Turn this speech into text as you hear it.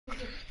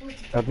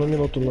1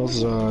 минуту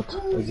назад.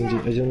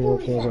 1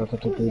 минуту назад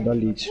это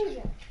удалить.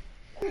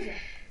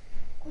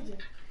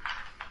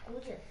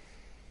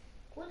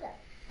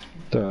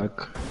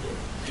 Так.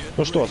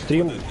 Ну что,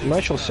 стрим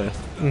начался?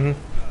 Угу.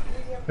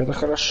 Это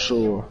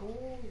хорошо.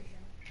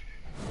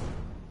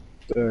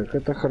 Так,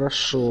 это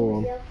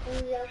хорошо.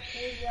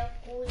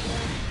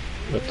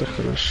 Это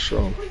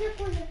хорошо.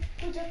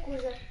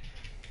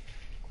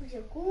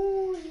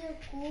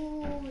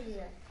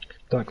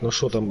 Так, ну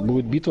что там,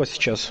 будет битва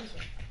сейчас?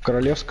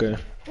 Королевская?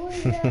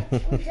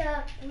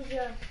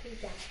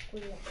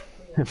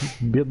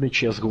 Бедный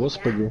Чес,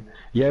 господи.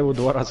 Я его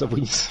 2 раза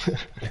вынес.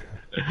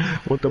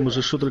 Он там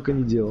уже что только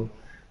не делал.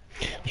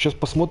 Сейчас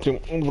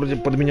посмотрим. Он вроде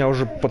под меня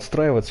уже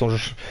подстраивается. Он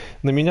же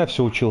на меня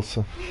все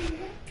учился.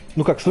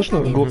 Ну как,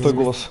 слышно твой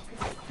голос?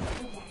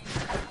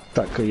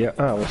 Так, я...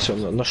 А, вот все,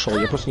 нашел.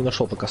 Я просто не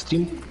нашел пока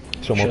стрим.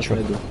 Все, сейчас молчу.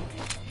 найду.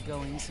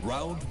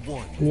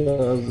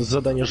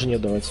 Задание жене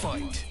давать.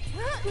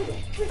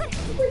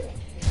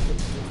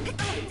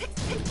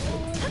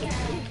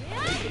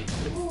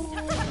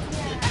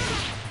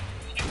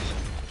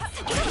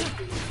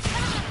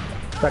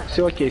 Так,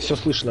 все окей, все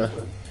слышно.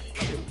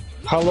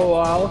 Hello,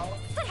 all.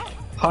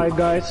 Hi,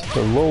 guys.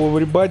 Hello,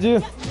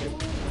 everybody.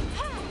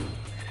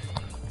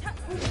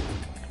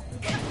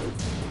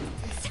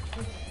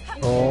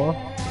 О,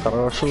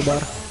 хороший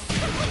удар.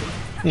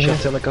 Сейчас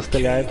тебя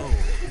накостыляет.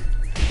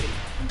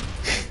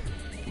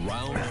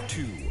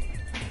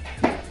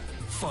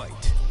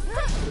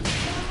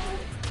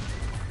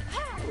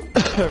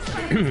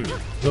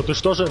 Ну ты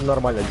что же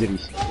нормально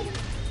дерись.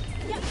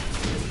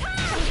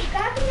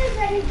 Как мне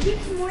зарядить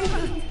мой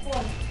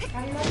телефон?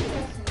 Там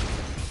написано.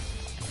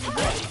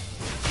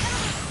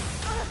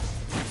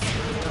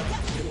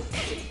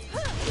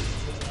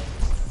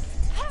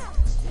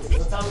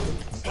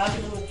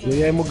 Ну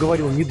я ему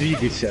говорил, не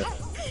двигайся.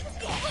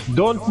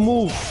 Don't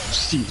move,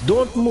 Стив,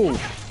 don't move.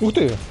 Ух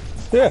ты!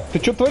 Ты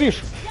что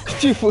творишь?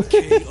 Стив!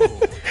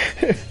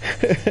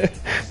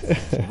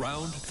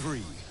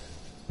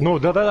 Ну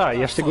да-да-да,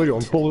 я же тебе говорю,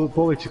 он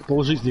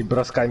пол жизни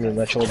бросками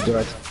начал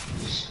отбирать.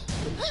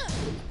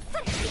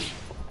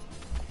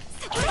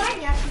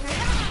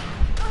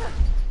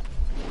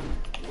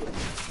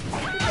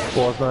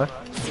 Поздно.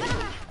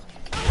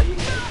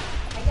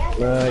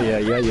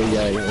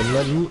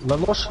 Ай-яй-яй-яй-яй. На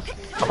нож.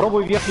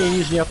 Попробуй верхние и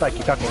нижние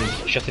атаки. Как он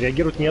сейчас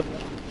реагирует? Нет.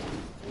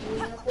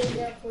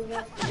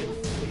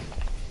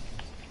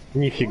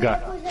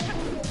 Нифига.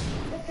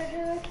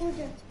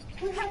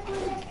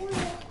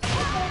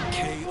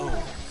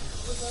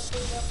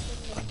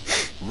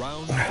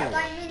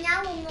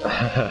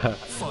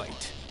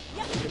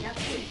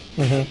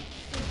 Угу.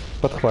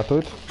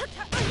 Подхватывает.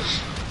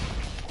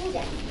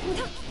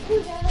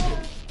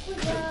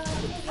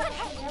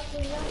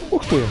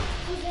 Ух ты!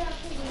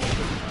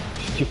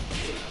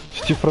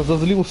 Стив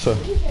разозлился.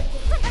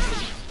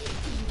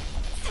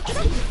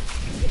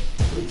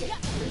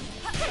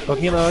 Вот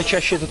мне надо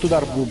чаще этот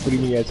удар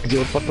применять, где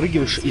вот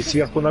подпрыгиваешь и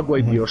сверху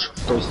ногой бьешь.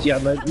 То есть я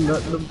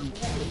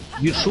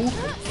вешу,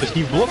 то есть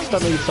не в блок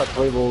становится от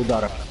твоего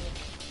удара.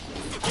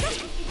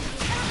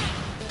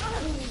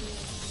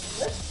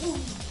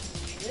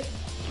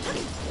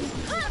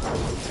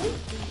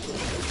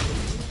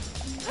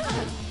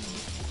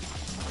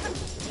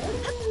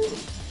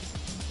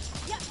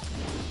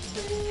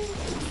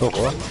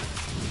 Ого.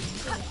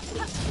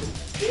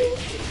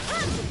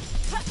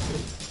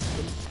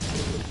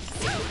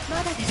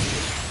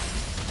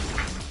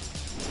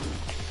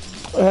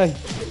 Ай!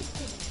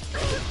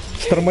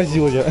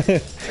 Стормозил я.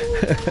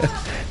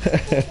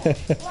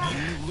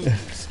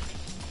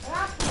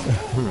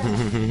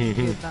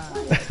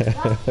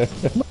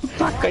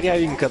 Так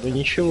корявенько, но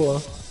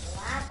ничего.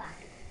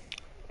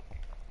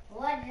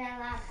 Вот же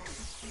лапа.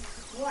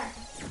 Вот.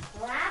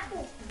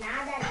 Лапу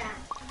надо дать.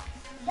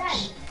 Дай.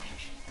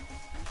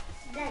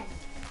 Дай.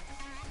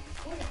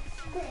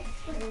 Куда?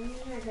 Не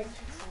надо чесать.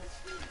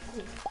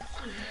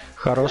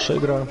 Хорошая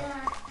игра.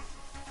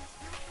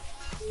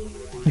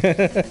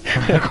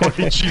 Какой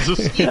Иисус.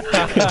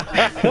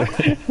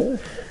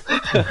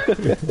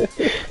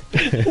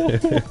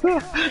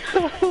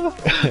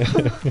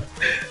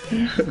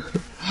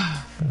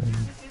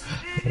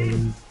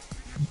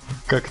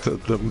 Как-то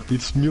там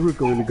It's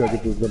Miracle или как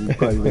это там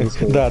правильно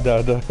сказать?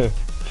 Да.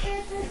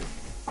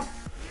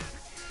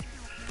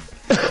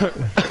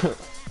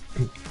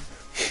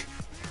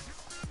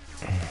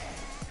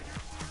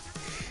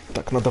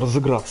 Так, надо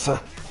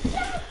разыграться.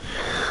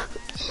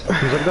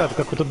 Ну тогда это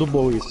какой-то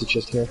дубовый, если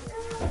честно.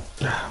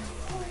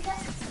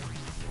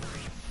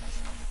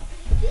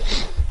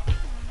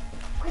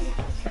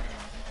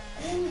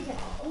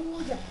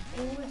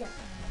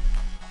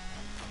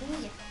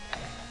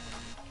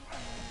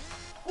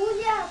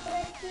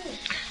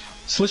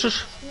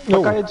 Слышишь?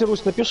 Пока я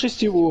дерусь, напиши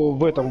Стиву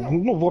в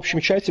этом, ну, в общем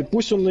чате,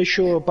 пусть он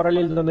еще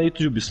параллельно на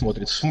Ютубе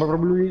смотрит.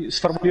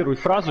 Сформулируй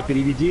фразу,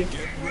 переведи,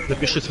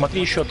 напиши,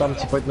 смотри еще там,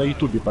 типа, на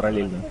Ютубе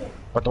параллельно.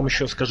 Потом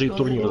еще скажи,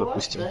 турнир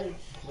запустим.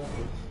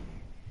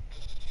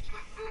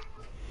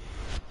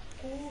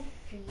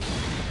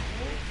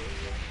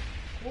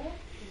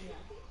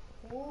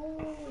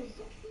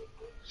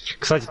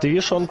 Кстати, ты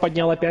видишь, он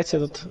поднял опять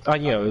этот... А,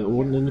 не,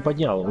 он не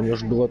поднял. У него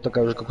же была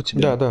такая же, как у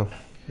тебя. Да,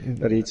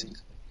 да.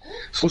 Рейтинг.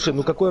 Слушай,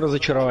 ну какое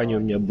разочарование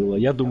у меня было.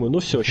 Я думаю, ну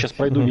все, сейчас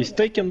пройду весь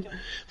Tekken,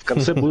 в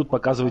конце будут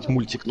показывать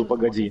мультик, ну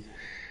погоди.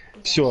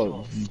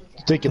 Все,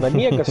 Tekken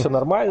Омега, все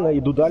нормально,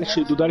 иду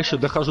дальше,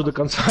 дохожу до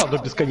конца, оно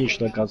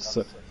бесконечно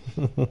оказывается.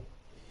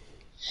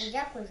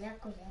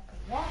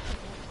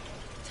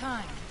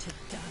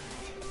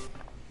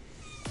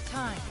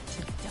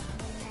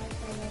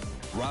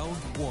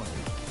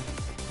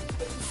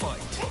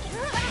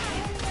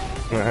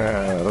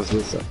 Ага,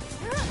 разлился.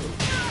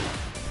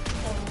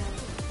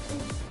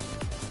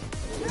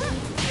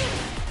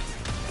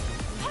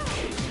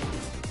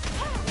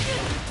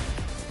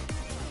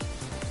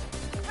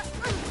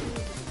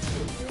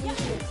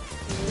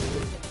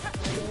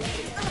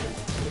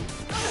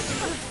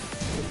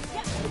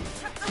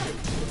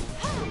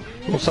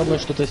 Ну, со мной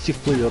что-то Стив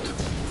плывет.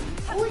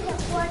 Кузя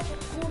хочет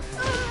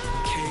кушать.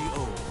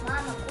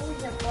 Мама,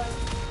 Кузя хочет.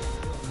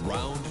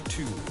 Round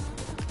 2.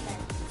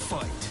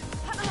 Fight.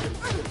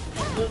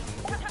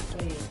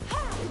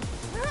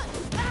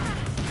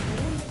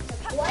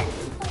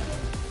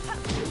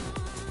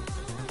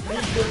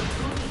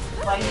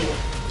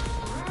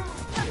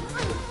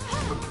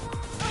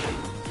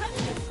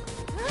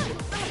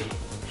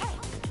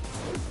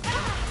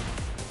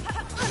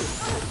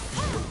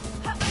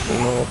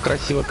 Ну,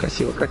 красиво,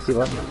 красиво,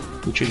 красиво.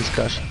 Ничего не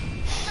скажешь.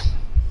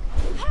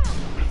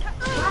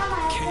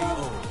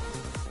 KO.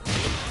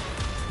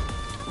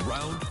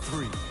 Round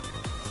 3.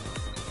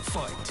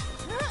 Fight.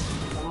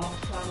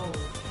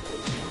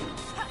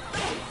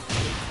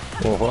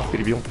 Ого,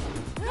 перебил.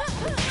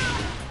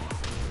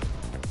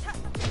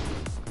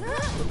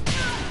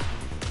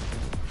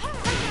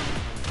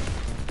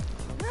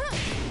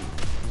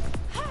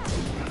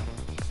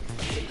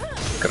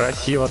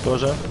 Красиво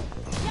тоже.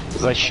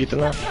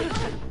 Засчитано.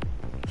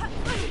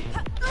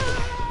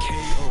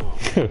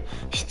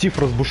 Стив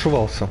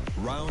разбушевался.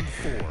 Round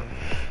 4.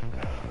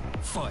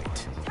 Fight.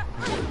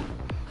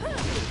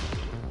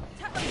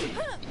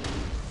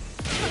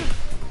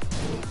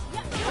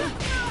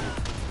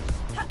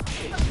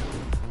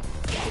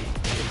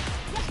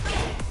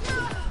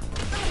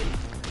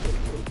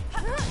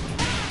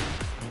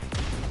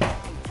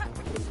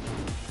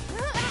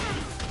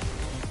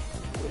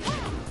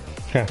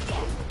 Ха.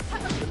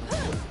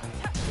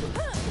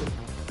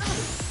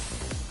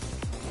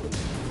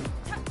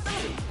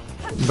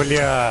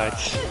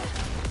 Блять.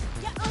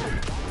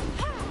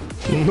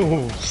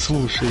 Ну,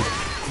 слушай.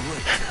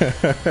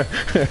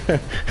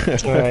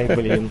 Ай,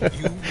 блин.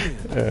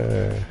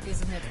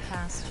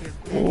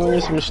 Ну,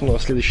 не смешно.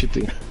 Следующий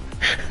ты.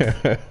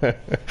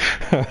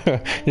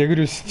 Я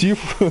говорю, Стив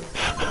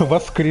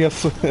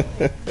воскрес.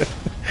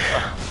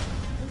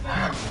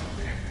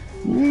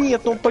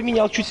 Нет, ну он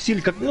поменял чуть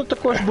стиль, как, ну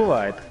такое же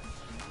бывает.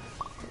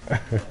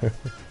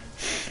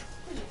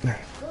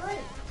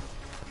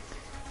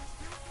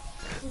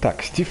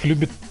 Так, Стив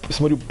любит,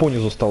 смотрю,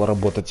 понизу стал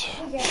работать.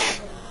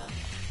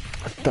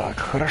 Так,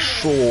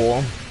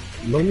 хорошо.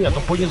 Ну нет,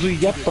 ну по низу и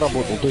я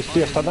поработал. То есть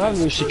ты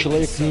останавливаешься,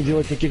 человек не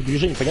делает никаких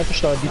движений. Понятно,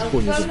 что надо бить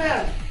по низу.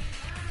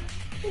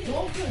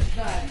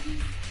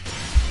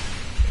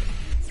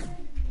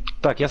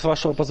 Так, я с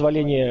вашего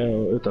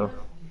позволения это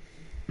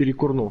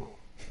перекурну.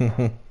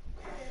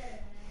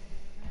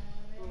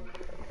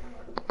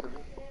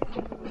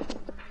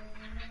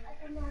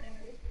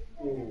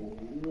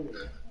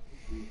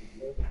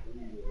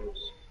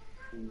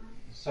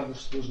 Самое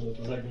сложное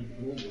это задний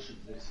бегун, здесь.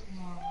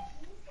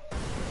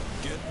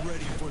 Get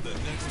ready for the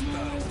next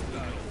battle.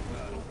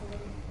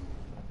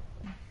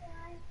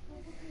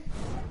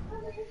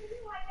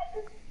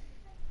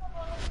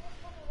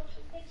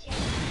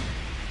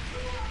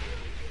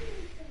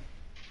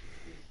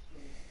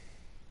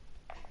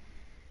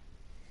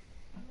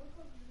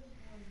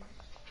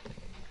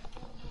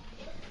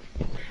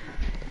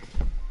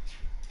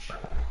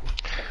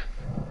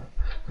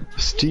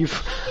 Steve,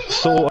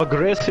 so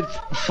aggressive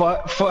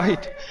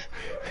fight.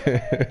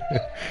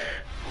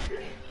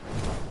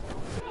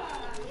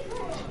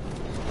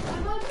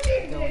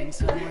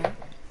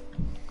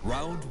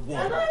 Round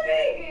 1.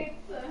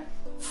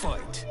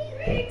 Fight.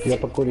 Я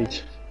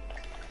покурить.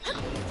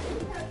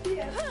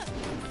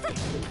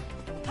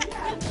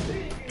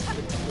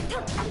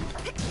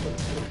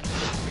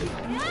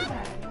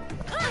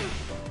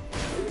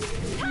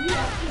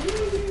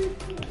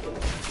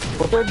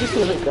 Вот я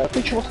объясню, Женька, а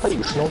ты чего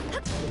стоишь, ну?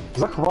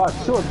 Захват,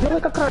 все,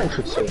 делай как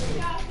раньше все.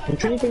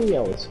 Ничего не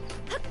поменялось.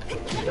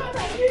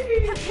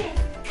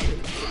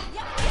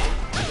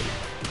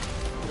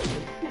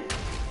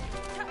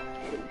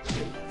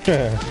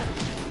 KO.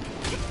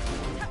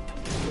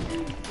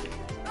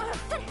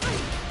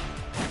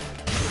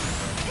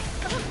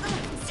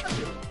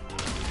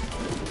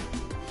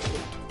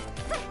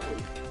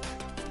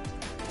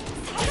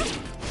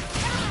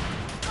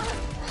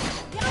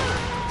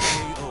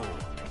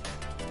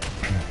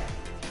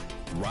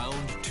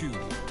 Round 2.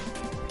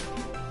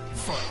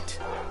 Fight.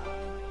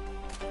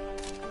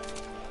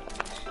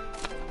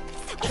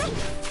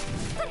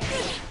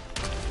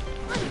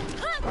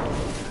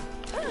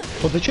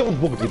 Вот зачем он в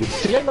бок двигается?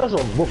 Стреляй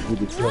ножом, в бок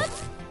будет. Ну.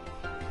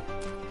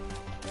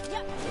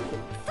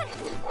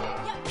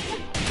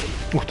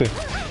 Ух ты.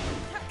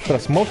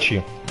 Раз,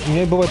 молчи.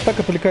 Меня бывает так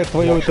отвлекает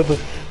твои вот это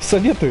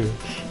советы.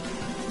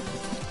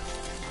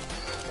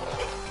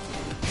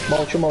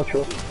 Молчу,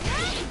 молчу.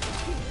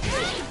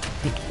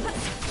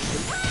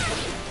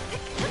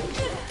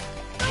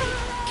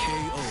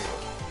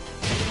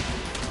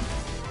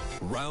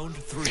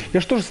 Я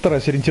же тоже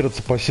стараюсь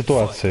ориентироваться по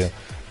ситуации.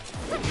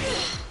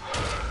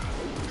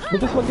 Ну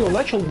ты смотри, он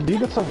начал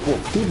двигаться в бок.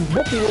 Ты в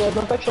бок его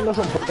однозначно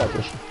ножом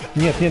подкатишь.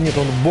 Нет,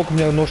 он в бок, у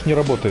меня нож не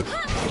работает.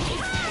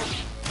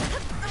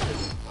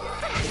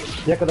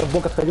 Я когда в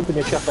бок отходил, ты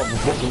меня часто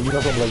в бок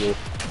ножом ловил.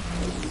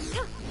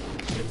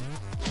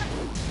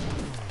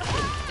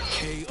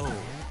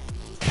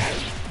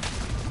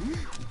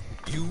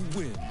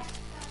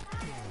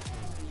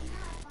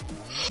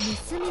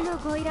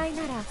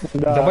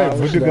 Да, Давай,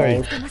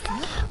 выбегай.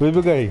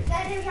 Выбегай.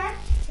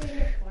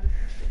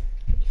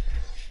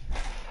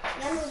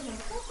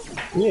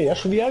 Не,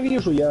 я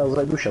вижу, я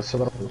зайду сейчас, все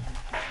нормально.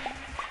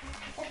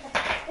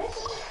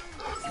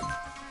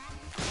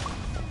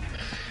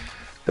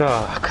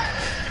 Так.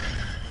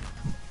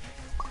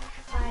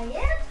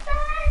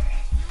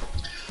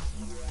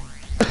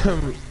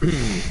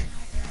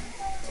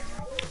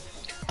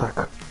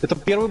 Так. Это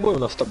первый бой у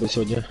нас с тобой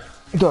сегодня.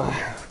 Да.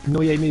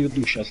 Ну, я имею в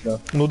виду сейчас, да.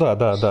 Ну да.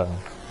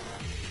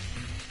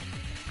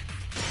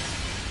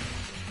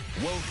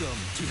 Welcome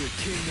to the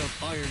King of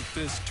Iron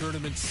Fist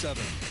Tournament 7.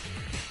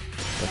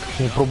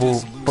 Я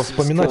пробовал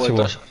вспоминать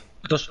его.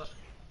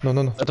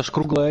 Ну. Это ж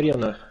круглая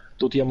арена.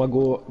 Тут я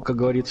могу, как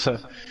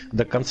говорится,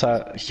 до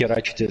конца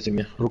херачить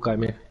этими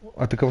руками.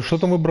 А ты кого что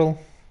там выбрал?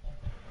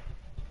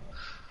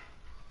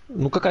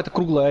 Ну, какая-то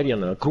круглая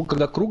арена.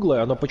 Когда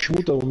круглая, она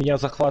почему-то у меня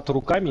захват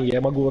руками, и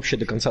я могу вообще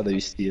до конца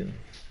довести.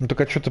 Ну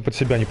так а что ты под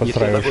себя не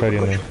подстраиваешь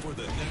арены?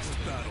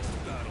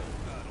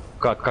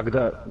 Как,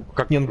 когда...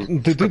 Как, Не,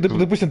 ну, ты,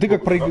 допустим, ты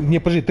как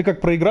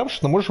проигравший,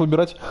 но можешь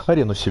выбирать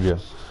арену себе.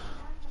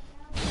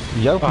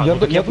 Я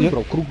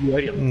выбрал круглую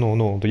арену.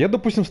 Ну, я,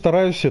 допустим,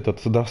 стараюсь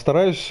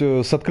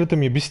с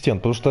открытыми без стен,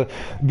 потому что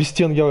без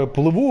стен я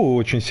плыву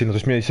очень сильно, то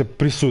есть меня все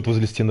прессуют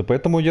возле стены,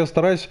 поэтому я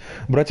стараюсь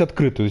брать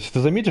открытую. Если ты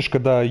заметишь,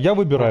 когда я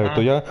выбираю,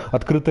 то я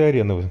открытые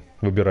арены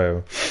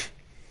выбираю.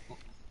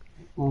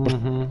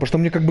 Потому что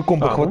мне как бы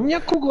комбо хватает. У меня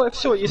круглая,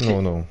 все, если...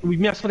 У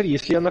меня, смотри,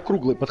 если я на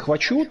круглой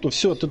подхвачу, то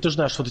все, ты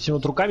знаешь, что этими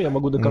вот руками я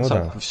могу до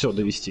конца все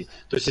довести.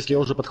 То есть, если я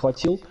уже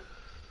подхватил,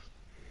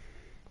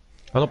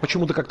 оно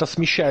почему-то как-то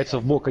смещается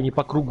в бок, они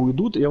по кругу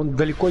идут, и он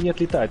далеко не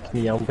отлетает от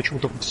меня, он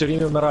почему-то все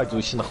время на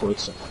радиусе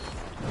находится.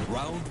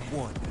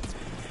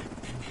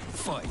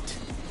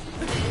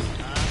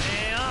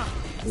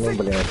 Ну,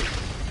 блядь.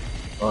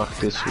 Ах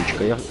ты,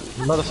 сучка,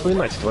 надо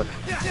вспоминать твой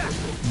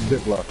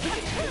дедлак.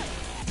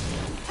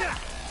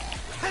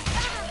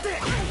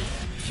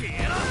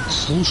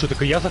 Слушай,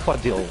 так и я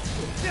захват делал.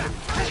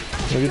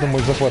 Ну, видно,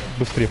 мой захват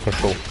быстрее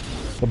прошел.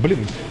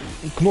 Блин,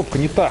 кнопка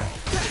не та.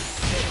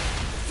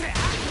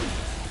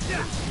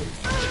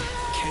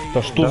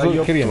 Да что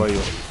за хрень? Твою.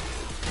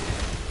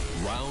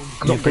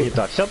 Кнопка не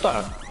та, вся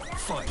та.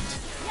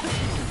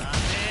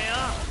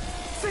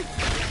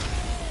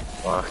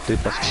 Ах ты,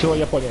 все,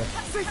 я понял.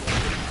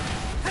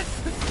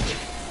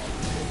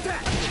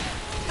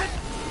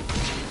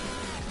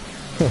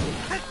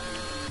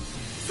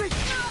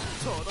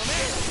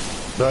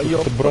 Да,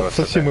 ёп, брат,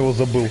 совсем его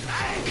забыл.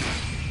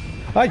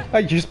 Ай,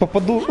 сейчас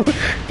попаду.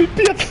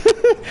 Пипец.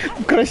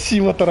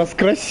 Красиво-то раз,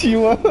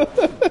 красиво.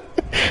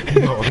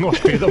 Нож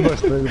передо мной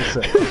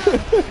остановился.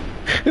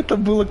 Это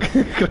было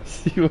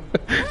красиво.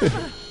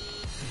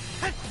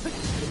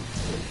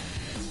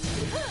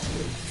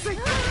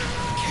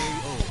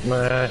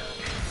 Надо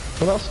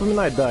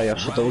вспоминать, да, я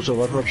что-то уже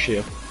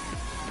вообще...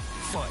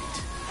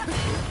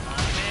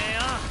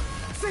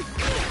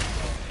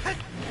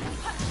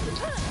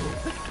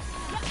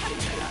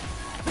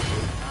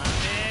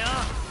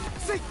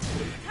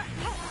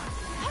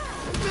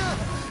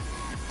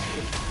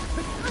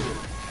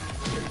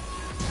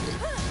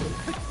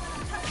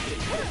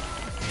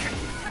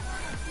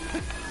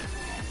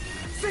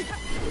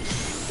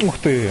 Ух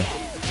ты,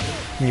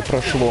 не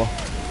прошло.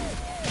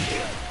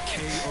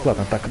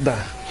 Ладно, так, да,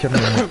 херню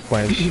не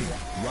купаюсь.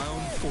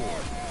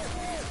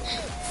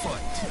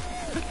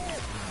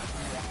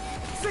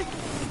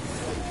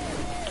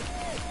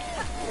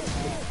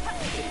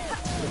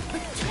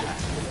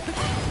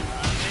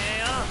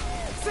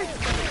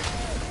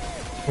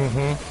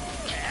 Угу.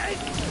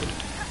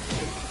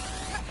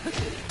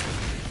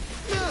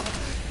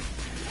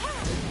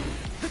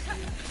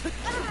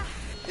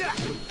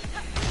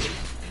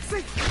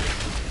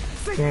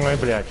 Ой,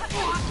 блядь.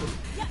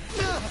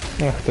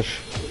 Ах ты ж.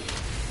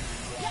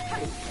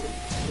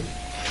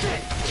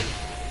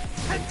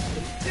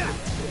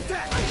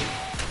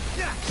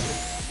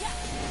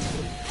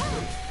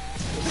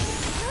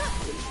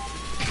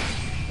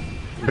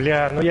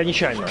 Бля, ну я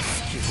нечаянно.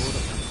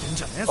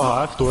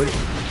 Кто?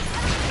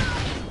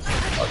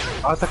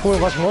 А такое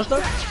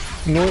возможно?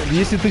 Ну,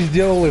 если ты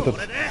сделал этот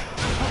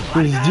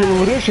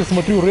Сделал рэш и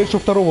смотрю, рэш у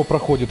второго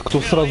проходит, кто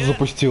сразу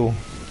запустил.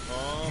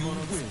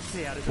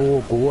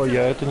 Ого,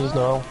 я это не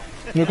знал.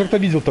 Ну, я как-то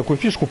видел такую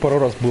фишку пару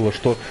раз было,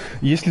 что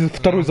если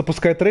второй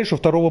запускает рейш, у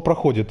второго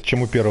проходит,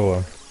 чем у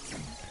первого.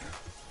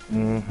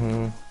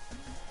 Угу.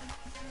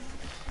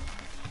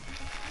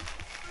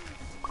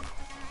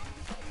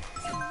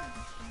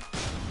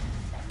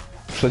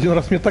 Что один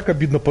раз мне так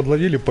обидно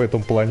подловили по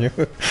этому плане.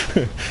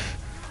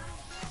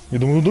 Я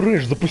думаю, ну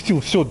рейш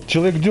запустил, все,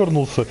 человек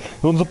дернулся,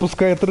 и он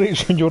запускает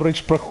рейш, у него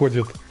рейш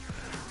проходит.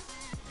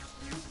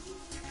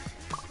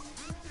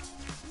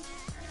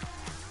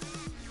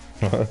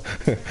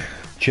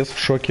 Чес в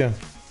шоке.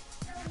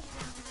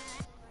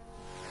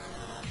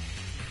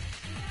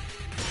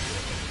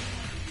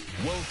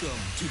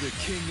 Welcome to the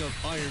King of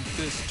Iron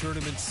Fist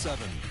Tournament 7.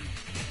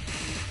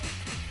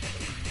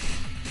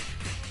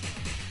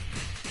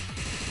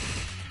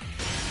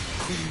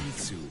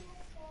 Kunimitsu.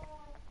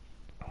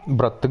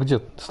 Брат, ты где?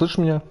 Ты слышишь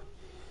меня?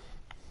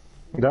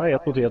 Да, я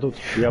тут.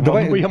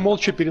 Давай... Я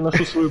молча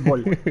переношу свою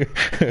боль.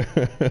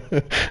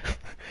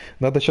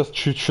 Надо сейчас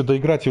чуть-чуть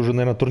доиграть и уже,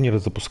 наверное, турниры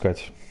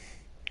запускать.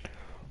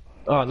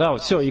 А, да,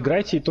 все,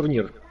 играйте и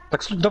турнир.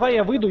 Так, давай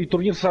я выйду и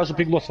турнир сразу же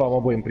приглас вам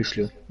обоим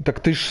пришлю. Так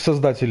ты ж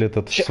создатель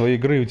своей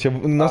игры, у тебя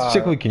нас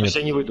всех выкинет. Если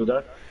я не выйду,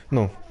 да?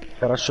 Ну.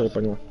 Хорошо, я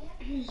понял.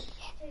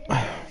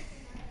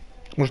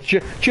 Может,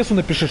 Чесу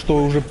напиши,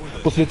 что уже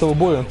после этого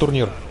боя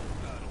турнир.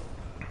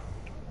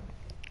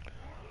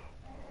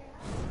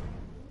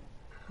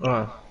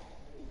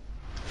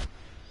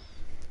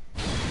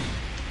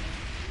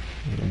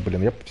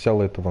 Блин, я бы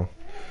взял этого.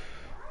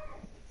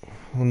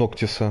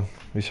 Ноктиса,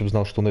 если бы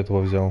знал, что он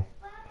этого взял.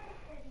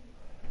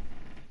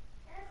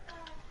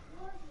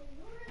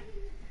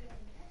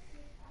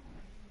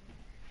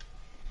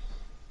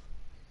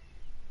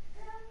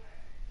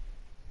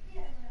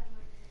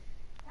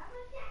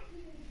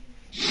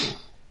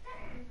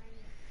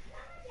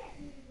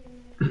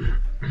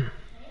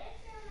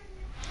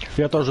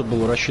 Я тоже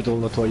рассчитывал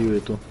на твою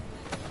эту.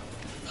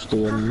 Что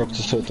я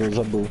Ноктиса этого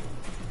забыл.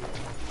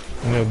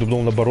 Я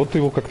думал, наоборот, ты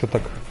его как-то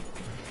так...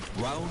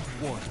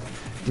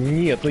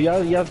 Нет, ну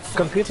я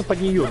конкретно под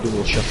нее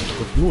думал сейчас.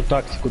 Ну,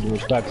 тактику думаю,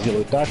 так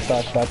сделаю, так.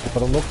 И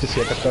потом Ноктис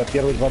я как-то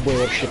первые два боя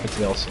вообще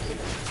потерялся.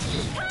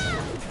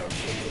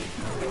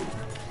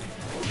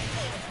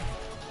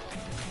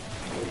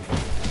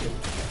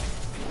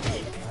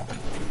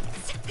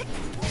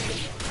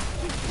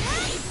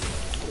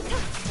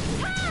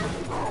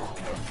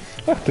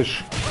 Ах ты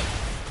ж.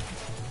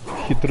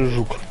 Хитрый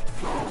жук.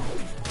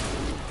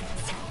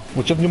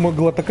 Вот сейчас мне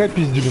могла такая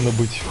пиздюлина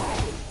быть.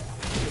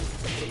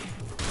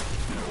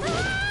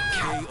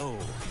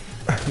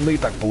 Ну и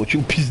так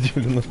получил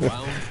пиздюлину.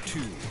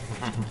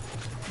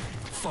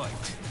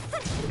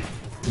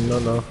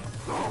 Ну-ну.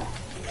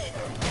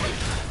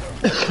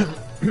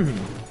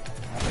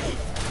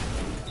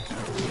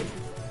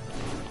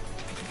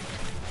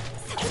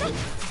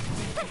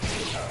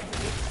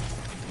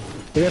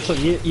 Конечно,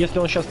 если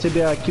он сейчас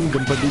тебя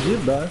Кингом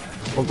победит, да,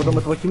 он потом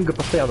этого Кинга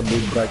постоянно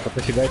будет брать, как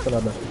нафига это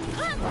надо.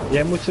 Я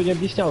ему сегодня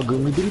объяснял,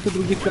 говорю, не бери ты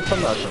других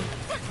персонажей.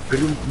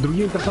 Говорю,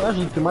 другими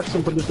персонажами ты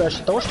максимум побеждаешь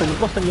от того, что они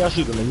просто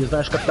неожиданно, не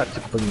знаешь, как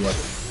тактику поменять.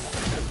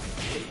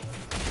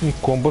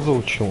 Комбо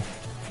заучил.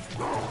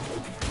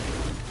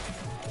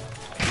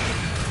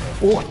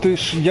 Ох ты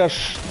ж,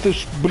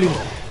 блин,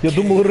 я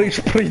думал, рейдж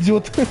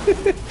пройдет.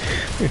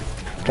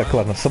 Так,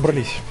 ладно,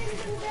 собрались.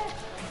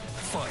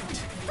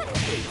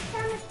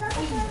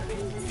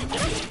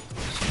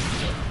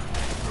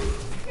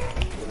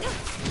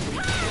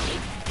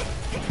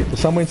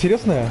 Самое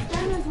интересное...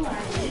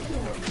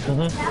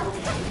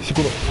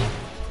 Секунду.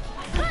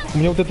 У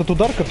меня вот этот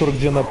удар, который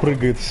где она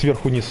прыгает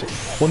сверху вниз,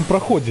 он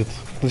проходит.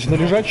 То есть на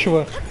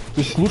лежачего...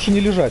 То есть лучше не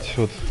лежать,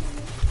 вот.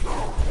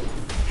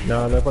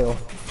 Да, я понял.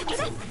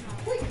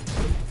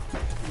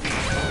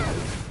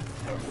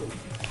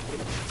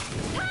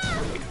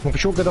 Ну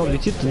почему, когда он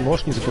летит, ты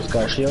нож не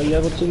запускаешь?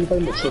 Я вот не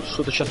пойму, что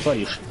ты сейчас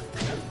творишь.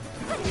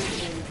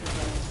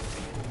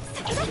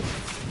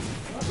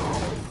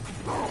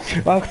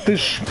 Ах ты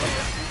ж...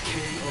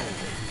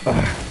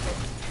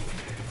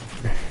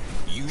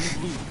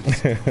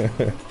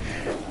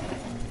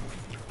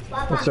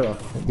 Папа, все,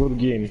 good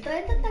game. что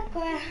это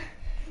такое?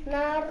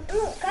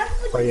 Как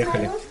будет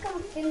Поехали. на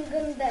русском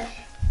фингендэш?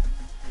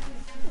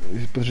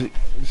 Подожди,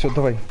 все,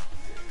 давай.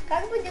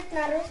 Как будет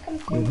на русском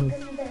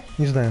фингендэш?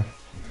 Не знаю.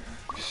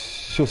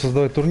 Все,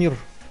 создавай турнир.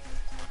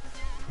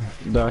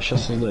 Да,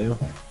 сейчас создаю.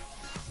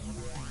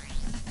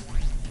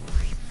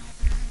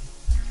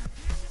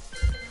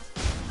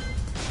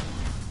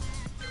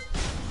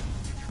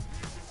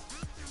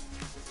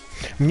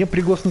 Мне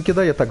приглас не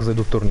кидай, я так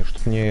зайду в турнир,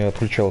 чтобы не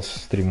отключался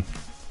стрим.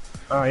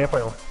 А, я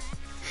понял.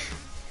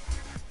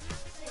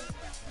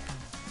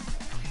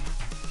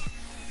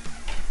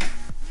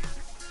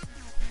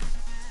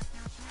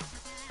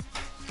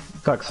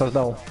 Так,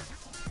 создал.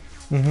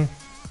 Угу.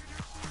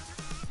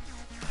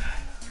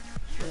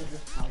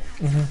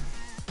 Угу.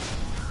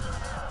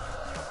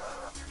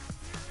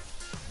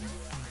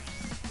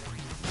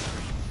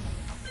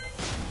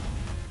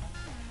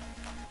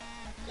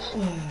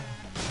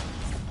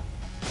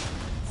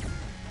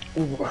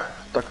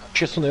 Так,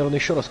 честно, наверное,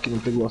 еще раз кину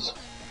приглас.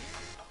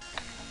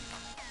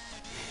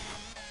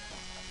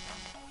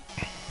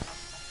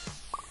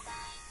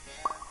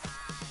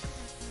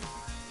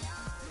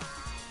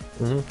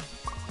 Угу.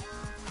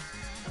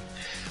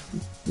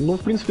 Ну,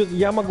 в принципе,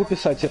 я могу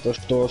писать это,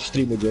 что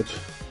стрим идет.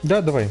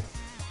 Да, давай.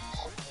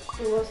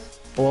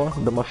 О,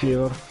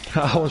 Домофеевер.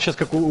 А он сейчас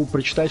как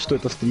прочитает, что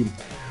это стрим.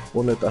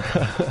 Он это...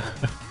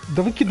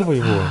 Да выкидывай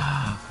его.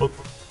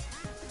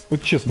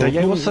 Вот честно. Да вот,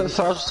 я ну, его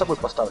сразу с собой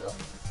поставлю.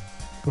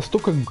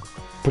 Настолько,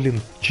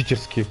 блин,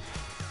 читерский.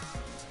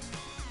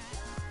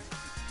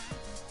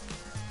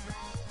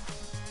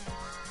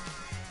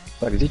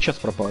 Так, где час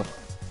пропал?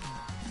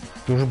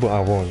 Ты уже бы...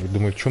 А, вон,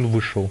 думаю, что он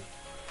вышел.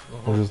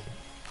 Уже...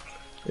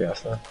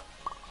 Ясно.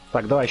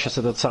 Так, давай, сейчас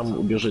этот сам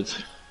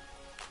убежит.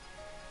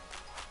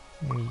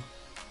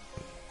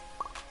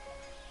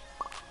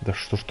 Да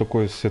что ж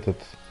такое с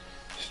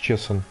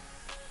чесом?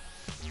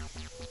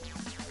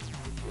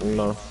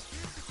 Но.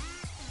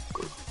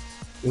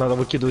 Надо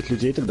выкидывать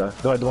людей тогда.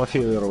 Давай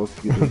Домофеевера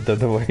выкидывай. Да,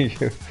 давай.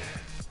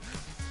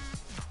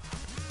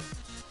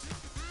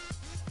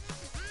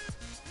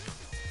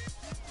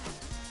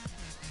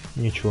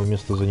 Нечего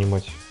место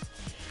занимать.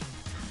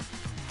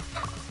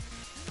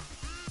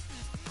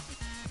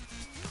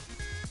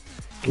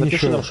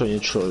 Напиши нам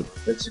что-нибудь, что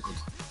 5 секунд.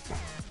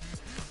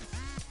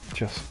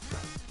 Сейчас.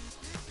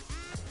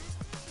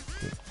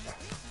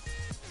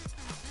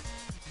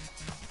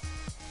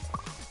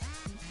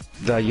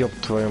 Да, ёб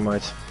твою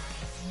мать.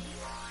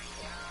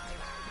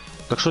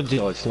 Так что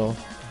делать, ну?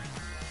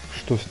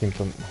 Что с ним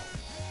там?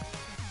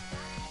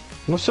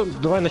 Ну все,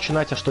 давай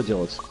начинать, а что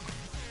делать?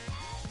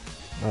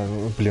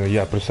 Блин,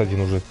 я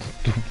 +1 уже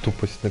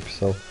тупость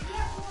написал.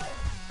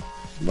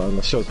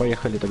 Ладно, все,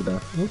 поехали тогда.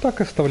 Ну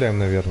так и оставляем,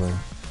 наверное.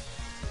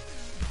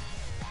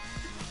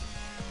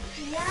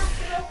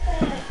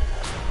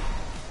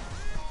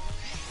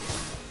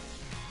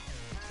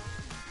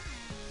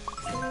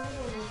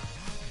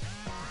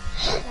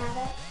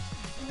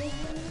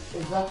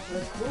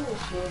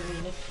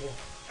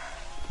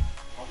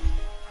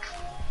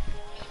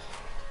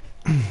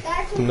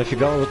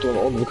 Нафига вот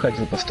он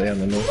выходил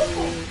постоянно, ну?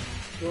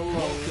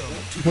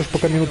 Может,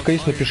 пока минутка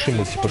есть, напиши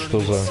ему, типа, что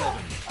за...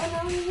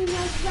 Она у меня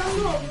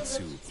давно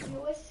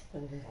выпустилась.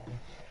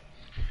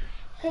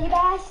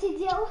 Когда я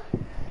сидел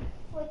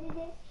вот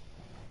здесь.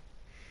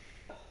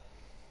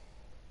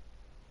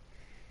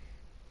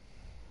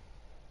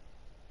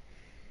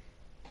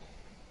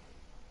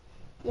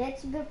 Я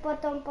тебе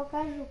потом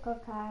покажу,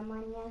 какая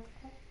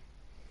монетка.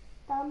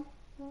 Там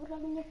в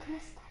уровне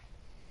кристалл.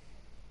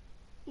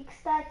 И,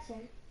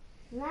 кстати,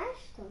 знаешь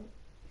что?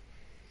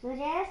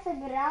 Зря я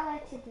собирала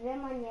эти 2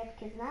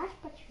 монетки. Знаешь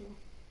почему?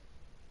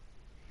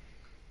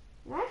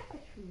 Знаешь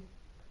почему?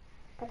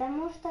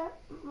 Потому что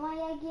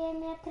моя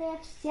геометрия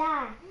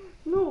вся,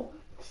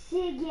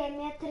 все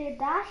геометрии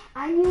Dash,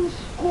 они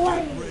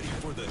ускорились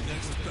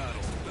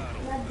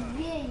на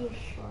 2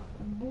 еще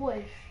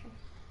больше.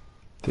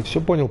 Ты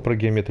все понял про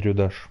геометрию,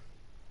 Даш?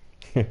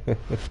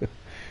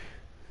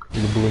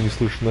 Или было не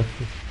слышно?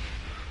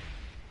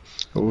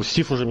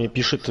 Стив уже мне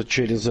пишет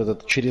через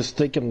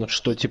Tekken,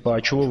 что типа,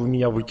 а чего вы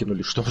меня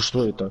выкинули? Что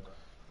это?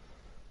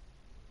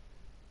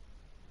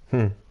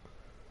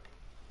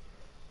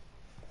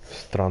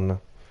 Странно.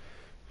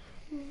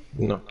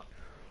 Ну.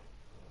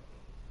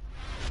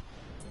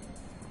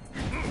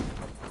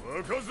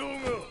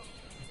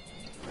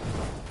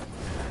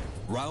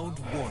 Round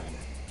 1.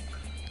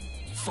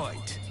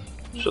 Fight.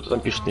 Что ты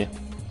там пишет мне?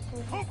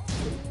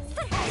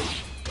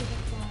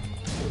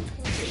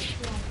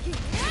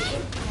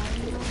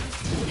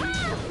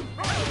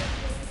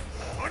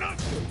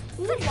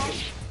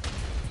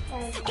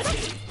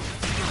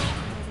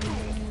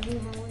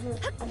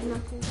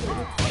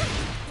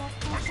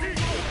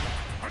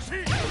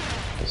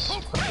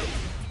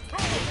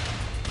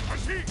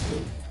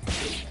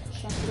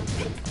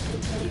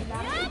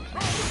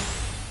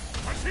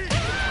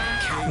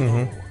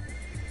 Угу.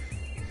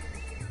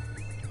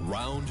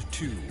 Round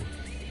 2.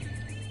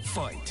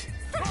 Fight.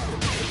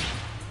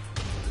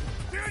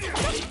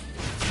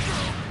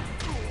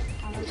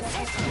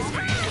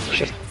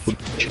 Сейчас буду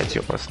читать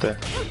ее просто.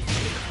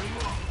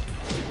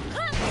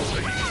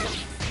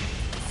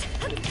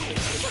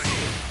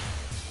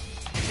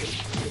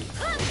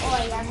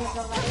 Ой, я не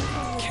говорю.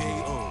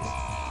 KO.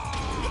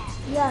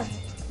 Я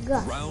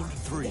гад. Round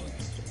 3.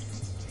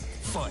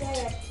 Fight.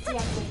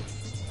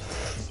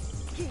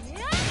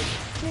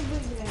 Ты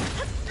выиграешь.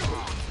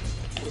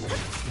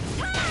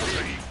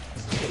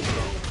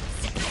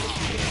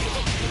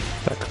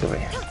 Так,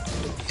 давай.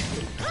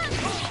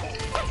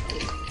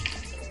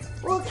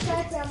 О,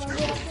 кстати, я могу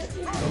это...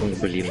 Ой,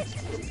 блин.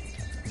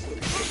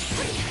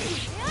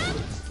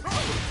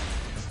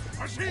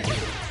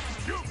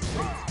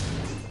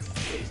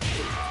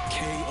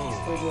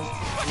 KO.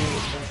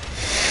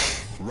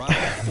 Round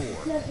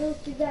 4. Я же у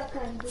тебя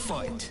каждый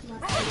Fight. день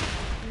смотрю.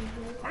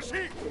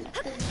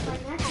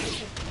 Понятно?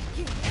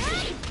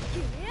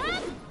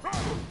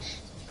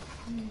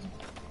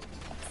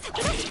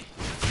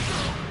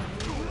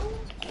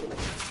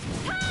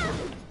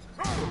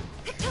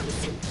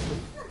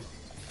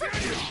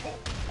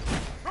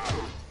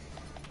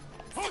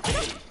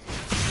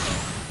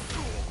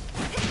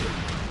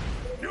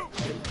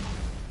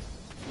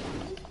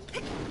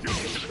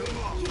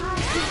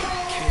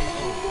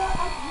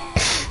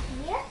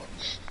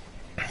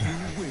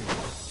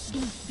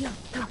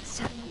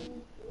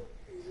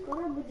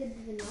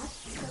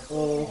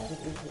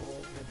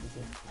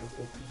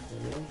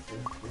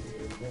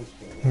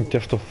 Тебя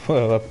что,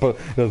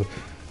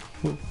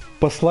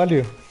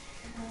 послали?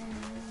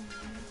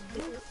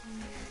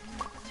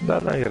 Да,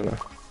 наверное.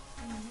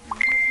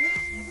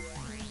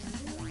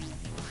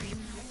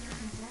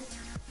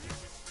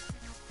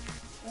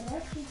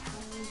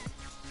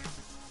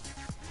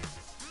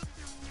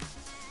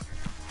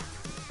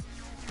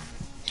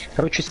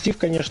 Короче, Стив,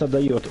 конечно,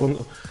 дает.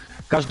 Он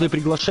каждое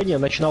приглашение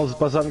начинал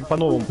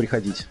по-новому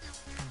приходить.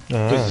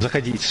 То есть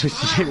заходить. То есть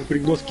я ему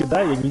приглас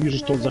кидаю, я не вижу,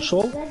 что он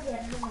зашел.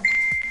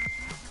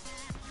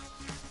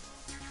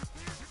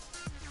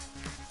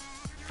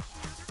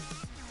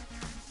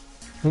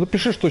 Ну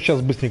напиши, что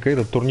сейчас быстренько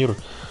этот турнир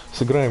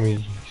сыграем, и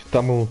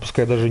там ему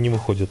пускай даже не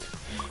выходит.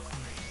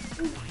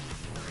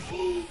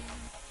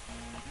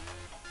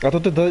 А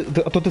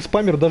то ты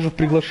спамер даже в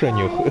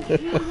приглашениях.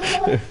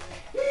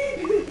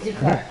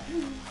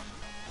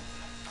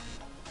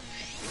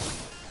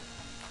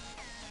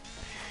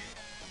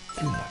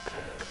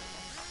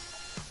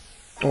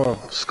 О,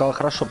 сказал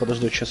хорошо,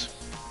 подожду сейчас.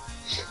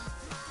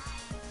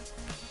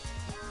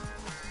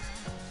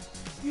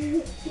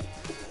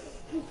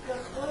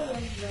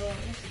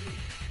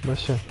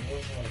 Бася.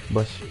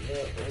 Бася.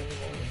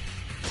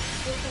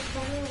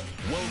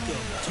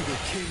 Welcome to the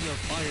King of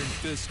Iron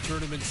Fist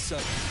Tournament 7,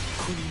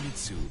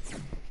 Kunimitsu.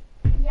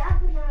 Я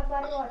бы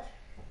наоборот.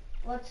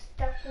 Вот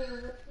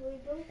такую вот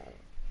выйду.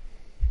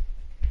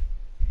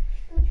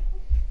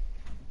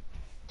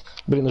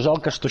 Блин,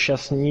 жалко, что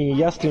сейчас не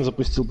я стрим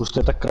запустил, потому что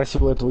я так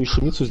красиво этого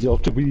Ишумицу сделал,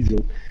 ты бы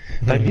видел.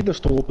 Там видно,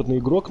 что опытный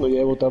игрок, но я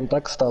его там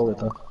так стал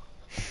это.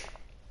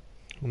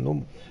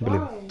 Ну,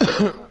 блин.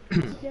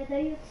 Тебе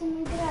даются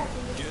награды.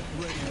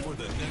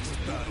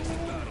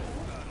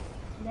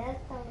 Тебе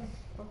осталось,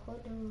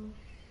 походу,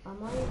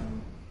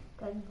 по-моему,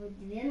 как бы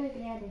 2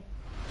 награды.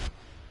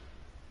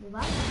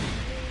 2.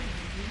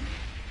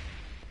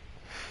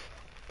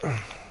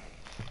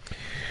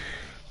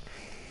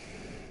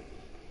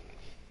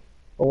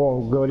 О,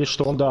 он говорит,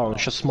 что он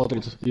сейчас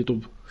смотрит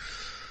YouTube.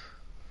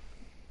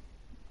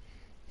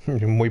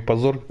 Мой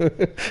позор.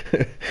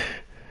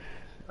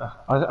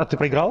 А ты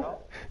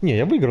проиграл? Не,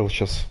 я выиграл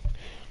сейчас.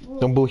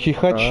 Там был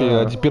хихач,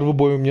 а первый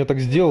бой у меня так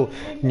сделал,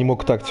 не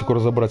мог тактику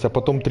разобрать, а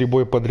потом 3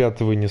 боя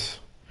подряд вынес.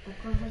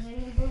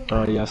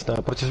 Ясно.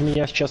 А против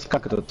меня сейчас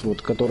как этот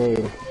вот,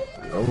 который...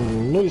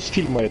 Ну, из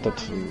фильма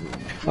этот...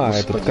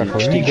 Этот как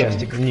он? Ниган.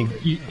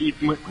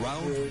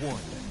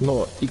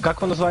 Ну, и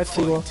как он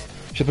называется его?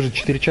 Сейчас, подожди,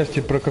 4 части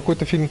про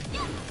какой-то фильм?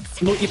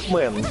 Ну,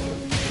 Ипмен.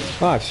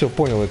 Все,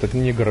 понял, этот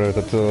нигр,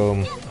 этот...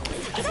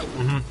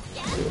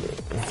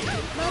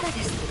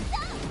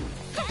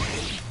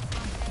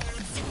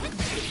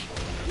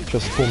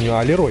 Сейчас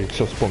вспомню. Лерой,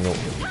 все вспомнил.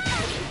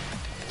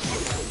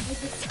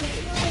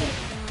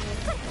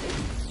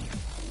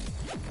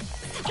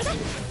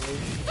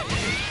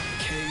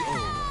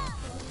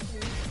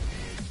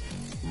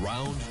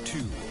 Round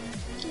 2.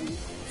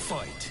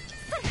 Fight.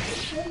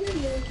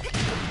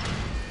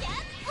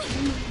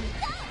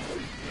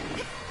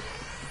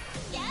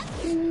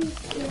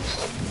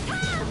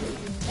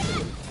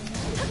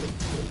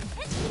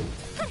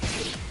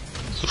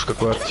 Слушай,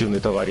 какой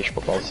активный товарищ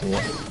попался мне.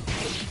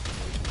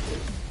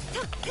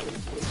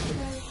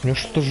 У меня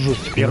что-то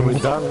жестко. Первый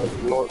дан,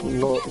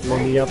 но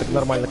меня так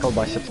нормально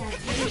колбасит.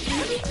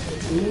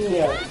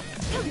 Нет.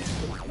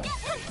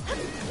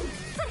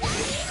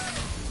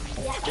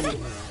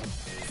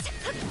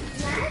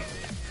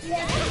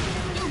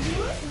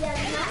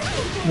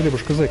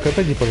 Лебушка, зайка,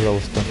 отойди,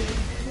 пожалуйста.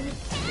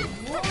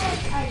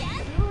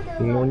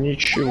 Ну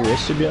ничего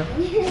себе.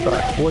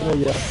 Так, понял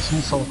я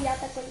смысл.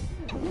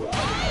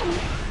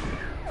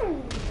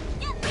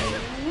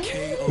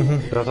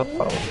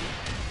 Разопал.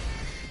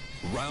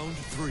 Round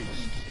 3.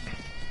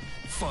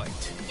 Fight.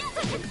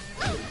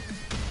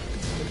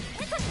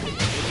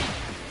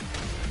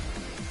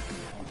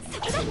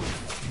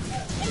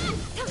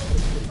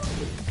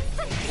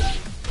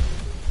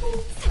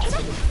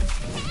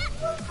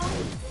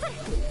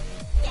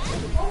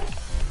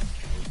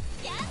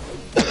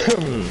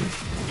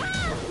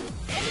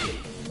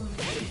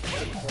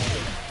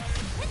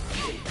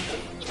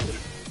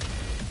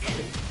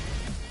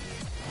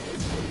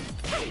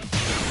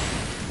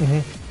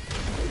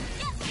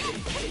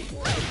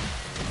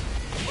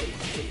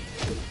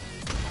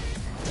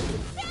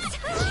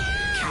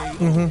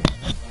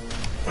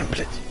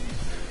 Блять.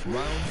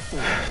 Round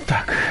 4.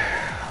 Так.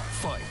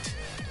 Fight.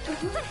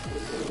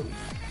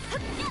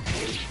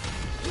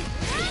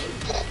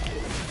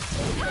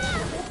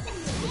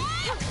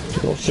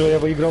 Ну все, я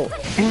выиграл.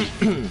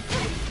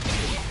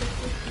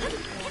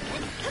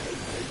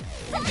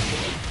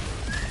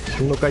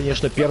 Ну,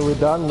 конечно, первый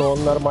дан, но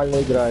он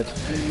нормально играет.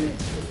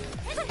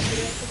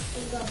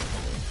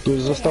 То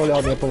есть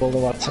заставлял меня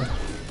поволноваться.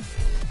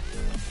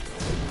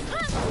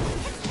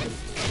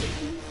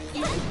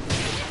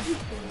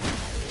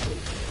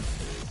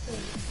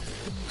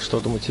 Что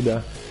там у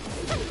тебя?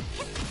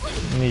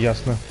 Не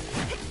ясно.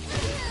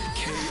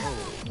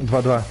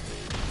 2-2.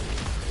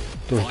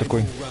 Тоже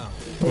такой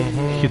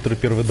хитрый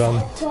первый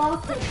дан.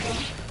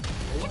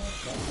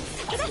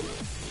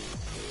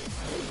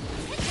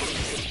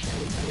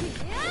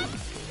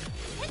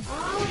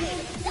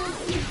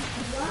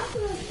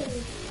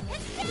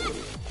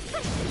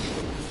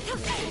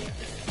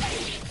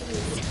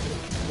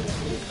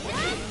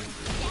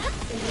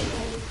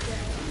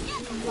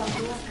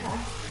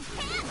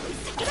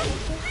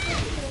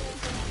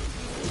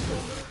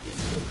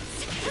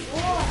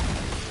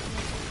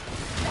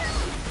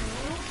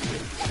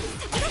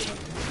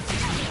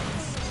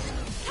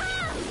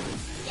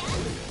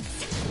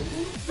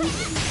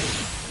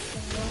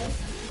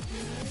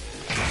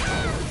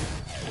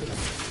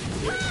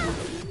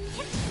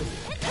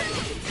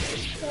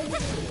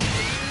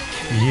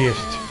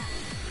 Есть.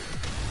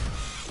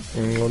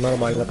 Ну,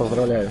 нормально,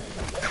 поздравляю.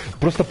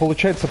 Просто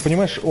получается,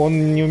 понимаешь,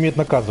 он не умеет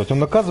наказывать. Он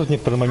наказывает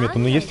некоторые моменты,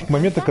 но есть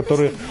моменты,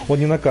 которые он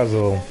не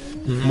наказывал.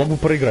 Могу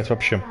проиграть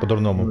вообще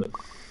по-дурному.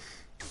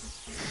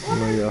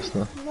 Ну,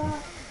 ясно.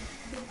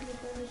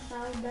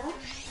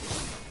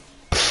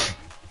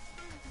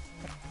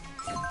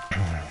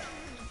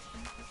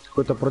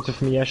 Какой-то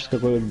против меня сейчас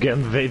какой-то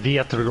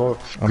ветр.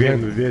 А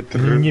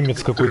мне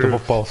немец какой-то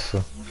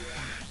попался.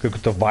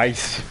 Какой-то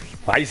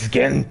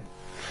Wiesgen.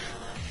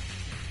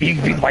 Ich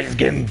bin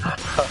Wiesgen.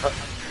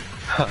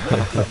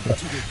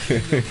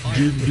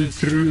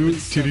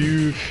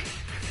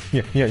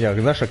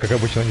 Не, знаешь, как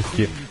обычно они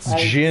такие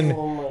Джен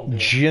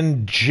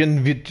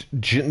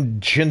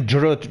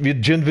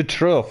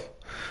Ветров.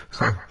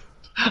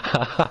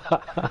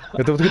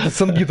 Это вот этот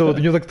Сангита, вот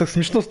мне так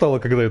смешно стало,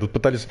 когда этот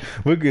пытались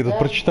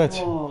прочитать.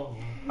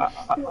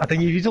 А ты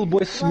не видел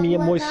мой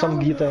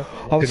Сангита?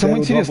 А вот самое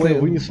интересное,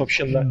 вынес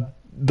вообще на...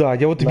 Да,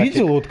 я вот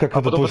видел, вот как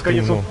это твой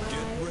стрим.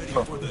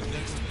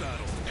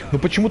 Но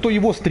почему-то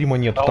его стрима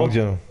нет, там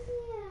где...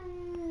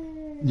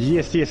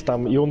 Есть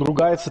там, и он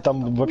ругается,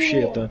 там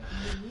вообще это,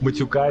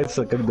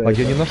 матюкается, когда... А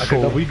я не нашел. А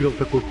когда выиграл,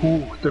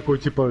 такой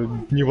типа,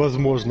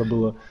 невозможно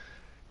было.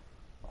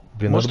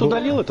 Блин, может,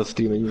 удалил этот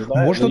стрим, я не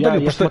знаю. Может,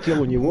 удалил, я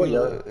смотрел у него,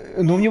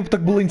 Ну, мне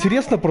так было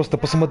интересно просто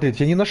посмотреть,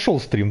 я не нашел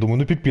стрим, думаю,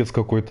 ну пипец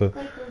какой-то.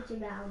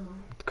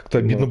 Как-то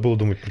обидно было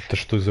думать, это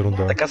что за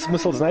ерунда. Так а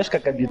смысл, знаешь,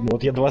 как обидно?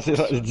 Вот я 20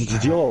 раз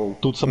сделал,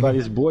 тут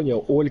собрались Боня,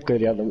 Олька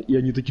рядом, и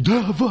они такие,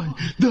 давай.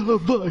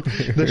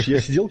 Знаешь, я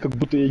сидел, как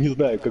будто, я не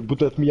знаю, как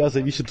будто от меня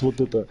зависит вот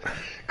это,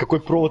 какой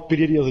провод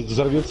перерезать,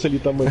 взорвется ли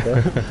там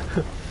это.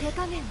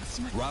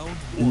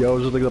 Я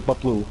уже тогда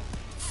поплыл.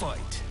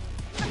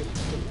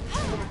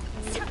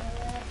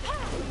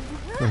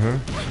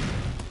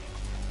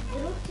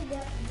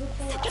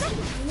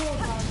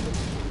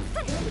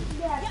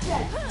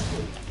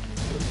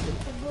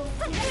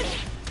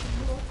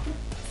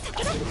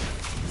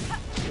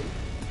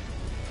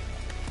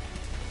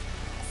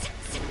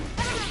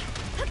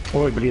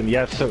 Ой, блин,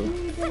 я все.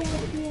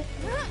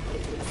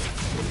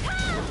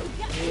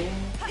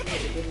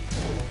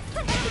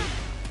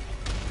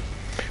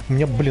 У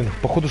меня, блин,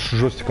 походу с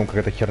джойстиком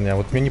какая-то херня.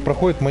 Вот мне не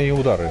проходят мои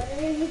удары.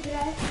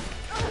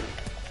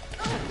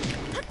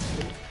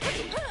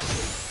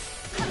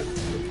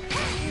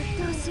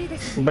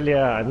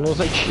 Бля, ну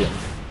зачем?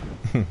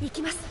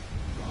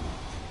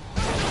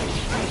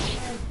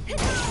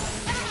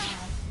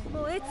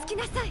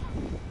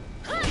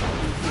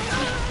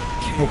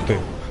 Ух ты.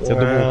 Я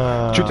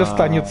думал, чуть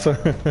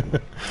останется.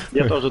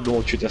 Я тоже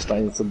думал, чуть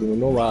останется. Думаю,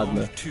 ну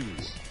ладно.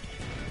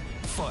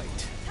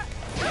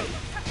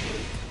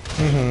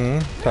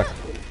 Угу. Так.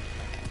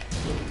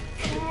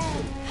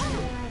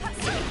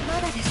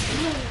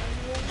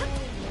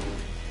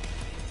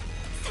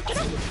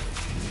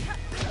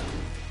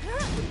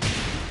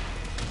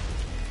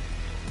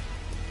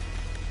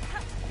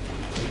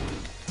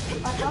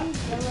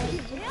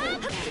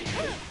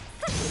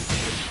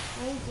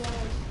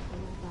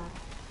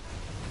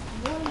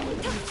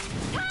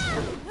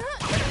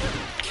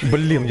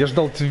 Блин, я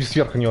ждал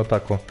сверху нее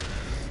атаку.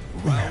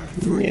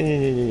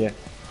 Не-не-не-не-не.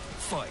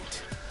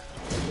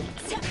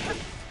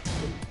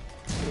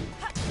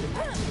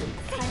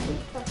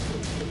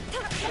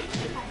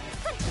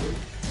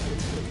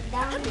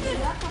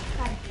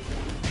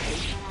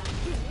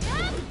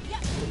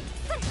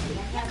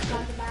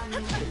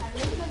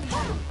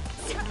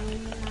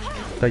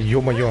 Да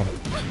ё-моё.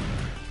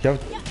 Я...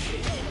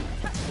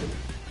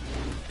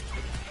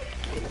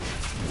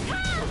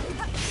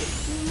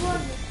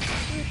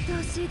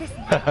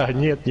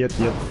 Нет. Нет.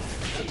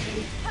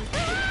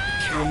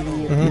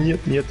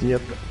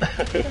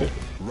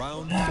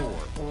 Round 4.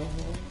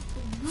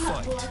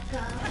 Fight.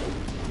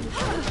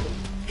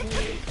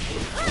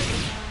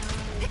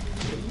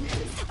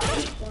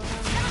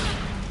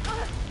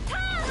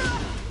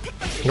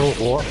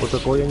 Ого, вот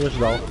такого я не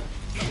ждал.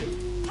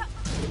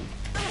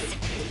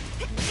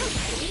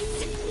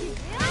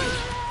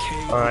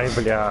 Ай,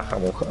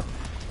 бляха-муха.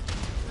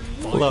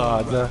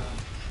 Ладно.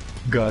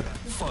 Гад.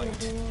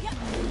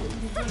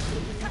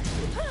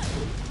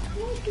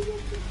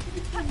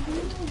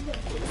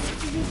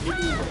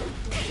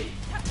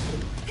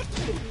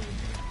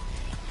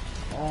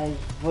 Ай,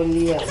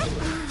 блин.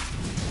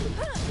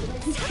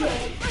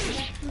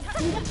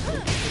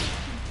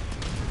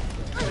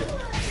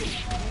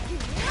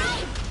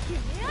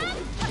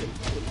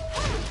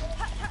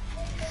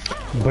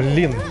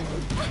 Блин.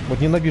 Вот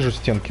ненавижу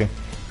стенки.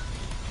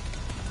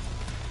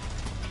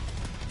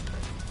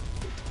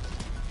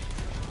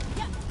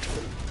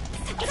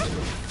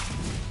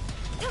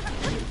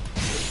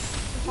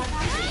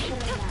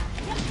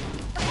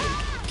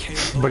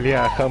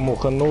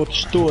 Бляха-муха, ну вот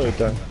что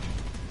это?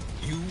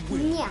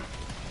 Не.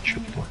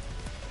 Чё-то.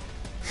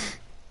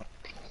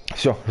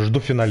 Все, жду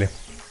в финале.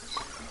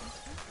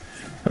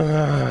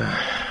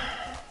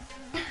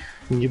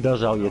 Не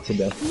дожал я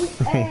тебя.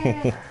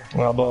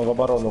 Надо было в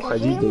оборону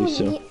ходить, да и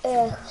все.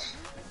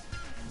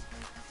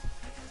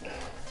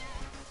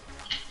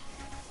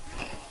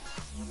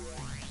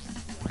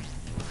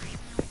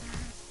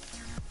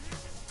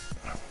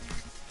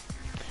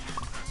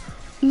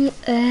 Не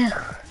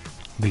эх.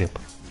 Глеб.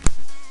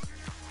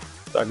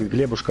 Так,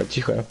 Глебушка,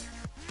 тихо.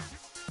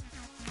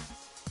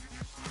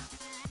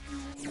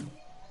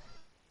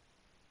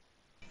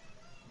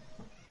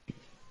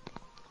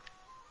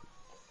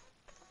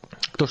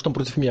 Кто ж там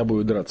против меня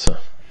будет драться?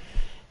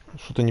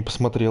 Что-то не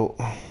посмотрел.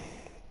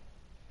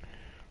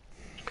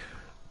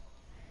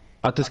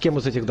 А ты с кем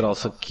из этих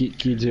дрался?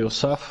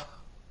 Кидиосав?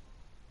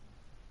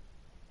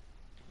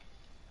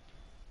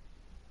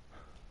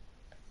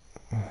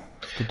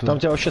 Там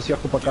тебя вообще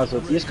сверху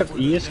показывают. Есть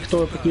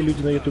какие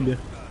люди на ютубе?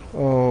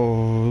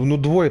 Ну,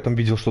 двое там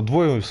видел, что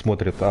двое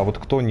смотрят, а вот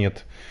кто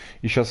нет.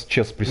 И сейчас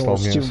Чес прислал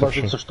мне Стив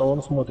сообщение. божится, что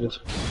он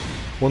смотрит.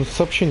 Он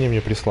сообщение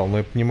мне прислал, но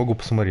я не могу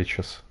посмотреть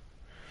сейчас.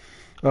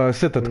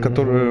 С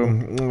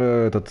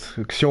который этот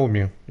к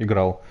Xiaomi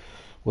играл.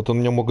 Вот он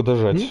меня мог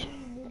дожать.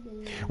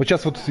 Вот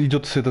сейчас вот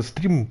идет этот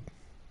стрим.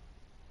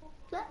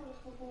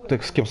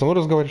 Так, с кем со мной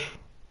разговариваешь?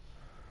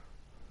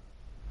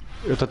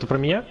 Это ты про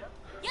меня?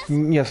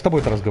 Не, с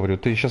тобой-то разговариваю.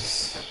 Ты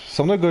сейчас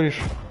со мной говоришь?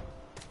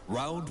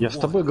 Я с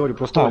тобой говорю,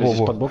 просто Оля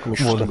здесь под боком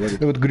еще что-то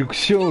говорит. Я вот говорю, к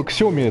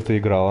Xiaomi это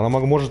играл, она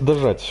может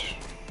дожать.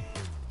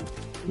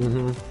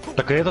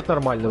 Так и этот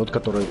нормальный, вот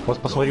который.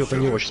 Посмотри на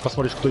него, сейчас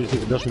посмотришь, кто из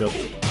них дожмет.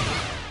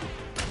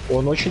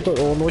 Он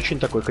очень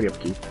такой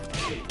крепкий.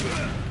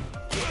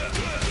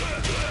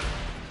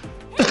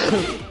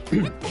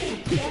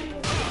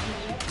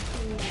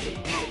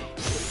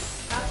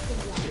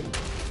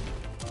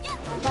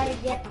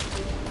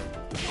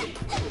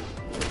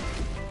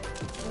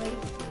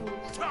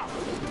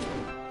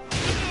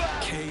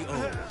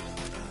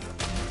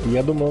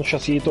 Я думаю, он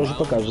сейчас ей тоже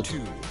покажет.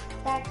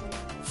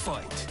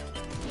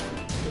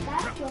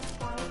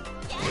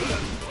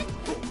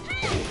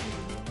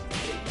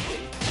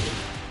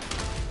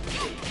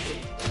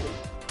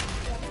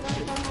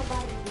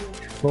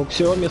 Ну,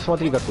 Xiaomi,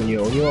 смотри, как у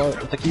нее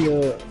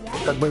такие,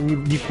 как бы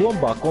не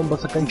комбо, а комбо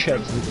с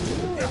окончаниями.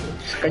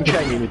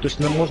 То есть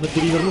нам можно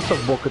перевернуться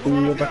в бок, и ты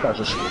ее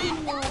покажешь.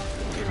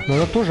 Но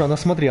она тоже,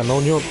 смотри,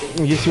 у нее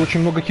есть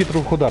очень много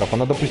хитрых ударов.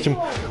 Она, допустим,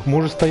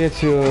 может стоять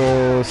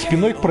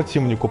спиной к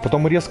противнику,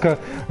 потом резко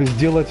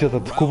сделать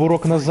этот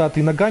кувырок назад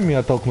и ногами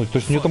оттолкнуть. То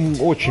есть у нее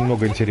там очень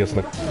много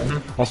интересных.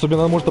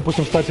 Особенно она может,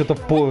 допустим, стать это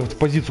в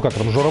позицию, как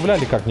там, журавля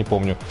или как, не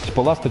помню,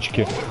 типа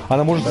ласточки.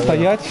 Она может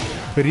стоять,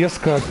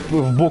 резко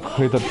в бок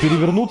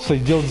перевернуться и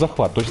делать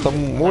захват. То есть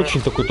там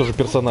очень такой тоже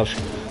персонаж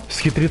с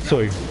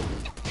хитрецой.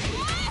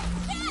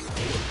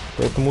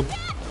 Поэтому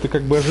ты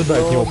как бы ожидай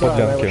от него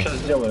подлянки. Она его сейчас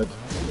сделает.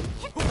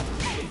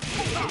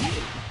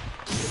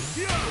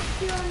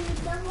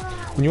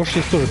 У него же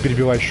есть тоже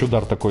перебивающий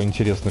удар такой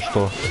интересный,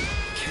 что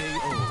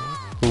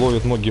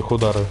ловит многих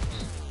удары.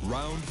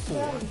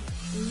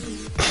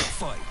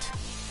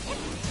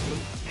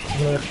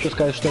 Но я хочу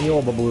сказать, что они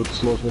оба будут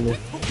сложными.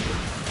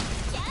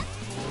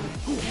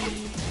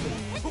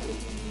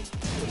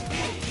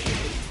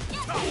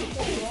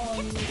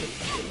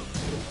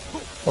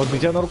 Вот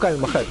где она руками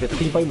махает, я так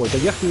и не пойму. Это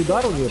верхний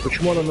удар у нее,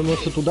 почему она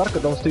наносит удар,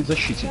 когда он стоит в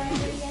защите?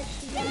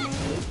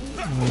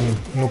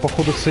 Ну,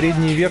 походу,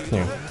 средний и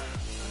верхний.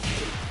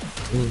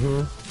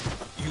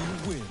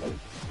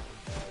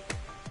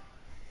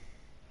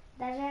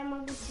 Даже я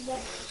могу тебя...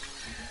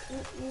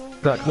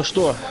 Так, ну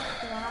что?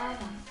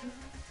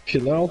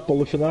 Финал,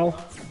 полуфинал.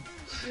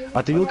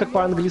 А ты видел, как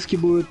по-английски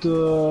будет,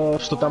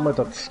 что там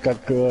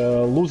как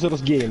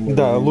losers game?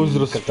 Да,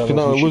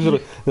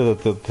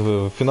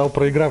 финал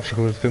проигравших,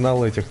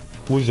 финал этих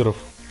лузеров.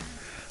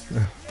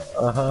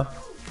 Ага.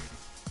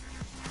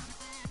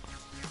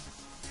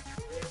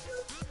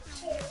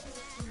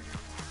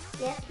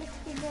 Если к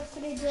тебе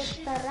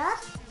придет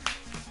Тарас,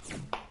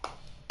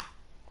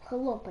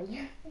 хлопай.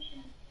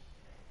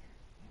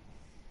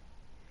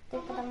 Ты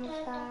потому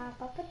что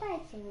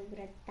попытайся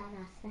выиграть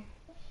Тараса,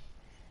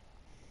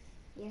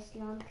 если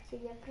он к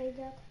тебе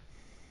придет.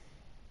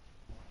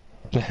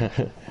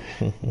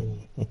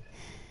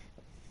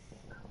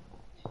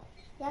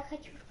 Я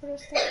хочу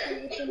просто,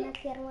 чтобы ты на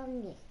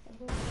первом месте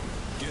был.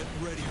 Get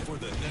ready for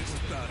the next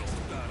battle.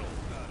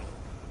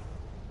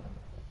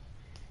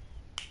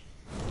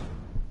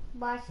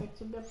 Бася,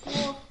 тебе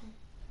плохо.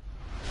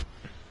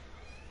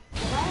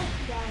 Давай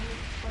я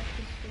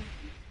подпишу.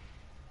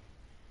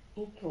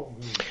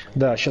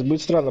 Да, сейчас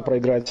будет странно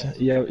проиграть.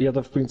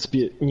 Я-то, в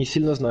принципе, не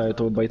сильно знаю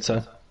этого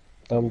бойца.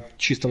 Там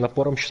чисто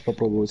напором сейчас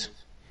попробовать.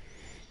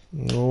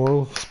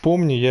 Ну,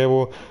 вспомни, я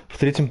его в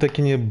третьем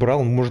Теккене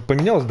брал. Может,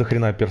 поменялось до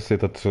хрена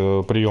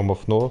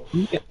приемов, но...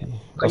 Нет,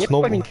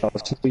 конечно,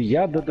 поменялось.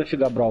 Я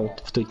дофига брал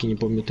в Теккене,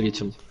 помню,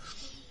 третьем.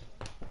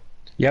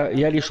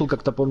 Я решил,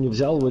 как-то помню,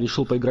 взял его,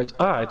 решил поиграть.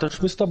 А, это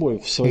ж мы с тобой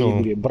в своей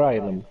игре,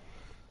 Брайаном.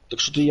 Так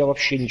что я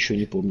вообще ничего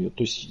не помню.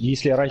 То есть,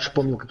 если я раньше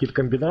помнил какие-то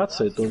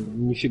комбинации, то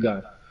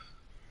нифига.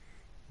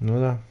 Ну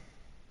да.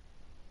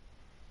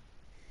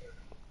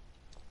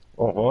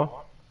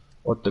 Ого.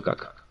 Вот ты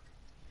как.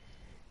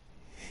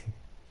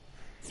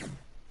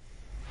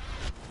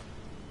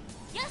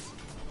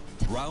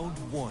 Round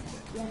one.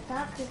 Я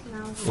так и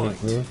знал.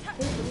 Ты будешь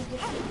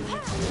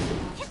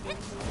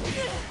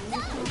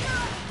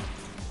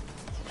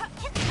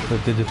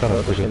Это дядя Тарас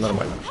Это тоже.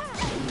 нормально.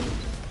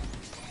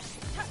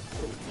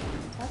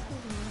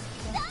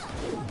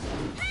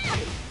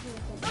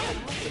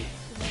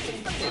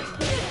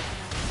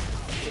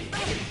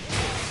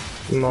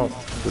 Но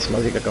ты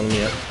смотри, как он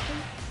меня.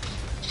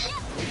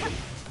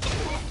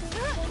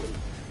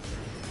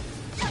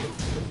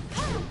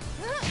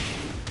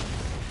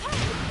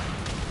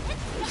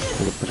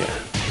 Вот, бля.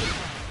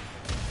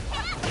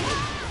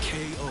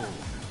 KO.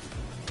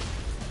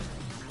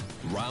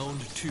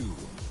 Round two.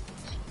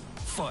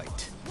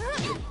 Fight.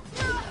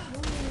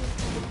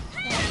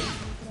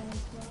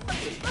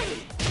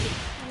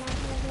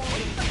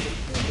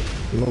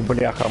 Ну,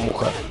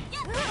 бляха-муха.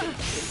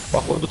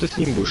 Походу, ты с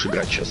ним будешь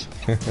играть сейчас.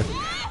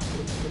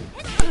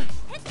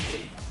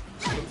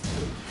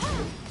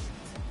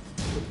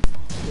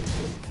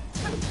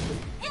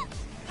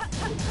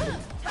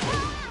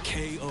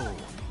 KO.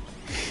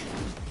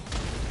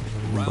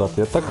 Брат,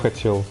 я так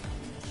хотел.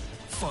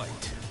 Fight.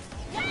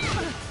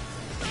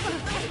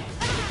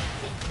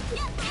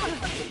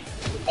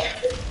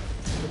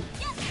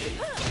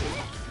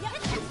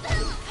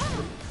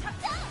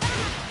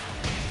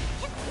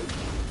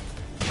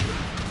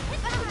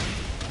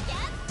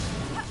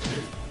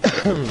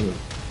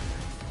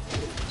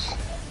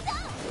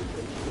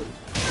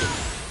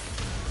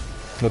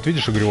 Вот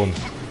видишь, Игорь,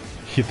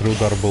 хитрый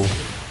удар был.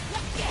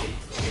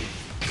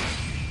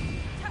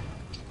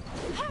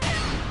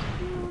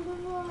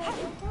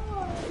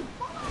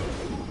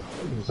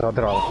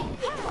 Задрал.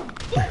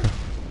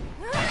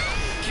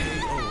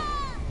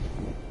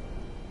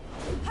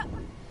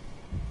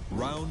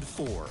 Round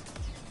four.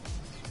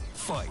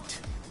 Fight.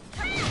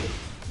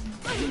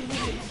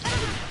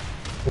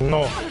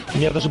 Но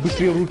я даже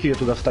быстрее руки я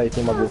туда вставить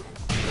не могу.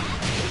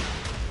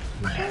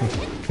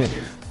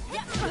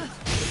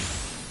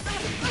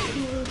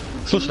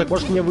 Слушай, так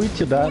может мне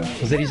выйти, да?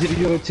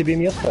 Зарезервировать себе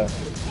место?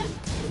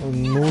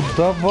 Ну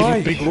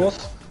давай. Приглас?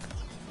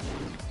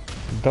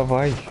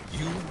 Давай. You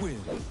win.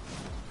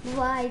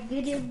 Давай,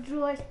 бери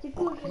джойстик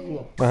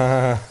уже.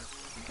 А,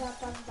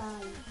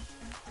 Западай.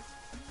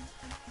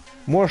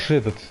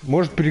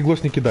 можешь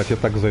переглос не кидать, я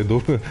так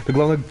зайду. Ты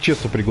главное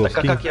честно приглас Так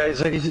а кинь. как я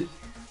зарезервирую?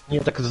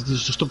 Нет, так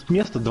чтобы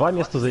два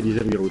места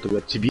зарезервирую тогда,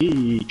 тебе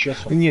и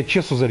Чесу. Нет,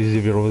 честно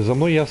зарезервировал. За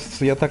мной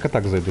я так и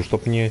так зайду,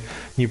 чтобы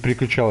не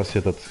переключалась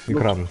этот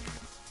экран.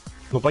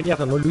 Ну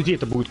понятно, но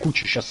людей-то будет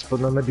куча, сейчас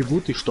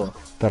набегут и что?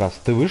 Тарас,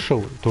 ты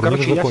вышел, турнир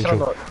Короче, я закончил. всё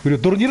равно- Говорю,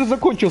 турнир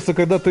закончился,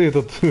 когда ты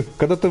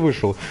когда ты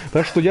вышел.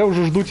 Так что я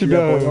уже жду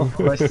тебя. Я понял,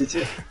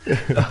 простите. Вон,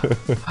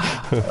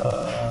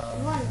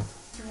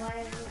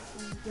 твоя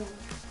идет.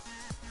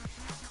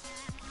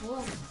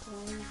 Вон,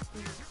 твоя идет.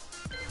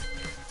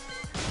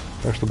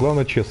 Так что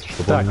главное честно,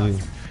 чтобы Так, он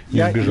не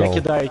Я сбежал.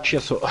 кидаю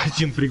Чесу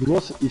один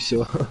приглас и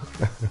все.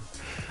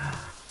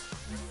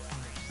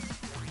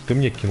 Ты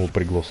мне кинул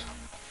приглас.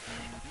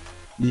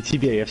 И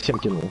тебе я всем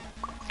кинул.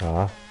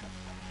 А,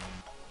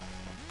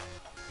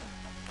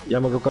 Я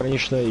могу,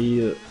 конечно,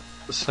 и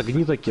с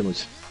огнита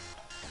кинуть.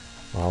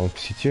 он в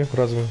сети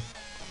разве?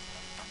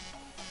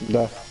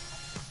 Да.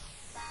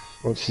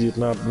 Он сидит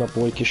на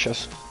плойке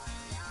сейчас.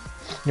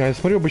 Я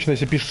смотрю, обычно,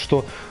 если пишут,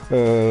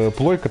 что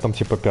плойка там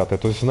типа 5,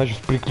 то есть, значит,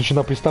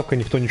 приключена приставка,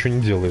 никто ничего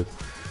не делает.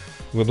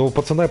 Ну,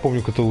 пацана, я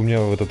помню, который у меня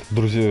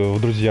в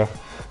друзьях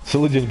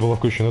целый день была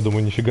включена,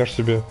 думаю, нифига ж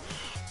себе,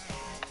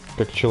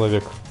 как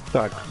человек.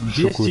 Так,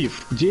 где Шокует.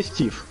 Стив? Где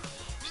Стив?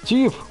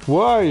 Стив,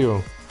 why are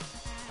you?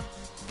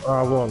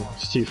 А, вон,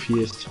 Стив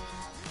есть.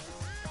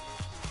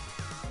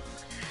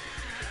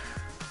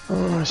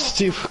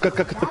 Стив,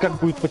 как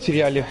будет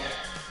потеряли?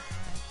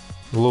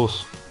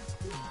 Lose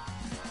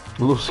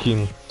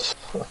skin.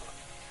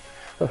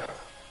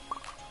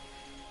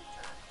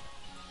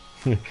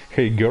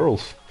 Hey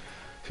girls,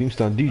 seems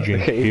not DJing.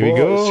 Hey, Here we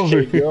go. boys,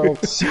 hey, girls.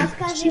 А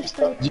скажи,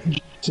 что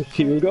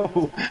Here we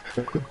go.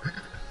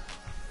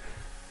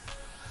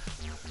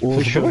 О, Слушай,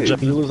 еще давай-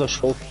 Джамилу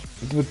зашел.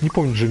 Вот не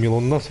помню Джамил,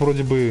 он у нас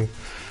вроде бы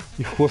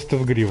и в хвост, и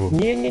в гриву.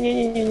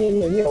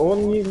 Не,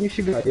 он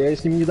нифига. Я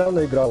с ним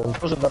недавно играл, он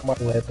тоже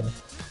нормально это.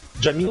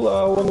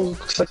 Джамила, он,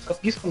 кстати,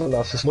 подписан на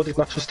нас и смотрит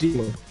наши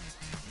стримы.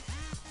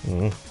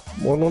 М,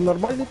 Он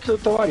нормальный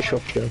товарищ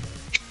вообще.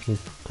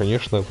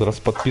 Конечно, раз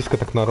подписка,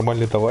 так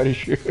нормальный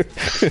товарищ.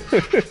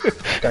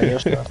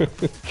 Конечно.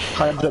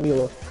 Хай,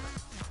 Джамила.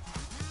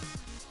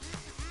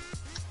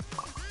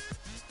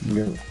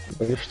 Блин,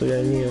 боюсь, что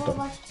я не это.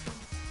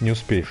 Не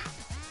успеешь.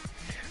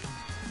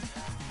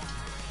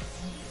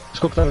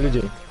 Сколько там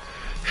людей?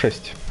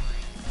 6.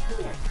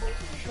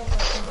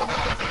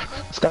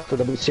 Скажи,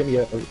 когда будет 7,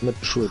 я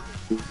напишу.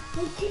 Ну,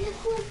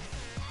 телефон.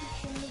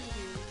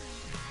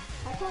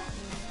 А как?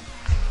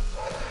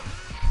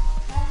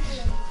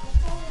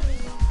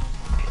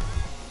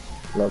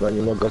 Надо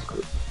немного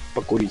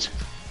покурить.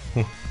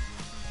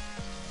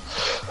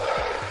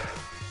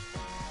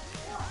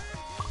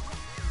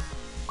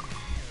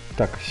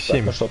 Так, 7.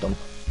 Так, ну что там?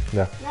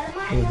 Да.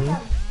 Нормально там?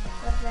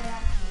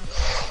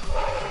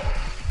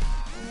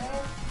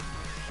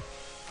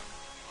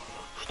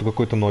 Что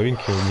какой-то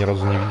новенький, ни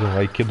разу не видел.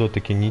 Айкидо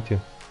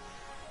Текенити.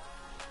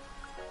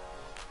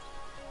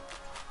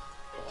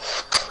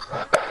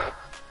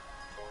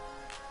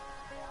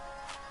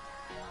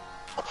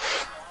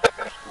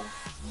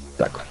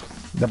 Так,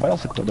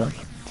 добавился кто, да?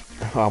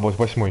 А, вот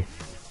 8.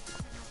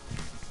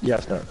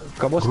 Ясно.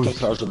 Кого Грусть.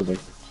 сразу же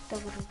добавить?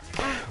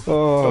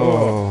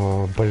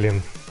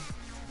 Блин.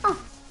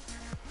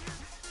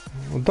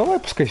 Давай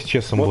пускай с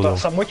честным Вот, буду. а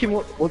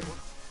Самохим, вот,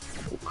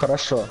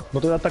 хорошо.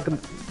 Ну тогда так,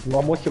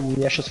 Амохим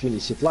меня сейчас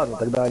вынесет. Ладно,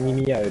 тогда не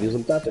меняю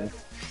результаты.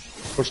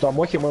 Потому что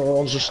Амохим,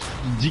 он же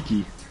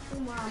дикий.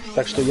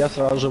 Так что я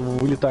сразу же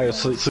вылетаю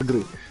с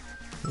игры.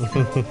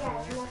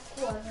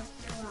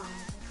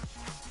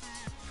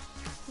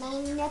 Но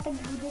у меня так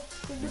будет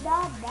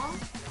всегда, да?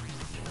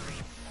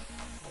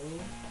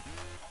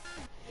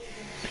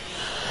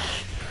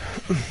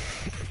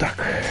 Так.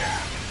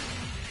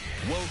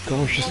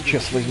 Кого сейчас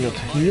чес возьмет?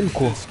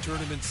 Линку This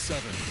tournament 7,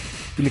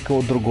 или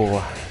кого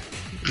другого?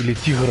 Или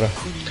тигра?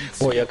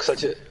 Ой, я,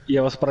 кстати,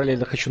 я вас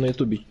параллельно хочу на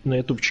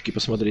ютубчике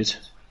посмотреть.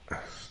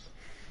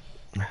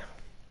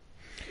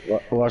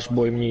 Ваш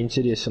бой мне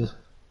интересен.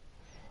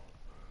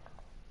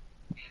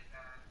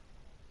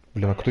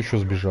 Блин, а кто еще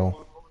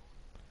сбежал?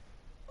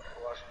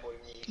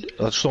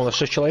 А что, у нас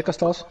 6 человек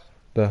осталось?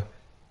 Да.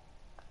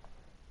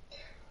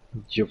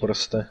 Ё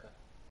просто.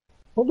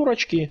 Ну,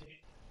 дурачки.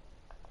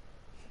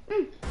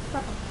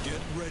 get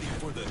ready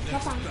for the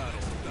next battle.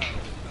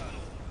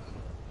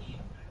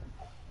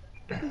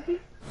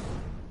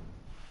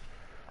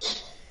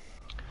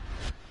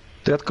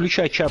 Ты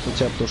отключай чат у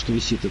тебя, потому что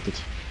висит этот.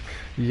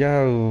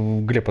 Я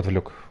Глеб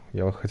отвлек.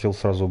 Я хотел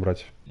сразу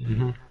убрать.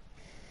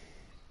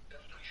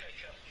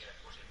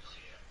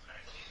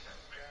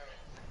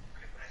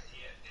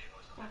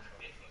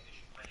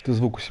 Ты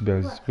звук у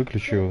себя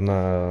выключи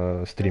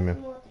на стриме.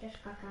 Смотришь,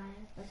 какая.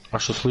 А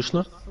что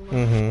слышно?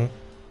 Угу.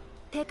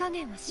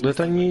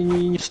 Это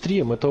не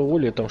стрим, это у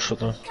Оли там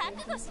что-то.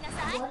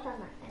 Вот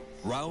она.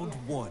 Round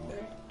 1.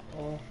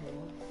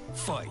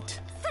 Fight.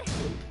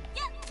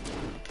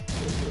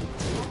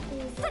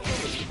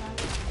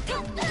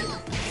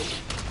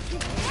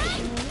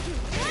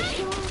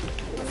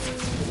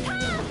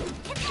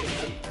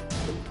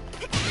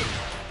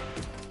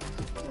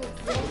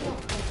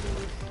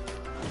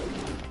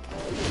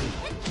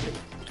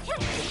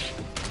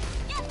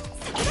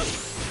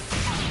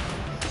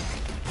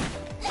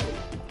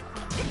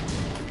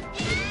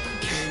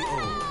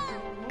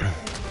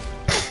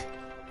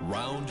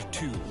 Round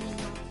 2.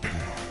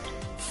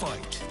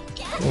 Fight.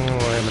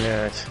 Ой,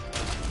 блядь.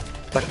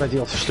 Так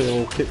надеялся, что я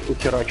его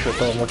ухерачу,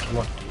 этого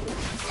Мокима.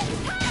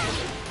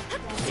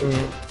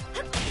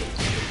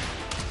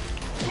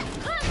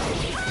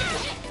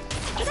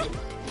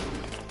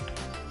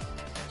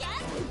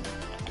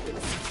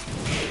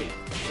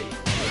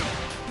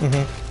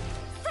 Угу.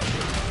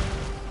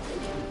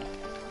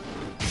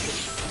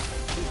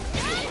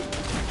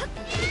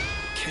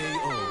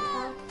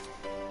 KO.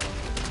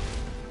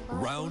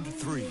 Round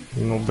 3.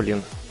 Ну,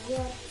 блин.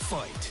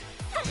 Fight.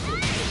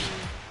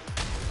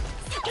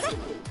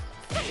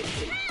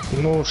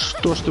 Ну,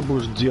 что ж ты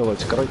будешь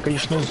делать?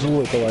 Конечно,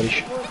 злой,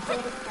 товарищ.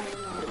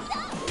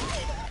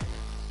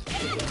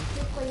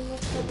 Прикольно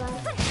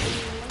сказать.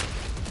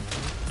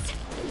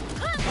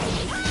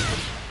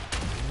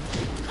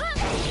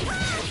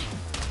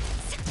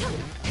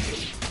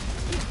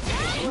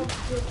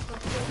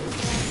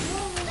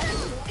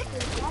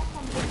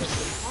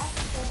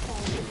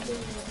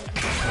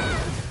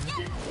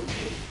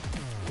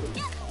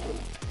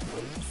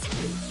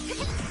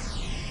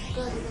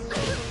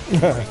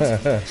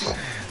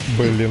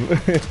 Блин.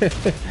 Round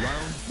 4.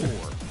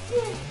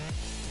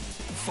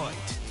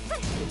 Fight.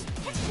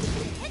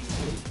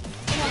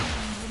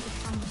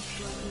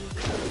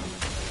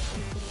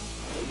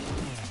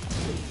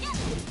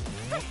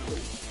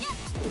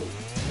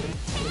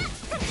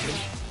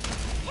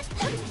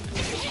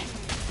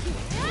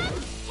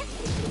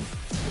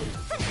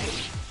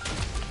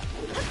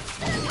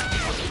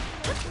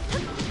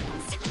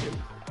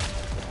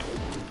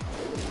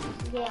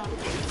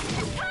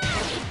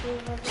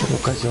 Ну,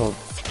 козел.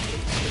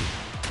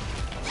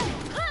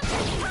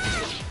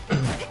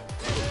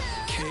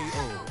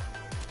 KO.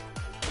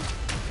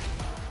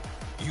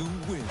 You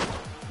win.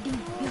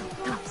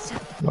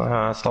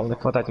 Ага, стал не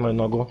хватать мою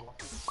ногу.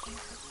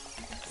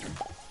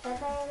 Это я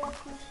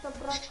если что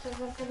просто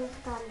за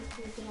крестами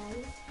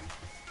играю.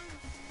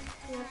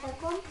 На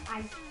таком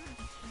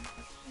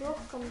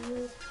легком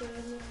месте у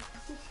меня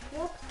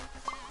скрепка.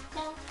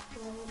 Я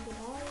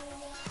выбираю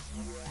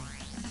ее.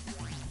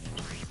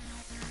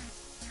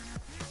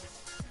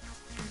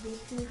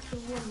 Здесь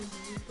ничего не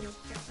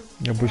двигается.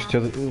 Я боюсь, у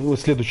тебя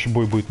следующий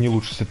бой будет не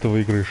лучше, если ты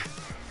выиграешь.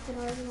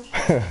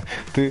 Сразу.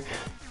 Ты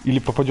или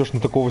попадешь на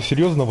такого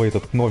серьезного,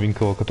 этот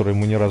новенького, который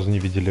мы ни разу не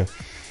видели,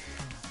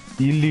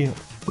 Или...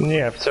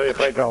 Не, все, я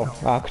проиграл.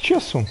 А, к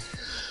часу?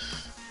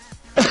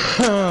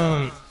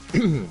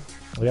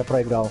 Я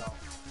проиграл.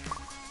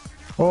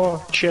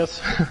 О,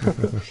 чес.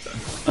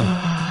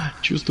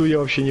 Чувствую, я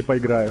вообще не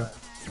поиграю.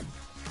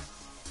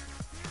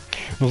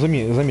 Ну,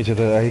 заметь,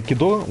 это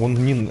айкидо, он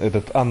не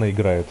этот Анна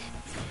играет.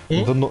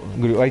 Это,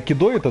 говорю,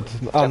 айкидо этот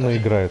Анна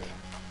играет.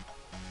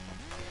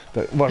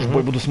 Так, ваш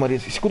бой буду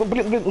смотреть. Секунду,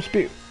 блин,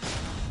 успею.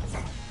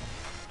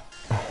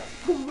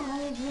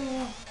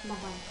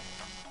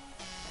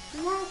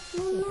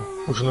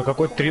 Уже ну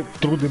какой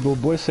трудный был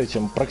бой с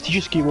этим.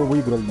 Практически его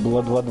выиграл.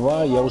 Было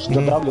 2-2, я уже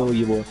задавливал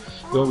его.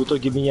 И он в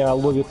итоге меня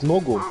ловит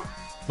ногу.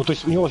 Ну то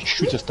есть у него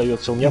чуть-чуть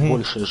остается, у меня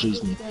больше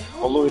жизни.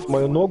 Он ловит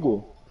мою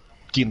ногу,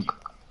 Кинг,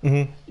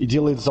 и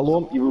делает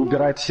залом, и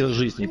убирает все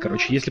жизни.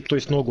 Короче, если бы, то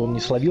есть, ногу он не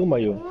словил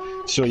мою,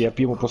 все, я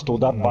ему просто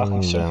удар, бах, и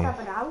все.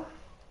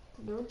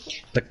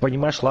 Так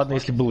понимаешь, ладно,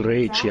 если был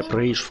рейдж, я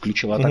рейдж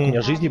включил, а так у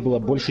меня жизни было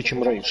больше,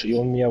 чем рейдж, и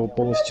он меня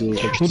полностью,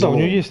 значит, ну да, у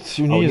него есть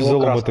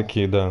заломы красный.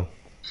 Такие, да.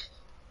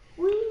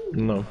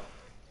 Ну.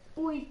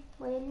 Ой,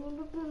 моя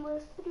нелюбимая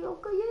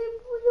стрелка, я ее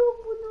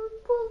буду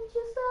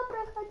полчаса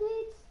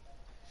проходить,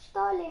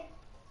 что ли?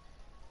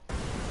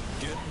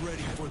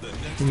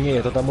 Не,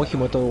 это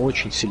Дамохим, это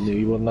очень сильно,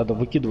 его надо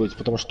выкидывать,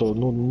 потому что,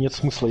 ну, нет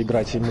смысла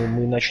играть, и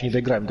мы иначе не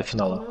доиграем до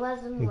финала.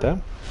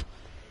 Да?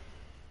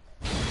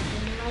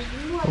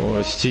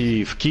 О,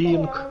 Стив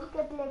Кинг.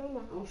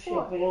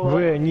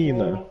 В.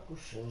 Нина.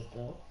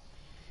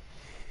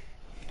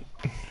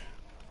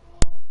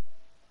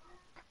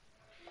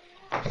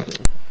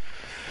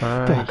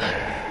 Так.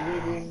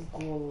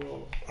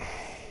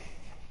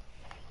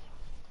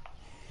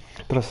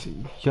 Раз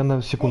я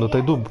на секунду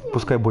отойду,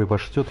 пускай бой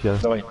ваш идет, я...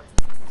 Давай.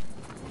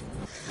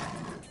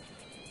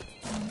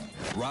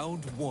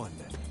 Round 1.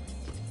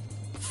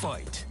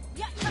 Fight.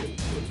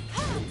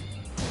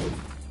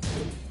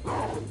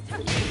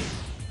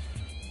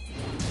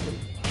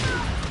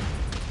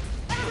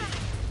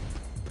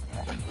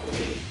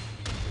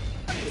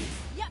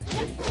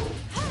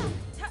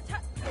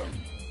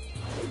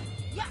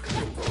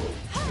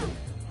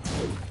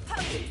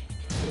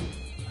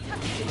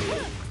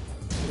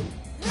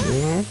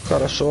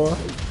 Хорошо.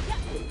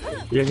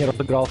 Я не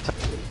разыгрался.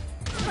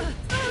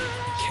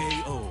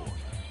 KO.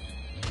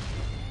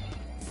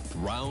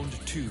 Round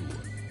 2.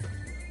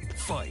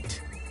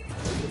 Fight.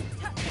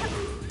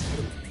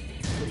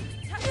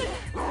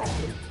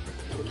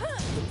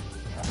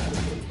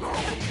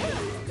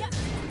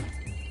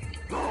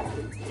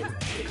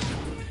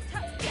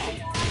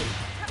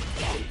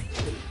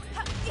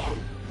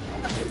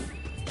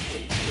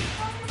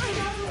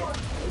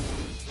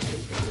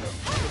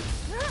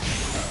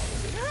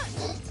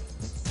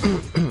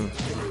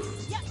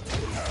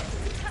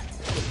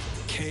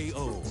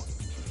 KO.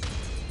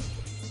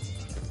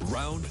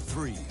 Round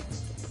 3.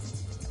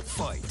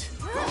 Fight.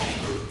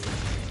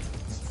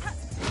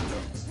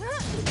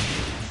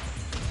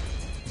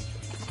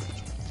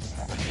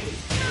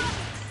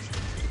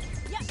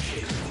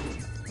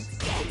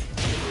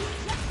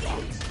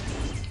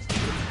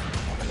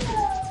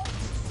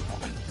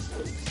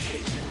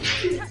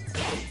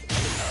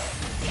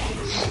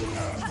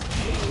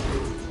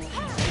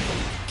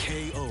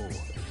 KO.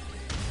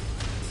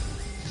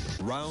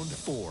 Round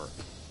 4.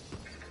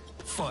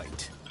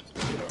 Fight.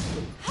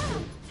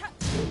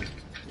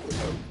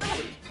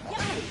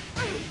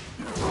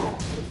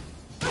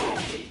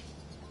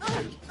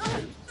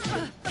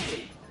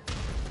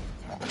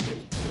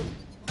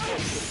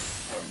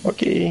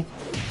 Окей.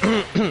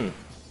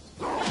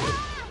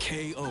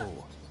 KO.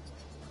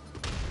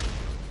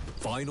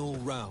 Final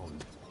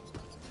round.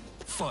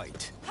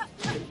 Fight.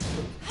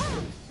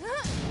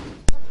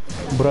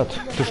 Брат,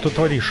 ты что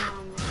творишь?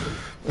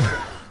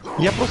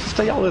 Я просто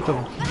стоял это,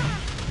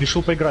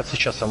 решил поиграть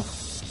сейчас сам.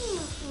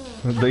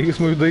 Да и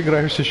смотрю,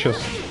 доиграю сейчас.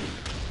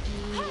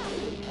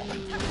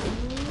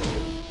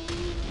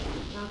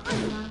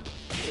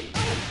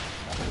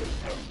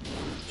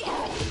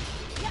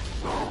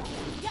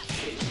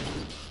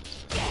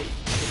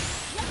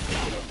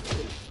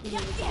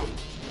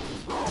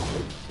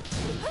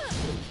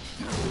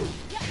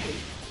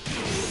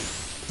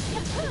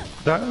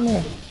 Да,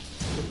 ну.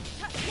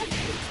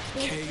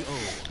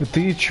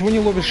 Ты чего не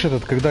ловишь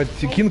этот, когда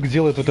Кинг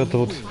делает вот это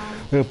вот,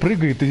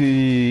 прыгает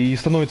и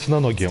становится на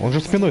ноги? Он же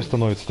спиной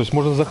становится, то есть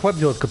можно захват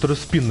делать, который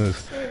спинный,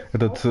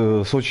 этот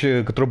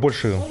случай, который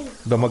больше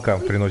дамага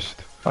приносит.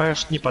 А я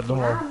ж не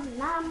подумал.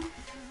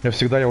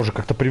 Я уже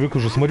как-то привык,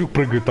 уже смотрю,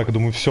 прыгает так,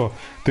 думаю, все,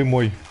 ты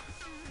мой.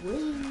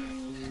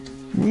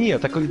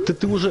 Нет, так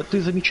ты уже,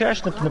 ты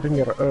замечаешь,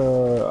 например,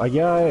 а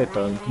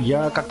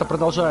я как-то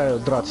продолжаю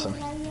драться.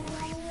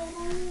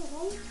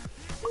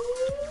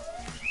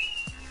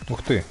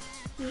 Ух ты.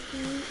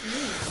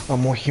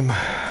 Амохим.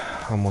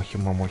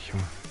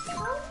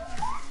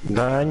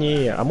 Да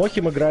не,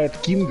 Амохим играет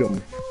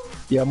Кингом,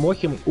 и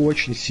Амохим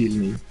очень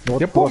сильный. Вот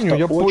я помню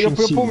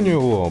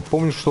его.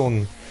 Помню, что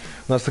он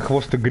нас и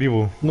хвост, и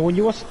гриву. Но у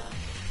него...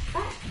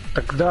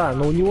 Так да,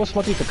 но у него,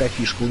 смотри, какая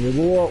фишка. У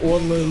него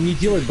он не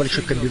делает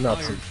больших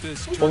комбинаций.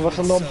 Он в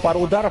основном пару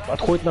ударов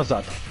отходит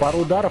назад. Пару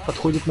ударов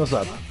отходит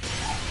назад.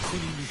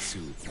 Kunimitsu.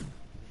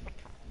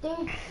 Ты...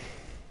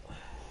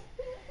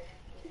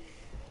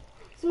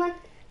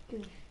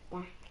 Смотри.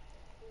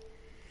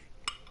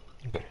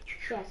 Да.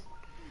 Сейчас.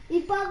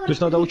 То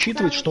есть надо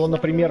учитывать, что он,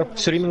 например,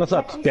 все время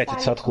назад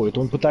пятится, отходит.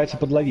 Он пытается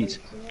подловить.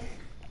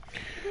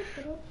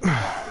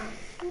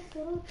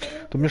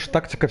 У меня же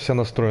тактика вся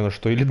настроена,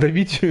 что или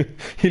давить,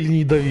 или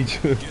не давить.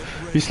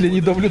 Если я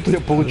не давлю, то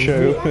я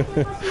получаю.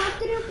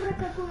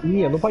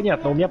 Не, ну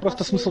понятно, у меня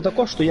просто смысл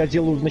такой, что я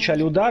делаю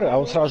вначале удары, а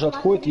он сразу же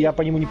отходит, и я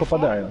по нему не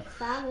попадаю.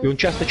 И он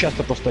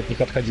часто-часто просто от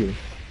них отходил.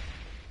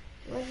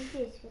 Вот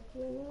здесь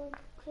вот.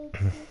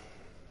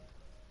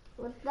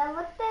 Вот, да,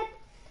 вот это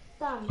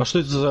там. А что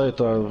это за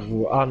это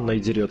Анна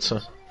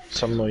дерется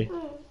со мной?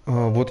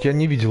 Вот я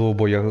не видел его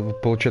боя.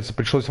 Получается,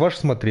 пришлось ваш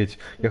смотреть.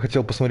 Я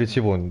хотел посмотреть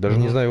его. Даже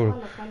не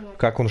знаю,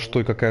 как он, что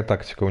и какая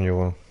тактика у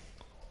него.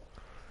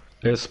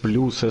 S+,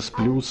 S+,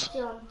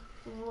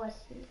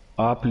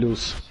 А+.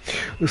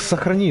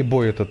 Сохрани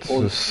бой этот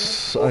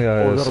с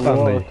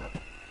Анной.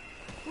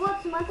 Вот,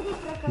 смотри,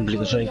 про какой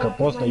Блин, Женька, я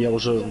поздно, я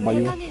уже в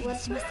бою.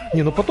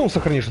 Не, ну потом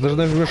сохранишь. Даже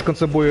нажмешь в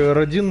конце боя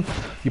R1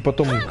 и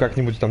потом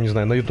как-нибудь там, не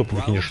знаю, на YouTube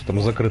выкинешь там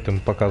с закрытым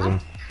показом.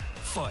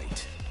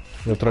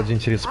 Я вот ради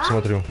интереса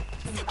посмотрю.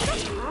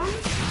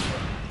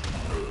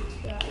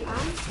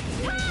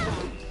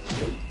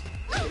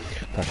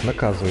 Так,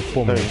 наказывай,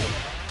 помню.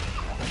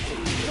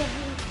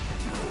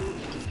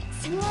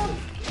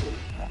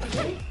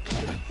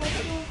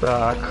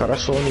 Так,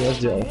 хорошо, он меня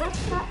сделал.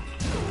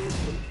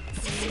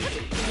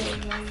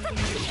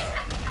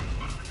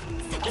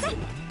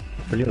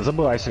 Блин,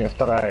 забывайся, у меня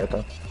вторая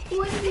это.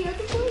 Ой, нет,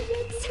 это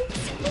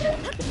я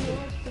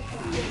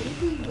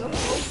обидела.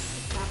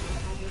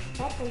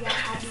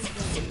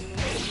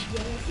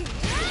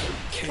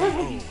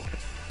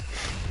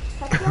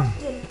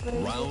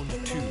 Round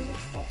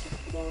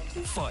 2.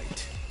 Fight.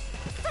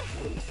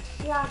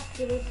 Я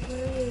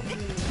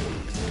перепрыгну.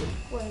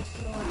 Ой,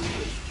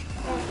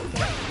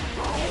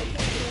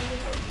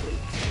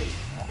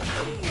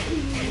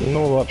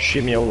 Ну,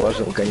 вообще меня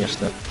уложил,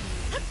 конечно.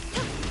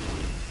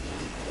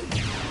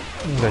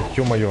 Да,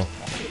 ё-моё.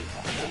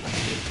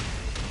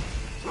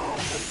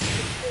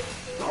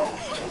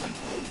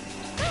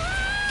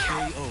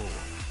 KO.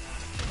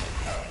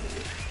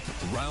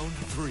 Round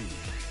 3.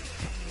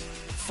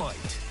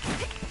 Fight.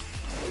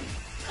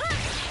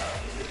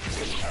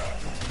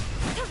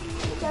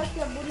 Сейчас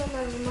я буду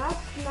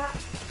нажимать на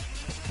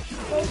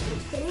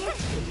F3.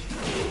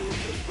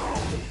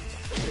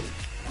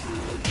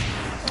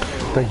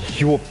 Да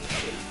ёп.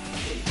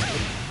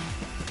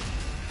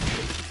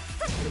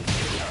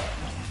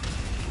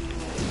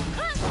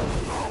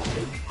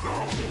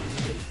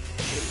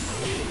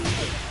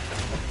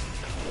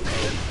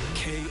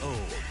 KO.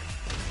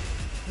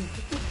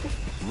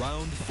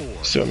 Round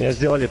 4. Все, меня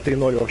сделали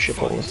 3-0 вообще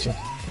полностью.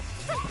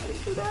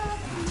 Это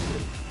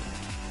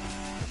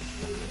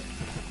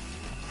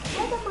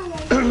моя.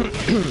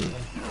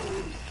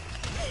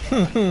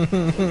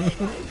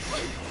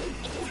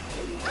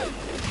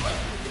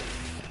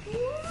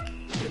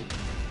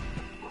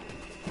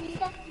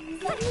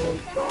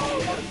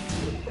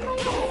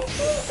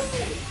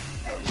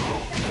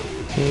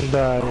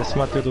 Да, я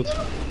смотрю тут. Тут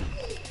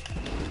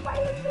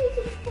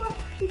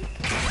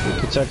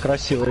у тебя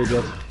красиво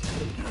идет.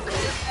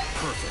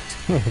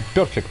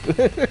 Перфект.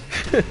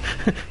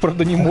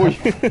 Правда, не мой.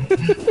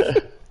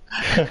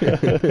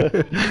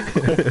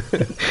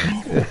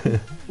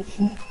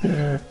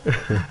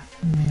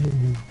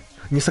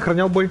 Не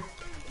сохранял бой?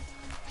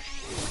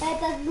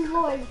 Это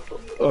злой.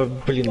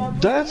 Блин,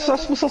 да,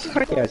 смысл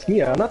сохранять.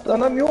 Не,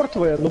 она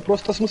мертвая, но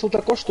просто смысл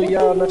такой, что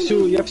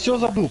я все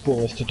забыл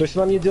полностью. То есть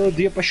она мне делает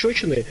 2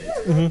 пощечины,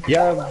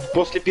 я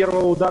после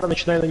первого удара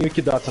начинаю на нее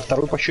кидаться,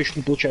 вторую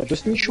пощечину получаю. То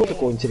есть ничего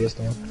такого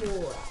интересного.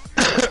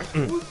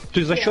 То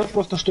есть за счет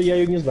просто, что я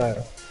ее не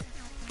знаю.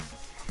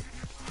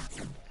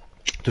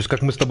 То есть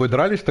как мы с тобой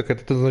дрались, так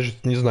это ты,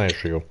 значит, не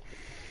знаешь ее.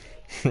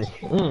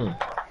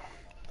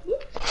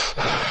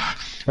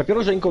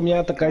 Во-первых, Женька, у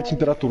меня такая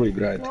температура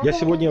играет. Я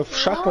сегодня в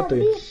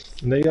шахматы,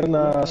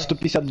 наверное,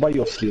 150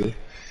 боев слил.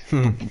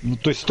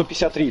 То есть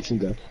 150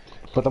 рейтинга.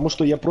 Потому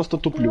что я просто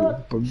туплю.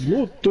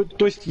 Ну,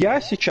 то есть я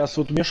сейчас,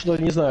 вот у меня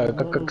что-то, не знаю,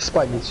 как с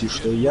памятью,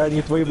 что я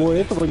ни твоего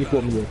этого не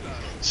помню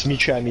с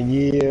мечами,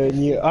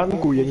 ни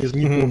Анку я не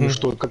помню,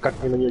 что,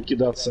 как мне на нее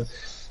кидаться.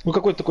 Ну,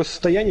 какое-то такое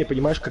состояние,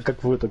 понимаешь,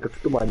 как в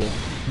тумане.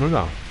 Ну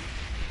да.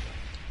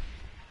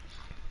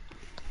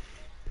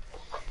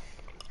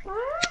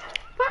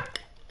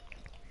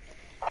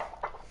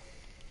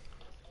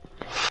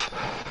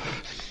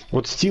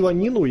 Вот Стила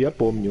Нину я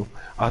помню,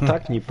 а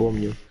так не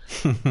помню.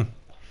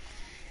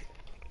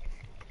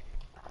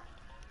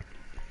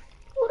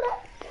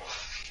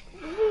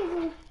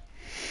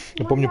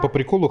 Я помню, по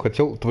приколу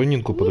хотел твою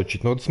Нинку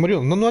подучить, но вот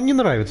смотрю, ну не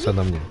нравится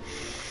она мне.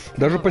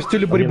 Даже по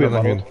стилю борьбы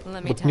она мне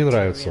вот не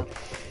нравится.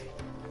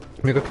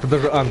 Мне как-то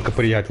даже Анка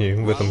приятнее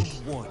в этом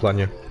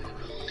плане.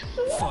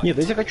 Нет,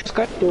 я тебе хочу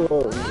сказать,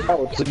 что я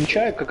вот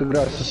замечаю, как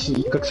играю,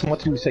 как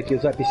смотрю всякие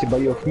записи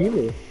боев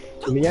Нины,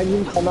 у меня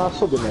Нинка, она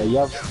особенная,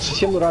 я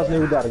совсем разные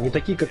удары, не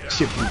такие, как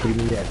все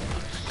применяют.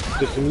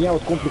 То есть у меня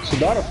вот комплекс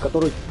ударов,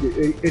 который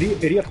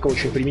редко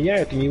очень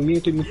применяют и не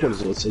умеют ими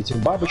пользоваться, этими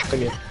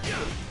бабочками.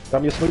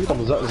 Там я смотрю,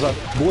 там за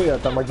боя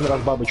там один раз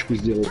бабочку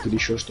сделают или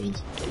еще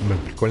что-нибудь. Да,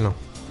 прикольно.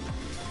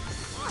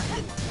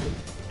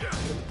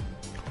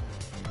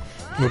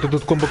 Вот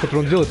этот комбо, который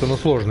он делает, оно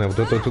сложное. Вот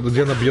это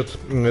где она бьет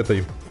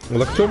этой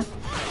локтем,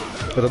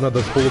 это надо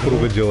с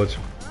полукруга делать.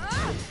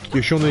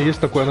 Еще у нее есть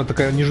такое, она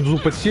такая нижнюю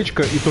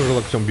подсечка и тоже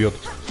локтем бьет.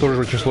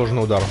 Тоже очень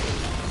сложный удар.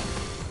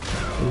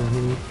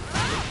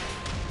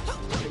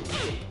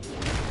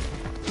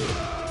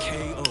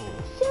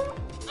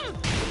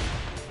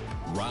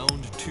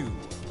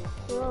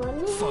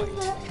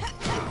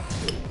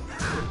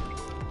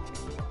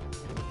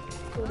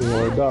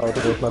 Ой, да, вот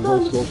это вот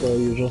ногой слопа я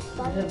вижу.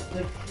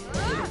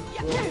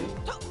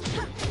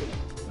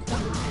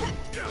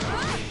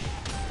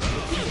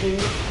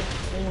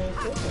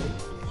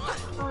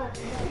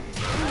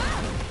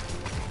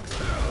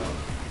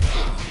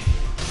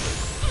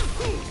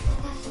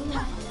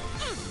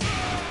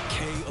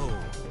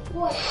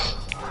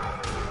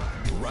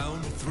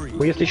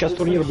 Мы если сейчас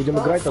турнир будем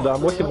играть, надо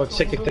Амохима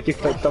всяких таких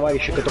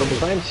товарищей, которые мы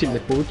знаем,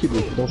 сильных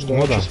повыкидывать, потому что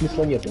вообще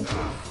смысла нет.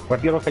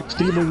 Во-первых,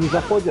 стримы не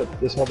заходят,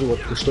 я смотрю, вот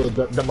что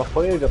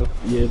Домофейвер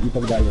и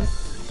так далее.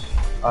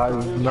 А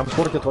нам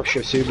портят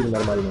вообще все игры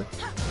нормально.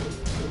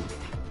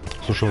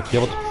 Слушай,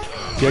 вот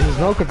я не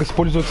знал, как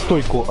использовать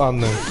стойку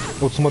Анны.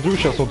 Вот смотрю,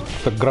 сейчас вот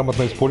так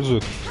грамотно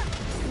использует.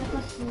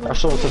 А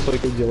что он со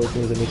стойкой делает,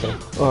 не заметил?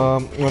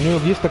 У него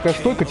есть такая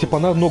стойка, типа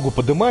она ногу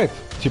поднимает,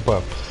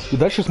 типа, и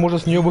дальше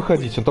сможет с нее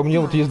выходить. Там у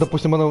меня вот есть,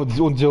 допустим,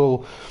 он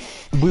делал,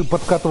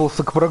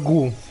 подкатывался к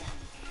врагу.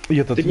 И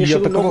этот, ты имеешь в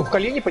виду, ногу в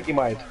колени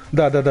поднимает?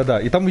 Да.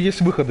 И там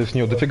есть выходы с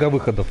нее, дофига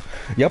выходов.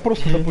 Я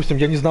просто, допустим,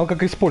 я не знал,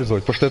 как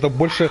использовать, потому что это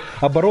больше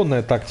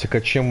оборонная тактика,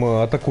 чем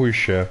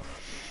атакующая.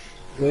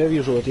 Ну я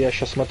вижу, вот я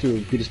сейчас смотрю,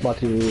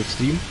 пересматриваю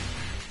стрим.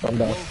 Там,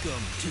 да.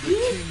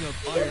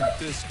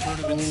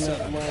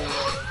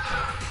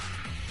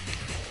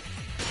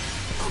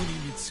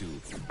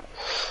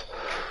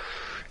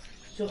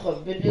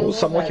 Ну,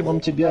 с Амохимом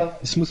тебе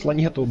смысла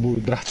нету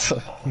будет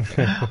драться.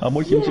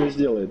 Амохим тебя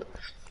сделает.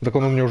 Так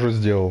он мне уже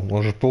сделал,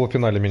 он же в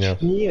полуфинале меня.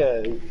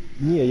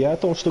 Не, я о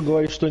том, что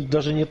говорит, что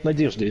даже нет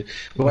надежды.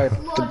 Бывает,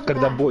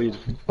 когда бой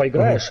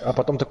поиграешь, а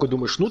потом такой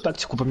думаешь, ну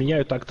тактику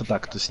поменяю так-то,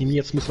 так-то. С ним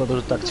нет смысла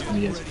даже тактику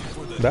менять.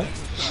 Да?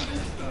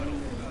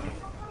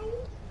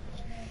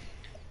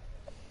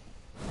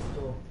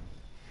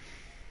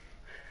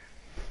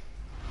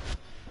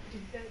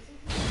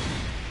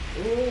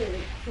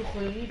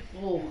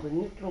 Плохо,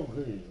 не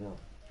трогай ее.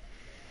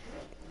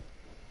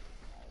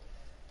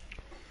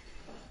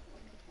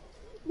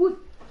 Ой.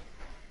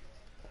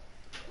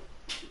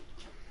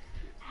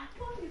 А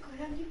помню,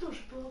 когда мне тоже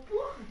было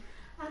плохо,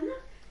 она,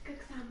 как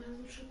самая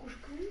лучшая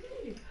кошка в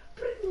мире,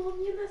 прыгнула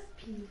мне на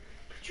спину,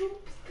 причем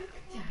с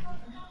когтями.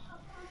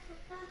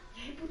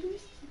 Я ей буду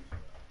нести.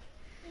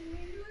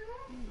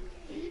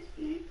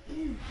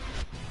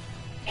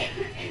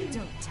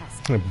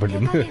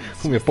 Блин,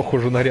 у меня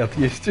похоже наряд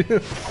есть.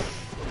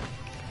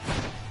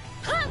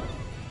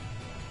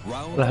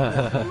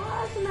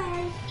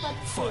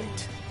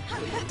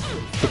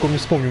 Так он не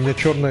вспомню, у меня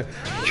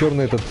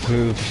черный этот,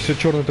 все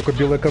черная только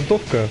белая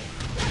окантовка.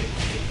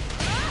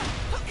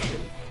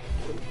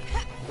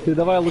 Ты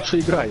давай лучше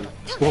играй,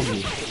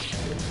 вспомни.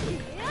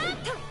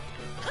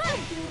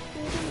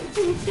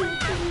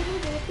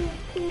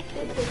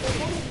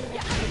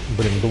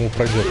 Блин, думаю,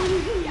 пройдет.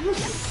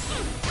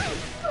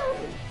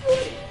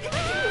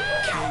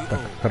 Так,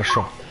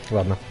 хорошо,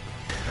 ладно.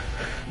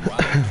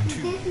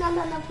 Здесь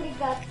надо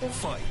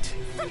напрягаться.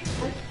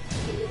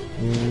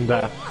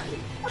 Да.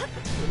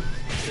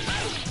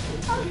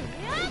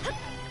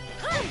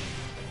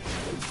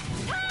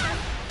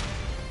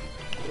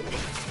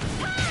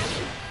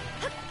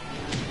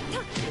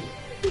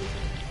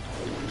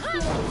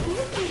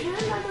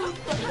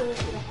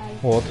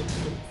 Вот.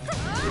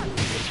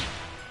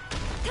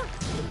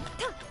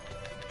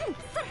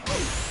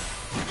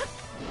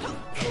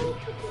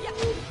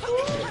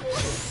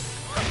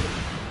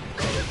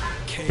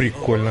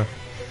 Прикольно.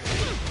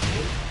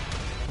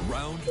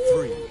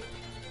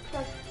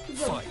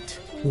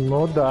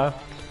 Ну да.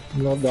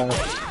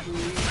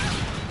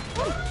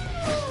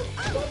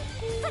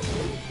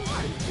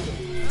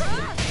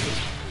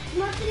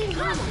 Смотри,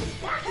 мама,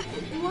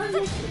 можно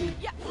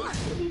сидеть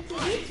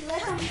в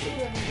этом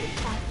фильме.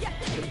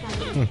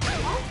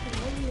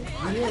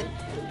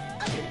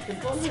 Ты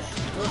помнишь,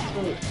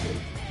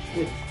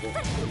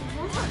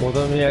 Вот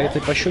он меня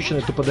этой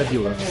пощечиной тупо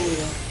добила.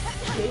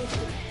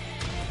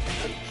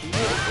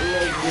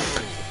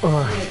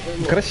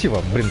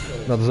 Красиво, блин,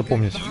 надо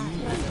запомнить.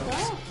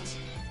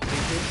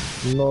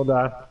 Ну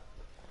да.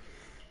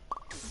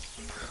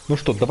 Ну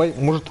что, давай,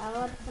 может,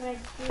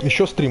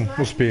 еще стрим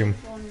успеем.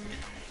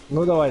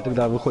 Ну давай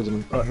тогда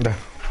выходим. Да.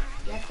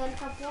 Я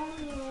только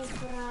помню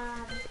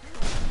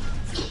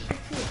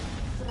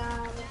про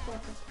вот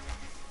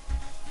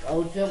это. а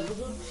у тебя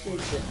будут все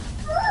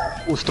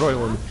эти?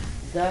 Устроил он.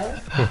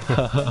 Да?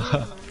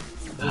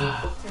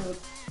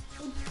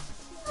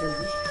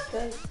 Иди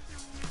считай.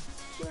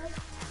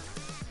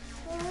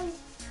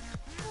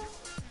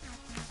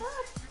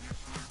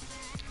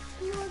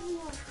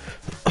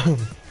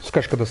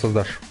 скажешь, когда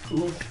создашь?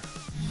 Ну,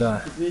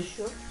 Да, тебе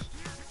еще?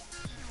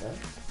 Да?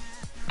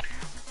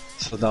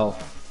 создал.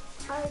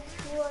 А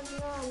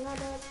сложно,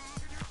 надо...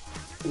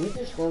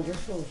 Видишь, надо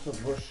соуса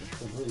больше,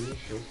 чтобы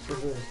если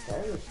сырой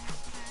ставишь,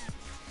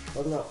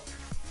 она...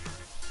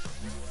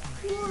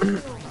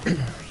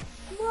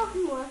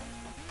 Мама!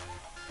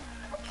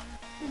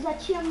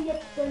 Зачем я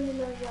туда не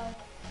нажал?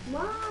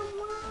 Мама!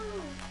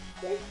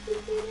 Я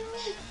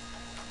потерял.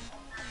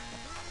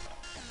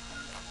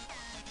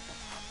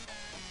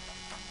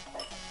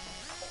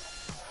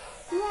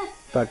 Нет,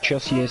 Так,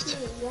 час есть.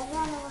 я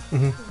заново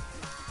Мгм. хочу.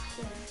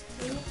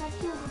 Я не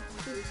хочу быть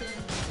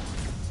читером.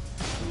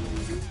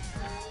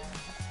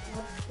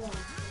 Вот так.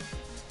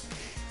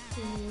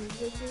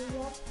 Если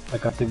я...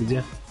 Так, а ты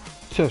где?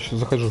 Сейчас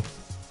захожу.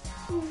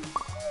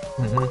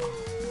 Угу.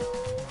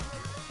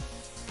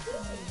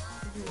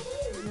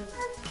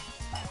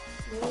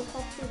 Я не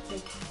хочу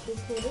быть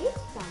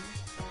читеристом.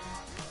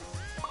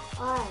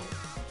 Ай,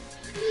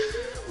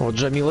 Вот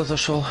Джамила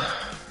зашел.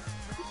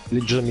 Или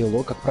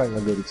Джамило, как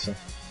правильно говорится?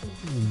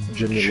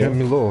 Джамило.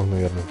 Чамило,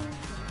 наверное.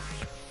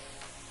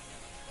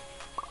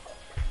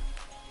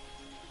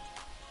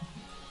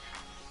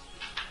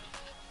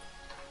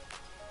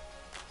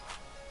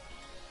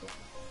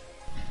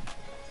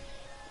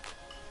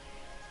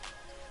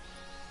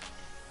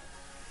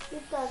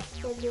 итак,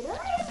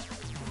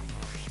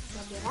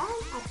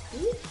 собираем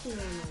отличные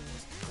номер,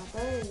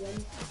 которые я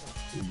не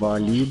сказал.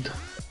 Болид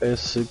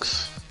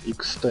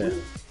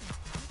SXXT.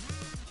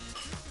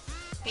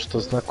 Что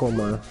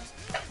знакомое.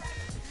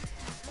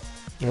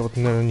 Я вот,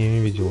 наверное, не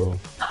видел его.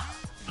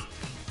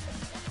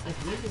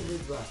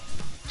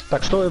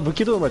 Так, что,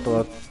 выкидываем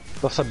этого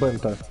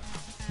Тасабента?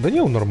 Да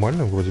не, он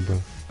нормально вроде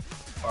бы.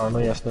 А, ну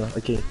ясно,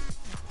 окей.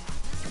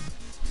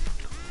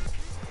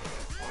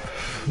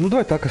 Ну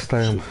давай так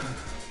оставим.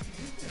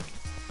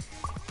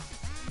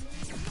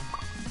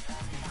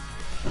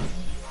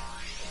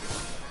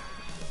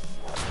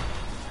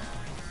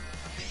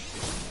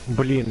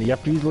 Блин, я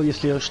видел,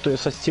 если что я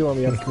со Стивом,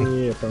 я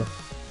не это...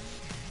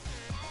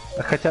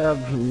 Хотя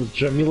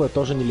Джамила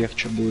тоже не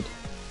легче будет.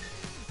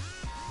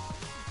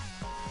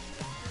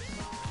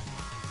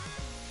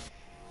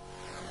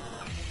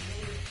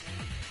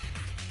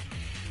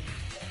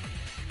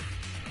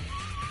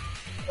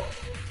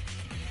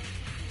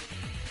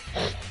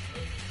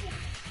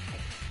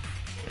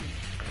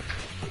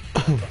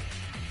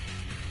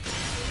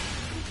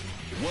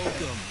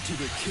 Welcome to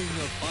the King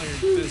of Iron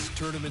Fist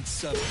Tournament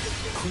 7,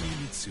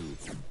 Kunimitsu.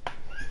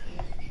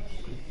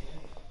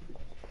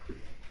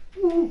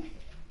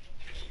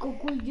 С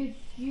какой здесь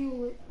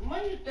силы?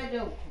 Мою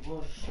тарелку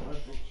можешь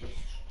разучить.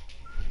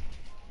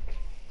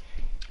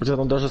 У тебя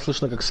там даже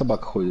слышно, как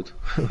собака ходит.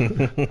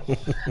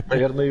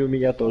 Наверное, и у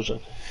меня тоже.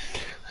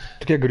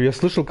 Так я говорю, я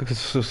слышал как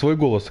свой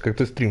голос, как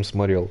ты стрим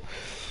смотрел.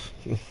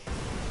 Get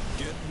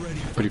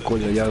ready.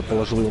 Прикольно, я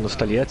положил его на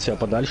столе от себя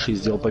подальше и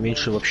сделал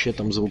поменьше вообще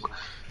там звук.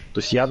 То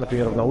есть я,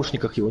 например, в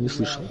наушниках его не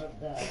слышал.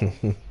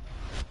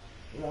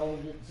 На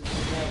улице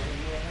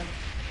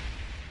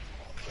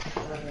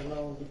гуляла,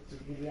 на улице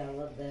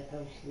гуляла, да,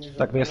 там снежок.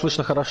 Так, меня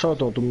слышно хорошо, а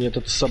то вот у меня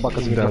тут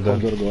собака за микрофон да.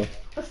 дергала.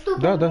 А что,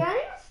 Да, там да.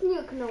 реально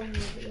снег на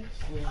улице?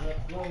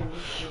 Снежок на улице.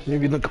 Мне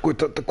видно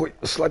какой-то такой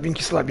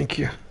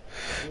слабенький.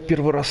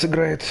 Первый раз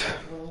играет.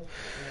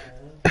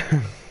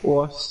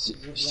 О,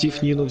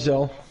 Стив Нину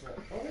взял.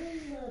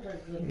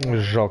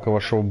 Жалко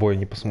вашего боя,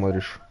 не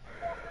посмотришь.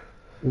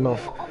 Но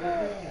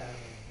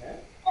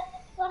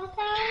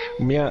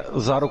меня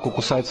за руку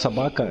кусает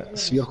собака,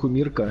 сверху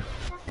Мирка.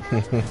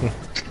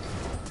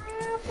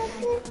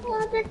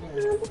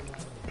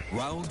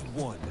 Round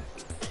 1.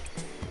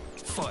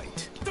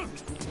 Fight.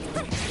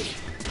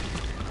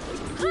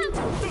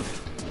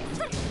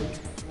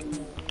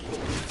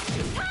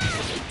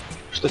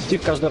 Что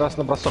Стив каждый раз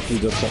на бросок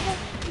ведется.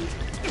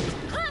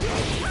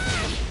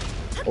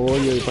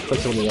 Ой-ой,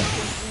 подхватил меня.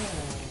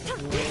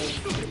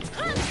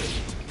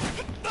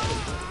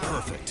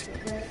 Perfect.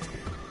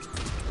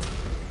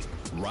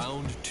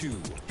 Round 2.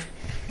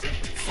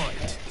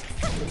 Fight.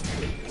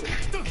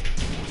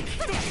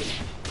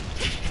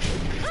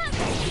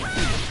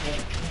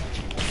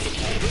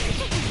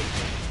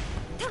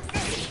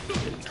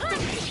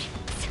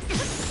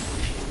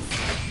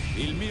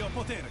 Il mio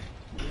potere.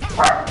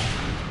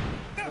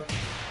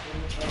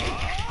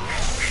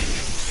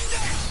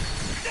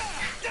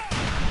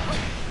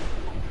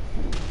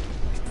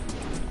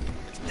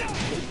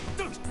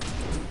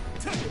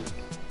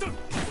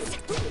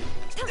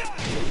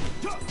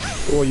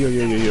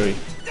 Ой-ой-ой-ой-ой.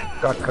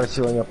 Как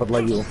красиво меня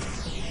подловил. KO.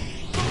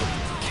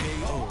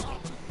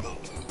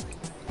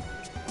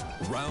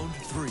 Round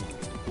 3.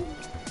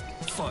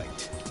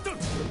 Fight.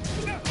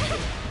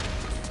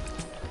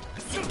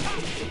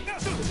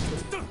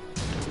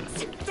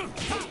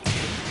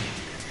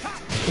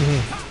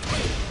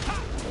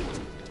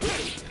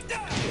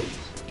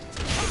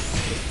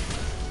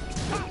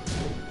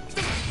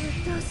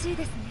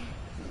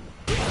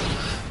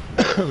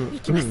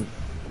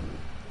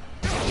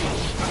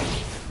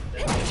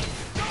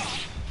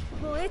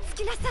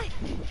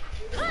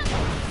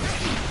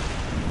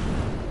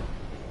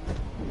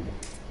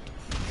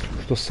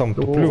 Что сам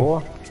туплю?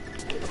 Ого.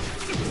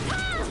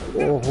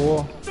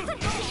 Ого.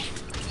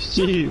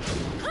 Стив.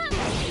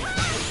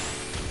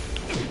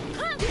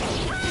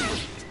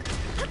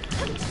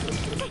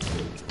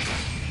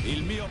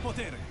 Il mio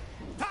potere.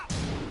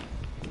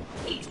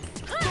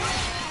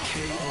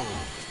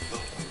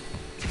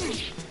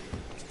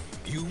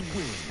 You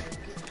win.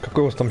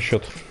 Какой у вас там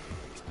счет?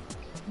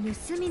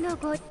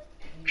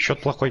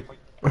 Счет плохой.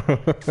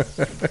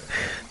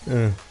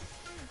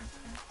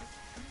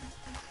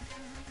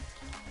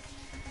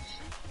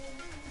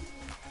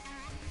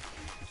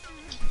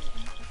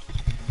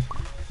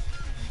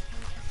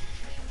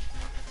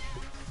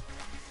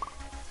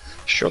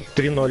 Счет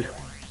 3-0.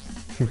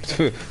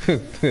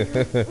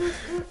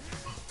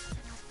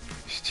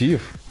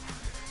 Стив.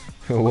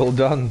 Well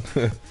done.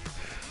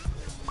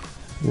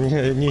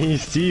 Не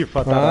Стив,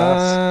 а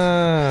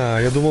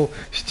Тарас. Я думал,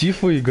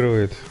 Стив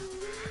выигрывает.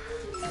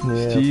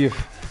 Нет.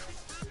 Стив.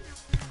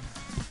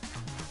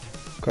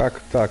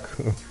 Как так?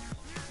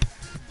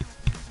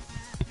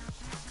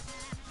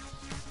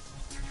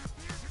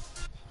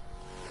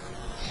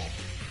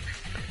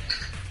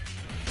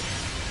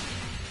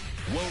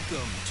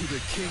 Welcome to the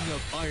King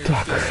of Iron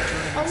Fist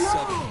Tournament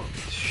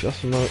 7. Сейчас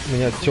у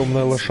меня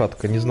темная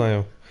лошадка, не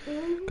знаю,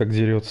 как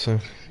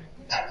дерется.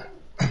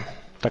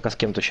 Так, а с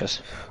кем ты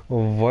сейчас?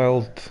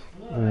 Wild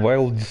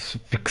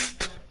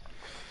Fixed.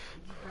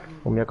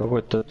 У меня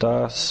какой-то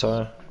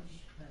Таса...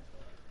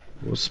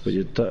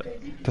 Господи,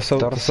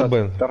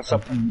 Тасабен.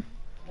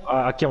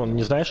 А кем он,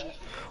 не знаешь?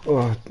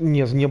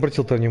 Не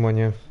обратил ты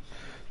внимания.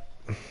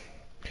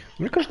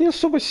 Мне кажется, не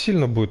особо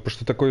сильно будет, потому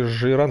что такой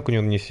же и ранг у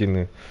него не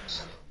сильный.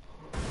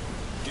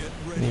 Get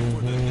ready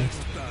for the next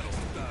battle.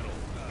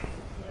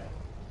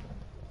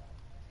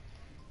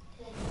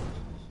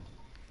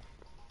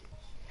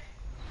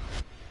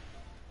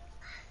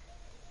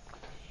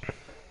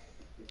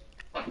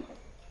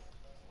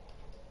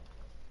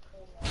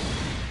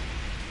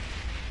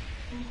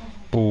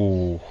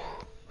 Пух.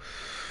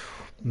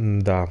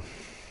 Да.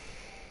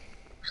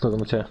 Что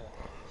там у тебя?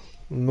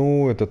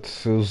 Ну,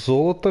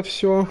 золото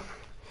все.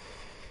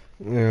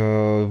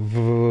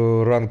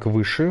 В ранг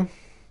выше.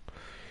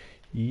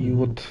 И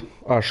вот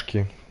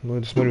ашки. Ну,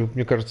 это, смотрю,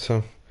 мне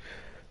кажется,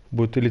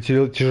 будет или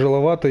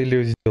тяжеловато,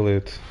 или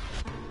сделает.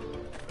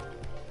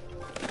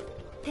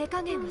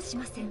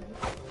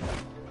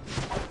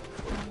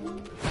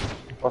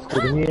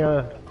 Паскуда,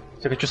 я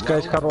хочу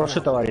сказать,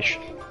 хороший товарищ.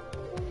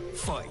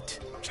 Fight.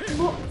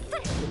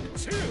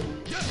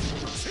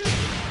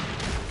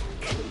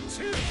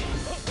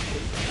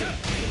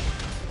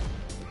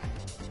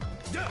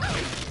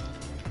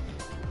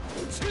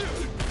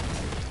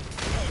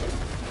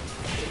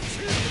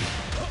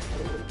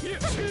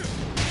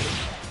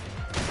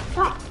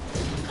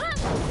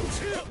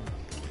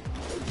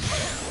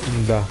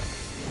 Да.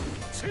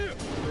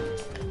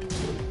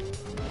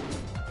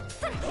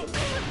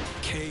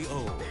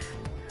 KO.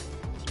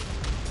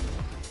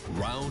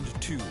 Round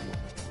 2.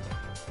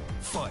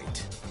 Fight.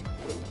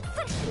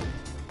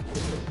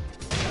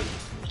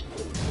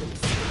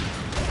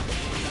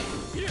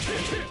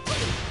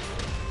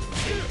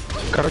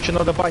 Короче,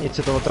 надо банить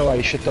этого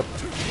товарища.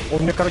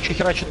 Он мне, короче,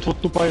 херачит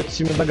вот тупо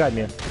этими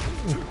ногами.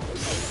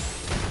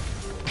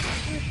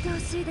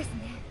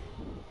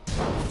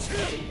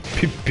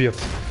 Пипец.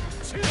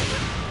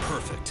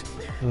 Perfect.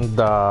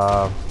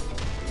 Да.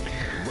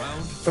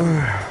 Round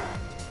 4.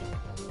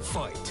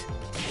 Fight.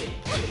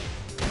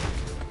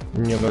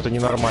 Не, ну это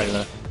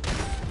ненормально.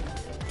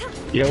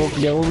 Я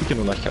его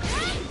выкину нахер.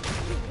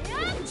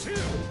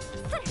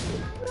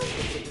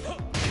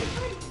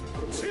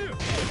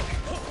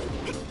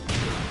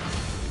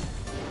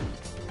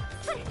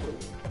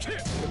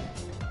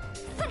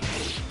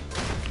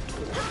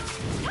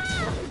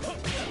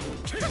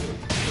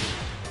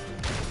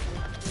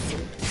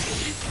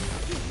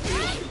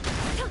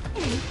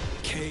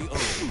 KO.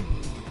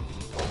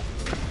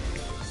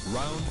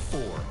 Round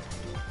 4.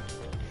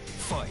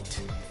 Fight.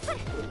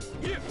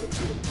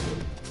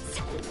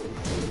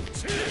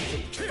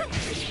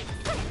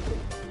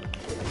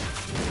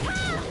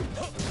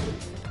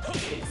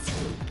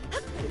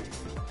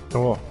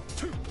 О.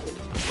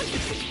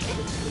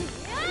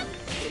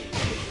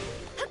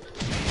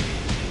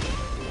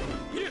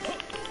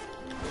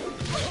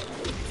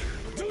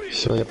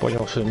 Все, я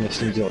понял, что мне с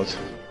ним делать.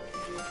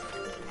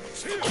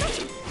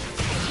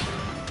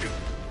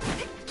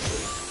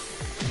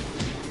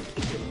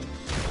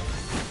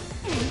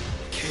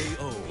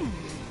 KO.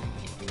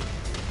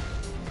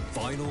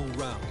 Final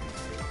round.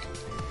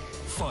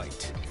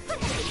 Fight.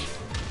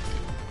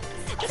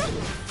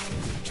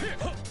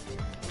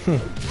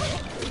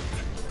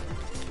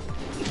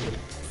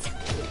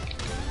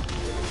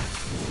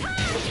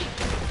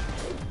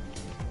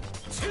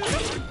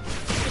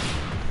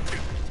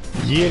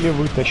 Еле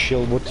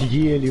вытащил, вот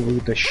еле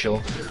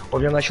вытащил.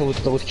 Он я начал вот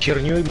это вот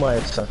херней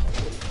маяться.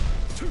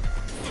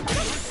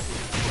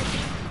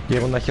 Я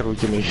его нахер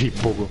выкину,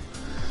 ей-богу.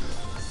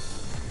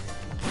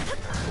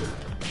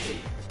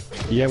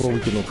 Я его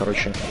выкинул,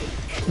 короче.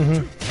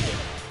 Угу.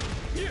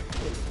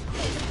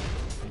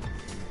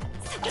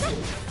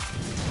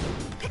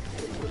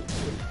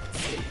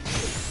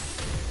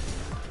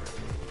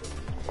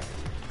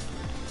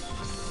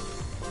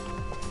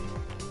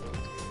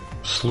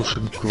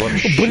 Слушай,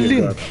 вообще...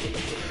 Блин! гад.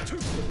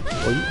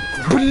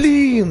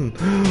 Блин!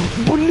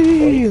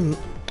 Блин!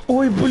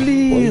 Ой,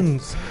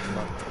 блин!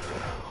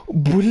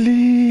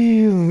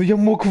 Блин! Я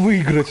мог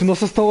выиграть. У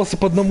нас оставался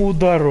по одному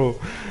удару.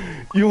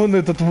 И он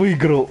этот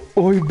выиграл.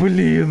 Ой,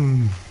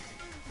 блин!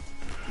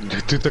 Да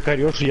ты так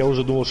орешь, я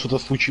уже думал, что-то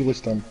случилось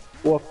там.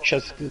 О,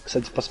 сейчас,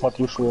 кстати,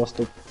 посмотрю, что у вас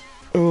тут.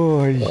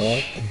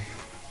 Ой.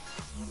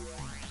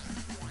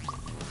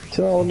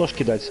 Тебе надо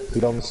ножки дать,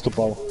 когда он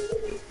наступал.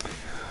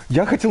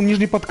 Я хотел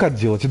нижний подкат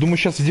делать. Я думаю,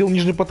 сейчас сделал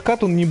нижний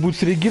подкат, он не будет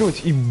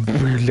среагировать. И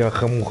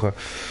бляха-муха.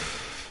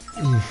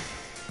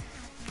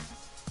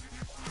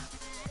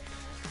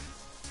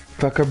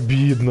 Так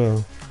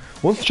обидно.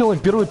 Он сначала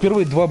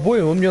первые два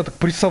боя, он меня так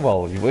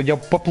прессовал. Я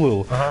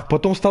поплыл. Ага.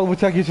 Потом стал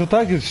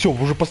вытягивать. Все,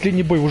 уже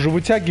последний бой уже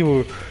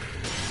вытягиваю.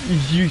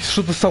 И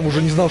что-то сам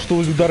уже не знал, что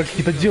удары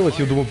какие-то делать.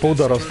 Я думаю, по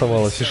удару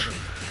оставалось.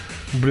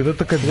 Блин,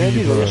 это так Я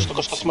видел, обидно. я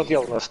только что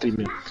смотрел на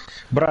стриме.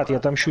 Брат, я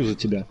отомщу за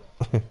тебя.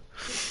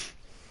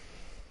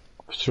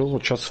 Все,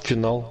 вот сейчас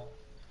финал.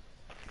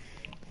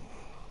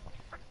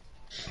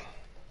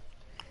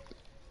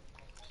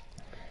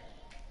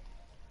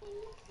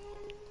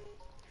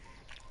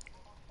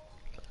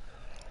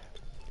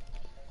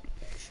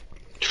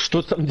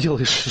 Что там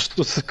делаешь?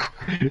 Что за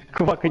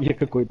кваканье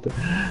какое-то?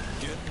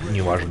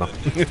 Неважно.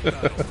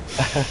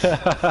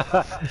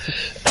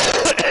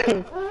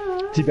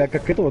 Тебя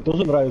как этого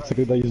тоже нравится,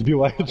 когда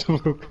избивают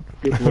этого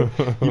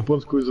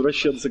японскую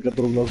извращенца,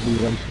 который у нас был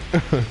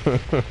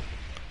раньше.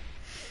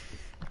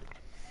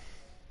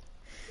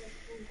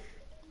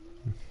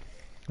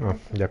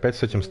 Я опять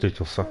с этим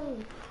встретился.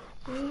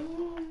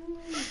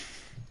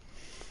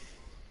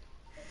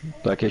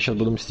 Так, я сейчас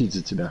буду мстить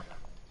за тебя.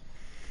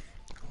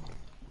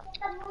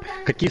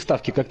 Какие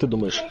ставки, как ты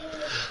думаешь?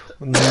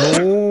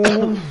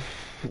 Ну,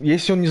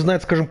 если он не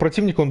знает, скажем,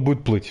 противника, он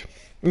будет плыть.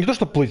 Не то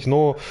что плыть,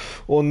 но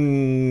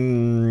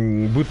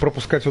он будет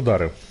пропускать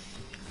удары.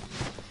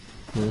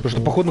 Потому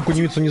что, походу,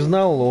 Кунимицу не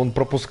знал, он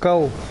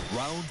пропускал.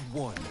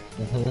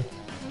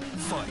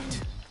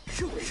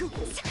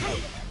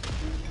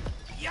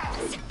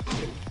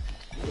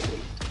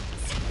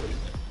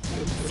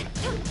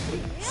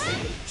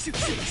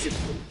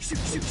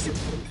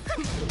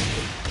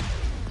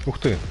 Ух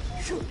ты.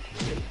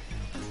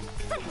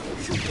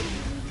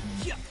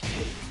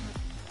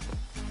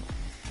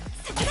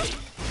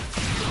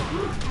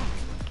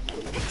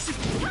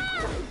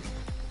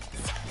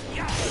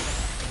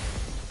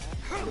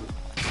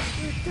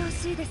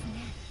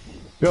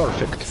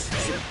 Perfect.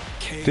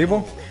 Ты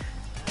его?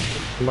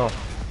 Но.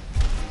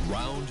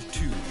 Round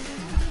 2.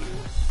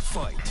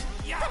 Fight.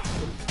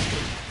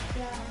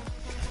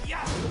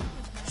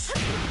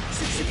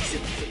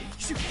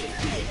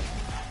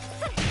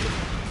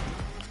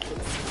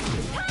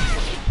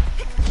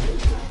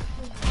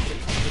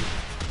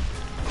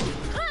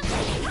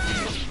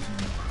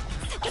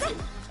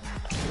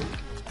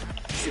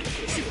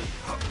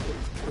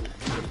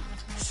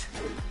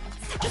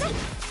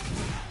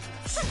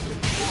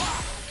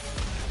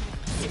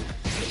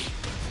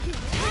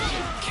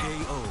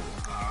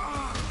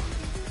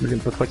 Блин,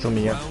 подхватил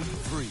меня.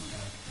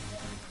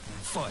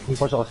 Ну,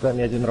 пожалуйста, дай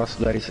мне один раз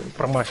ударить.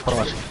 Промажь.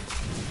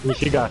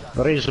 Нифига,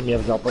 Рейдж же меня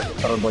взял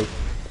второй бой.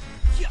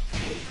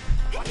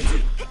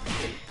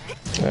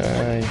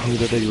 Ай, не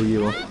додавил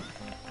его.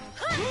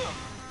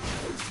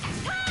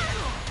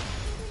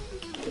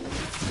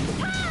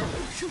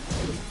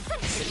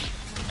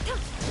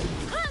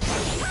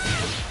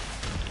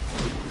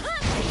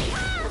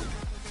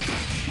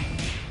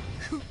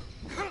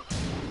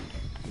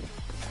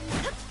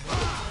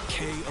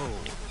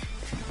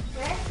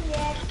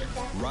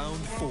 Round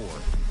 4.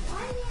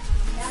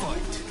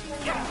 Fight.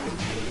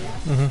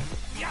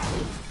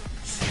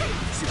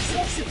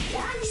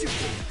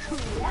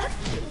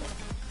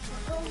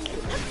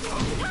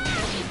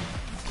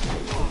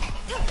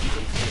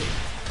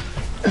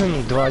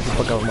 Два один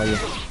пока в моей.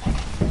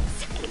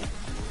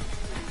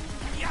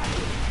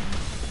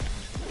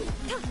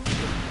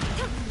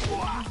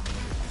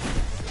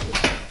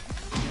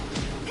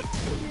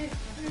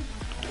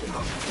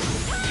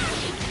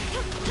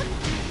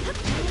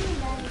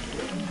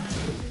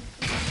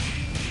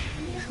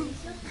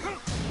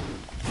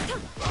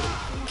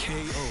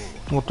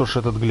 Вот уж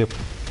этот Глеб.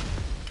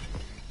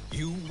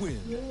 You win.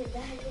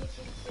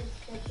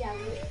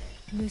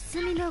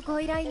 盗みのご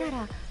依頼な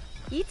ら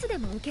いつで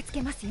も受け付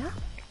けますよ。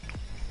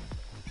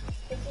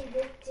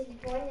 Сидит в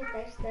телефоне,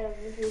 так что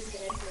буду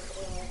играть на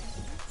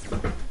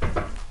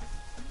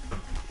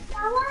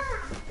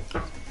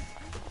приват.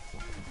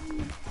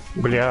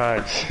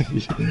 Блять,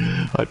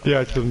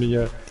 опять он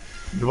меня.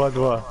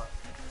 2-2.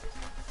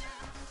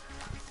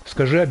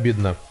 Скажи,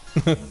 обидно.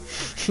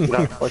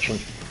 Да, очень.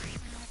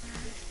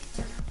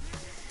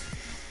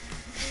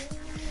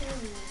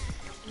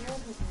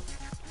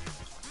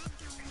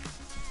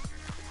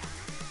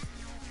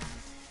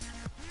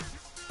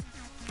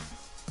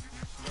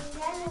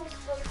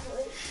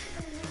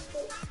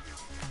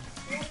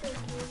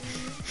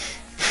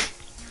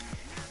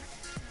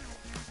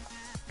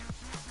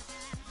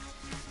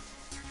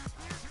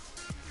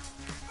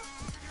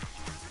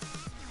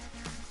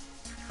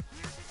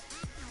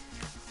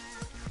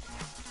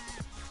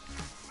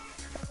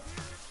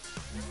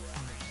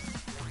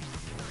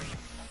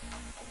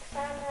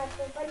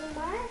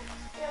 понимаешь,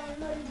 прям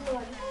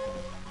 0-0.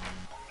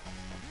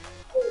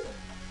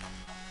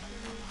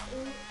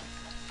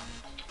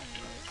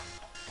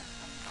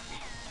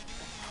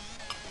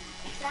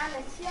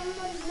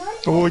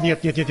 О,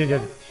 нет, нет, нет, нет,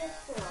 нет.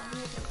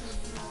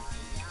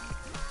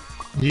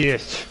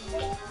 Есть.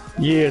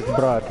 Есть,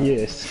 брат,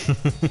 есть.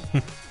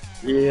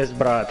 Есть,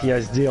 брат, я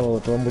сделал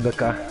этого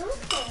мудака.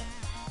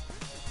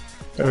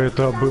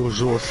 Это был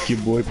жесткий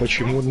бой.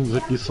 Почему он не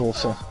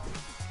записывался?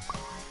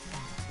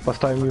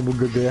 Поставим ему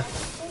ГГ.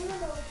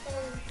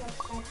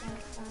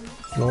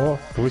 Ну,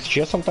 вы с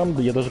чесом там,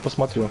 да я даже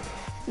посмотрю.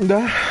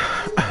 Да.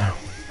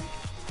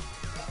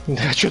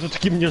 Да, что-то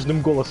таким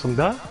нежным голосом,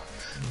 да?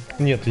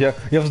 Нет, я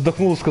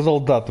вздохнул и сказал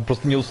да, ты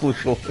просто не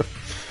услышал.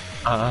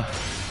 А.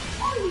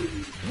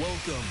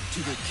 Welcome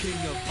to the King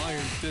of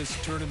Iron Fist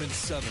Tournament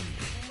 7.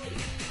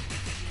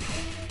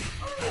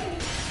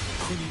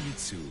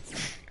 Kunimitsu.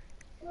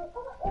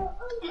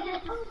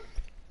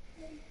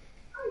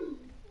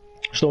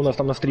 Что у нас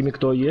там на стриме,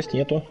 кто есть,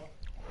 нету?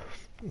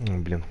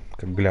 Блин,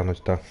 как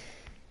глянуть-то?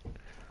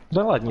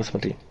 Да ладно, не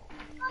смотри.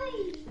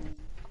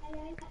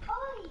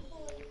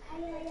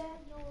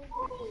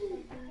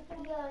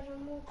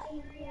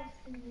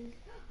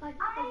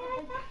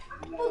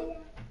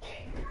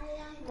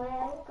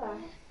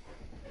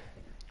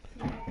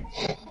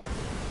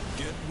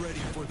 Get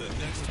ready for the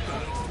next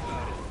battle.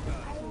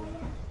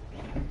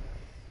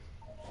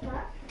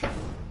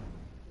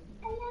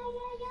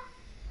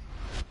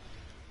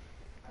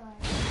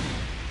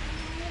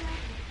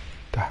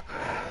 Так.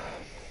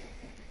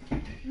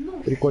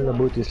 Прикольно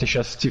будет, если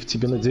сейчас Стив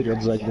тебе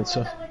надерет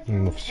задницу.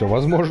 Ну, все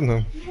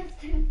возможно.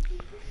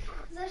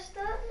 За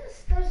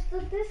что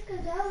ты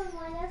сказала,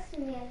 моя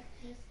смерть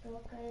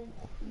жестокая?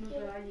 Ну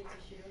да, они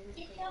серьезно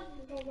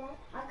сказали.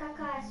 А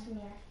какая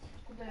смерть?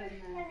 Куда я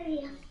знаю?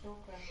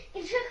 Жестокая.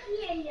 И же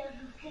хрень я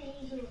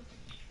иду.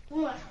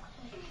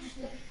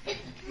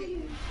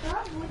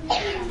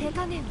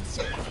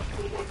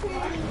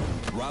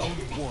 Round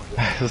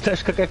 1.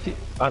 Знаешь, какая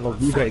А, ну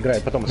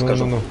играй, потом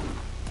скажу. Ну.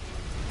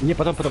 Не,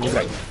 потом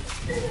играй.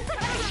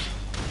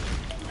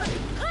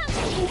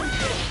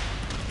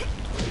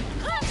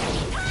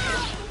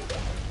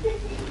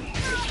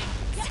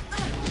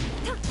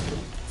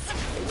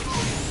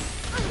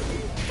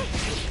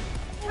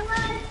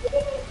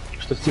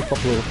 Что Стив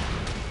поплыл.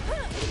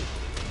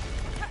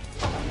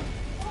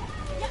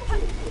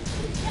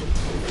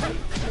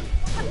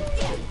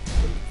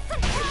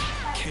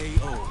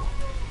 KO.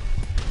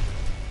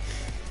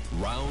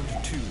 Round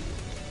 2.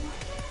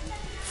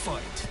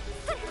 Fight.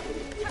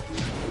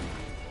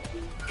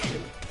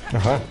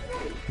 Ага,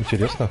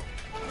 интересно.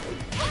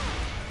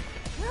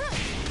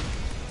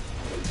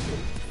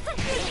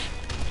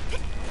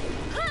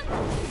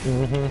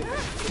 Угу.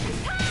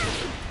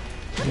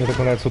 Мне так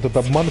нравится вот эта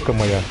обманка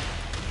моя.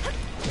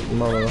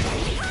 Мало.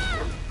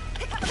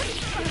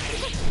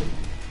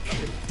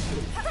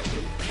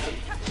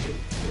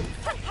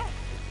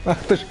 Ах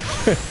ты ж,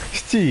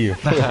 Стив.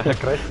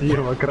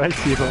 Красиво,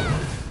 красиво.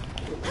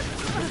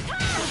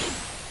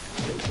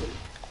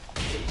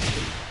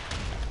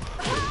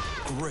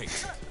 Great.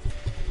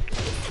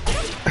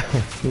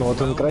 Ну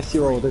вот он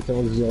красиво вот этим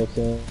вот сделал.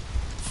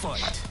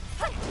 Fight.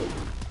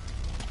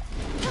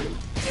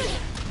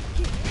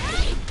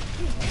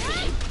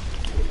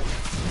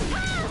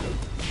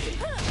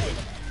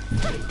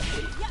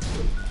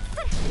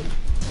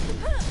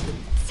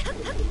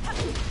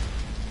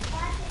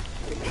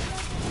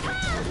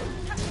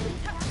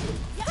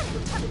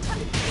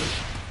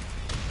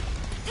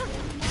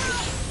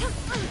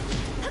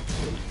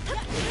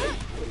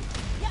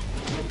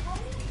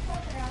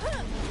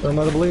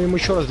 Надо было ему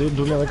еще раз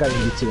двумя ногами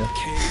идти.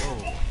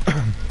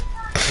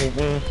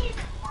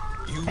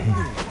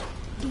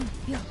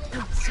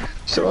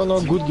 Все равно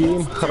good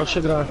game,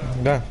 хорошая игра.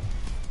 Да.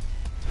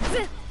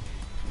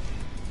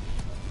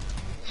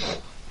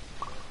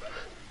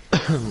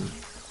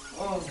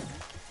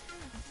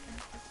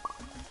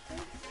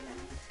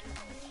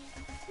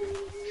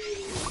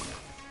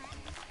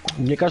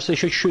 Мне кажется,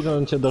 еще чуть-чуть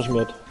он тебя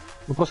дожмет.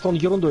 Ну просто он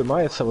ерундой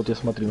мается, вот я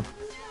смотрю.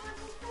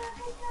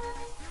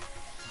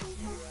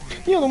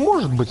 Не, ну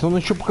может быть, он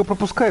еще пока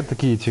пропускает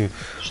такие эти...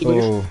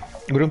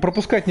 Говорю, он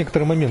пропускает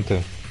некоторые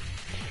моменты.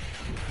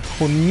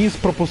 Он низ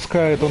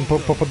пропускает, он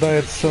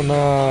попадается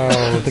на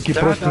такие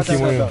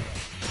простенькие...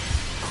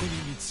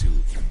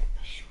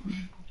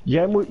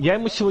 Я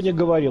ему сегодня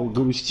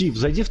говорю, Стив,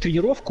 зайди в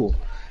тренировку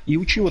и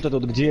учи вот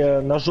этот,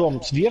 где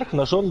ножом вверх,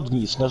 ножом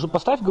вниз. Ножом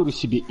поставь, говорю,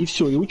 себе, и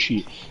все, и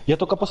учи. Я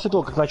только после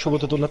того, как начал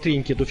вот эту на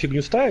тренинге эту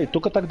фигню ставить,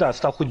 только тогда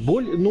стал хоть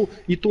боль, ну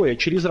и то я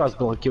через раз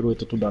блокирую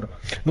этот удар.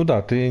 Ну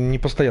да, ты не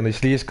постоянно.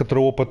 Если есть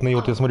которые опытные,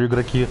 вот я смотрю,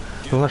 игроки,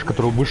 ты знаешь,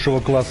 которые высшего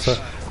класса,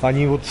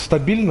 они вот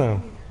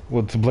стабильно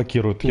вот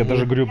блокируют. Я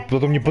даже говорю,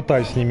 потом не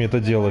пытаюсь с ними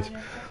это делать.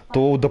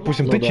 То,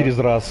 допустим, ты через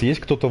раз, есть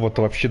кто-то вот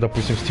вообще,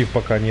 допустим, Стив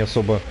пока не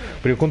особо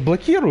привык, он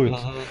блокирует,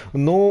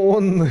 но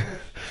он,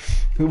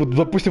 вот,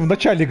 допустим, в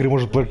начале игры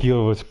может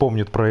блокировать,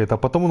 помнит про это, а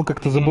потом он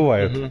как-то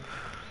забывает.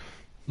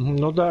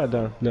 Ну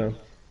да.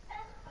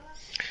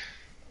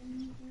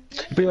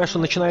 И понимаешь,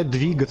 он начинает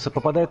двигаться,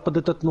 попадает под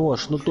этот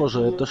нож. Ну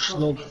тоже, это ж,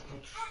 ну...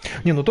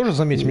 Не, ну тоже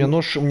заметь, у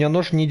меня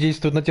нож не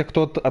действует на тех,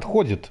 кто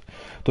отходит.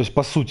 То есть,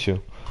 по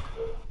сути.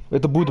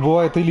 Это будет,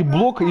 бывает, или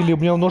блок, или у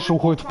меня нож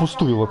уходит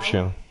впустую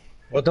вообще.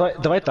 Вот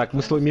давай так,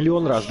 мы с тобой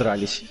миллион раз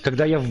дрались.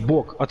 Когда я в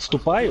бок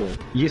отступаю,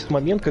 есть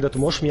момент, когда ты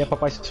можешь меня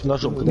попасть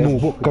ножом.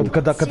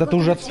 Когда ты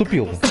уже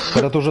отступил.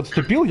 Когда ты уже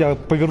отступил, я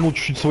повернул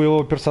чуть-чуть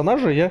своего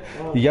персонажа,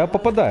 я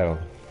попадаю.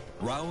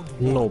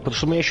 Ну, потому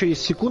что у меня еще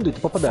есть секунды, и ты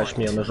попадаешь в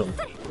меня ножом.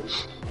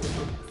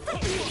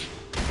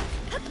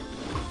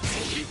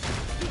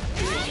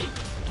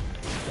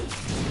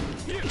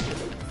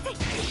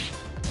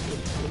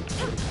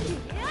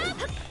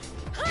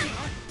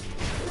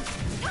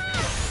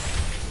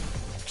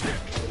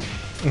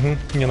 Угу,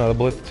 не надо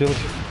было это делать.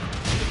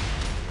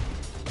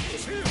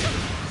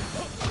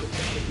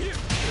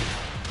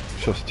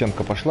 Все,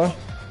 стенка пошла.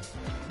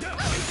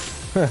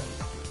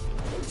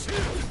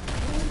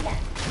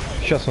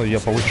 Сейчас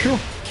я получу.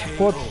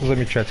 Вот,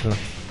 замечательно.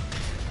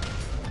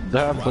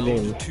 Да,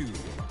 блин.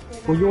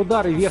 У него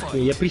удары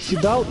верхние, я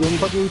приседал, и он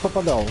под него не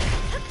попадал.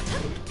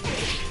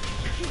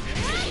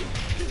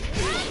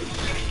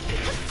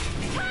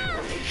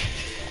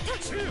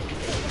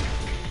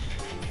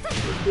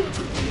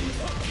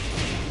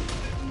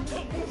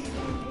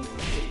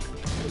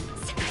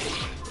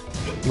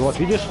 Ну вот,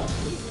 видишь,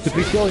 ты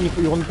присел,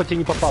 и он по тебе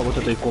не попал вот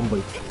этой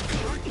комбой.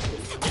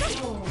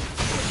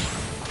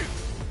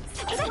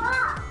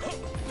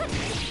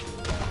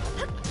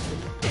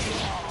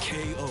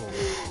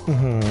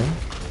 Угу.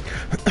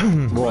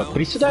 Вот,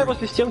 приседай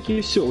возле стенки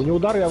и все. У него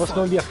удары, а в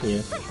основном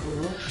верхние.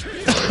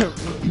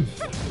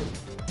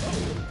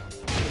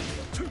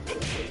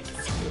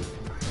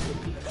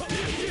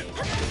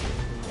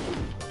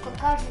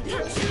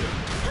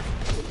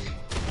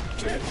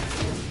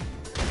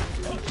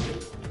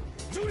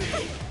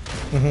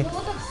 Угу.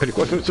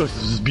 Прикольно, все,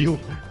 сбил.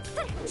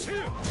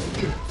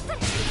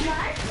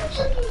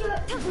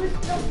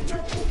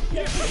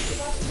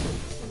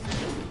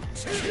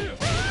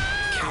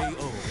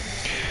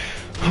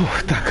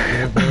 Ух, так.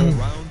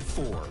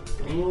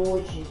 Не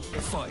очень.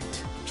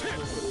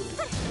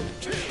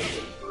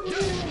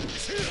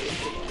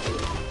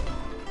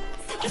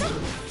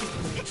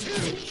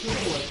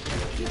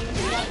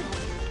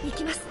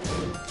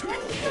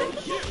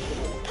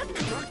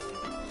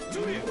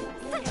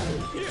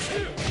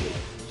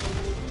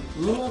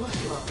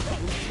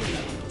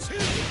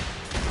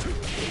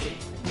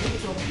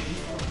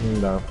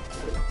 Да.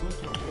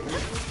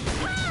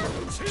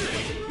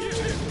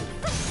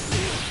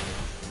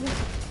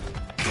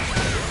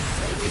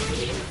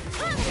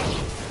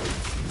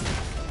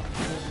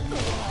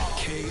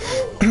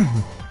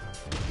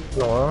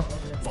 Ну,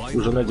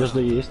 уже надежда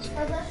есть.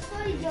 А за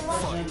что я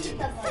вас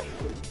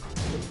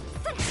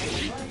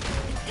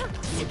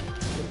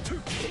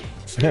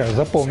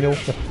Запомнил.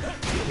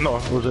 Но,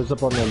 уже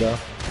запомнил, да.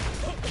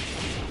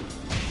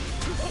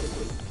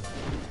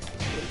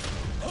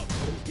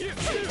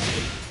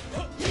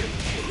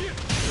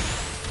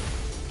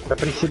 Да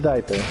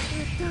приседай ты.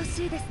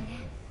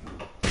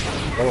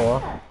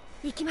 О.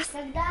 Когда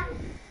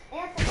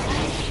это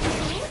первым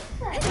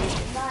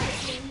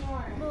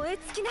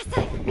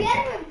начинает бить.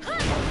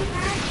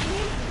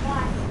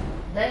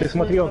 Ты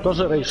смотри, он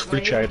тоже рейдж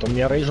включает. Он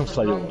меня рейджем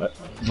словил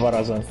 2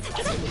 раза.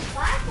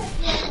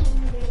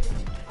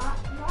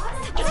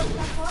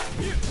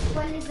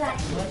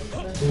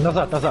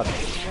 Назад, назад.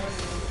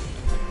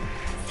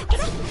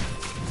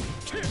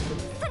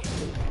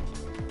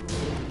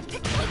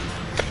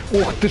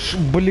 Ух ты ж,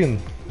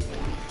 блин.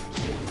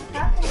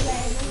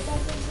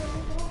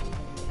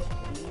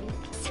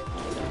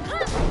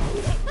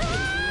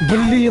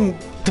 Блин,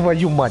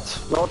 твою мать.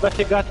 Ну вот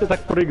нафига ты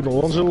так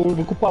прыгнул? Он же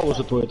выкупал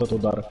уже твой этот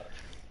удар.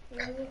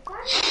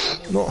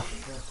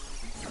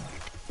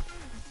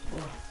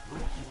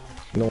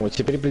 Ну,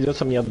 теперь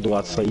придется мне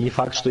отдуваться. И не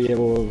факт, что я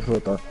его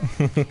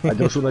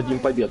одержу над ним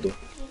победу.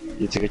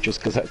 Я тебе хочу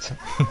сказать.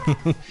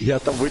 Я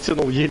там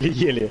вытянул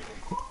еле-еле.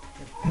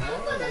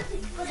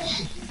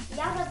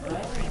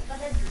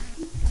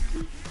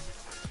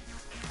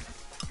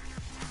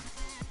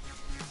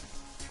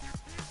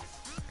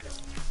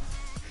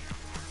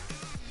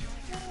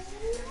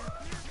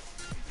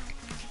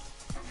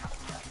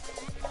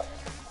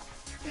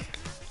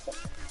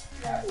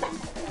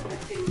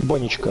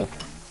 Бонечка.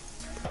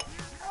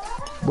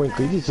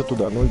 Бонька, идите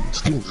туда, ну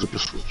стрим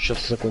запишу,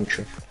 сейчас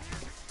закончу.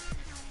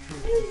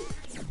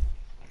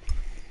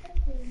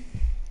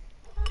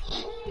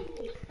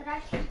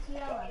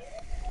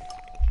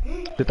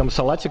 Ты там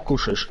салатик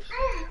кушаешь?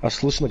 Аж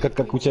слышно,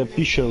 как у тебя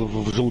пища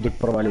в желудок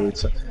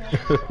проваливается.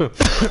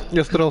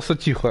 Я старался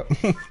тихо.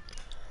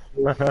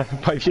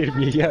 Поверь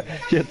мне,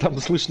 я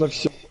там слышно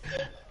все.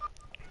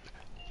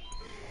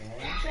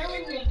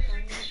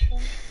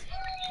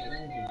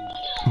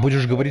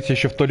 Будешь говорить, я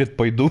еще в туалет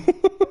пойду.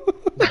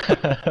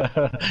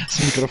 С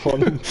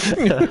микрофоном.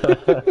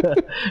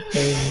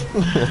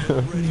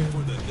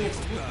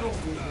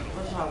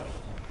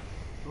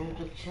 Ну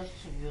так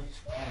сердце бьется,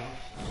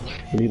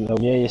 короче. Блин, а у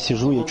меня я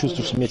сижу, я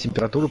чувствую, что у меня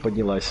температура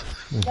поднялась.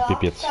 Да,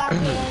 Пипец. кстати,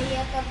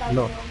 я тогда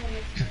Но. говорю.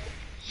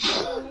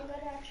 Это не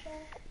горячая.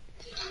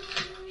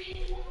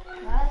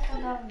 Да, это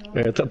давно.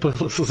 Это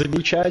был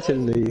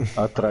замечательный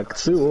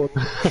аттракцион. У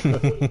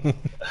меня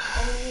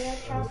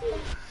часто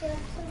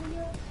сердце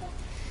бьется.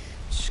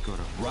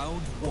 Shikara.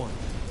 Round one.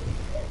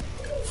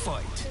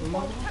 Fight.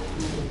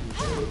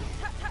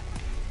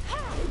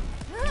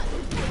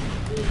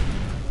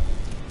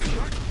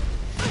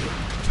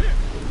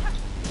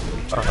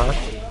 Ага.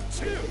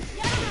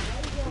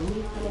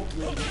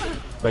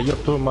 Да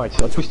ёб твою мать,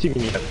 отпусти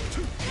меня.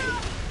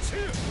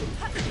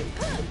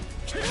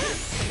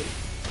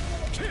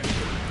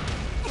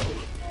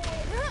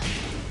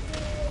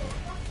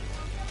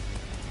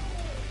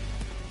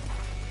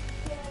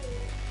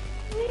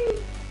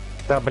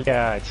 Да,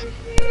 блядь.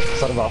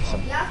 Сорвался.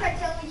 Я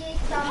хотел ей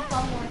сам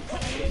помочь,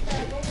 потому что я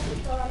думал,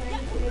 что она не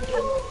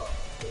придет.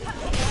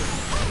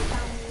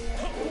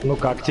 Ну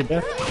как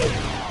тебе?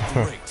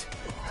 Great.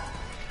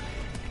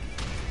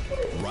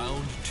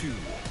 Round two.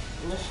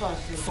 Нашла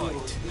себе.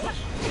 Fight.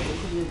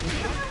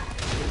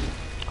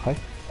 Хай.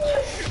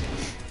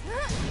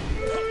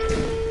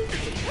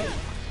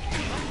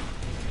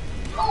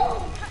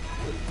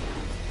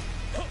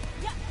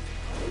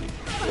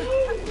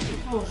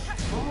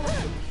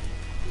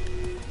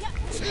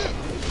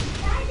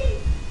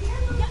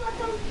 Я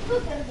потом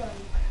супер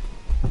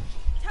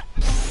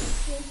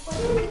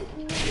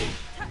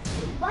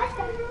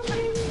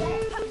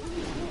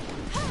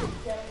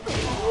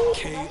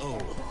KO.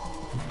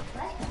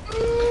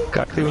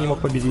 Как ты его не мог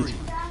победить?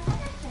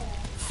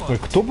 Ой,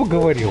 кто бы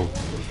говорил?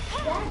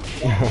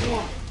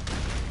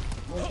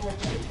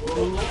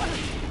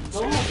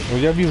 Ну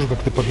я вижу, как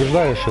ты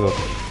побеждаешь этот.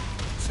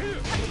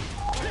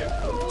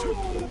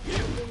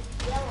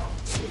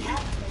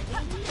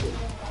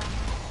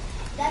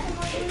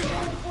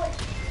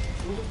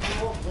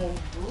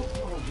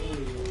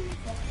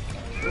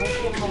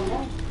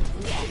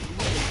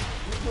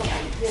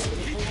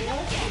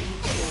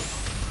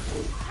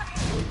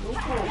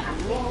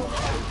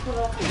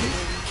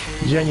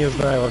 Я не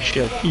знаю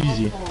вообще.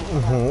 Изи.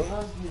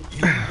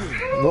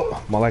 Ну,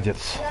 молодец.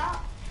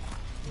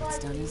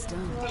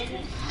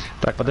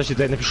 Так, подожди,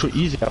 дай напишу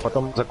изи, а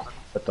потом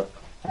это.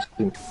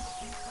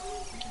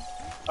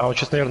 А он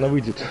сейчас, наверное,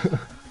 выйдет.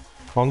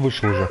 Он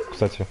вышел уже,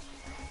 кстати.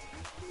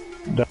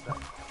 Да.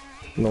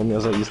 Но у меня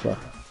зависло.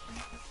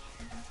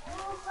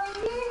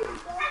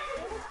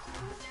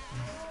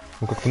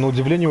 Ну как-то на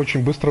удивление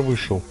очень быстро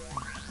вышел.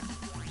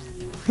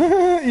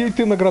 И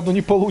ты награду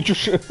не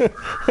получишь.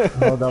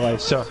 Ну давай,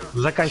 все.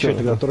 Заканчивай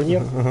тогда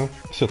турнир.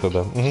 Все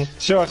тогда.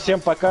 Все,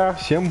 всем пока.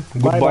 Всем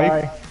goodbye.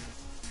 Bye-bye.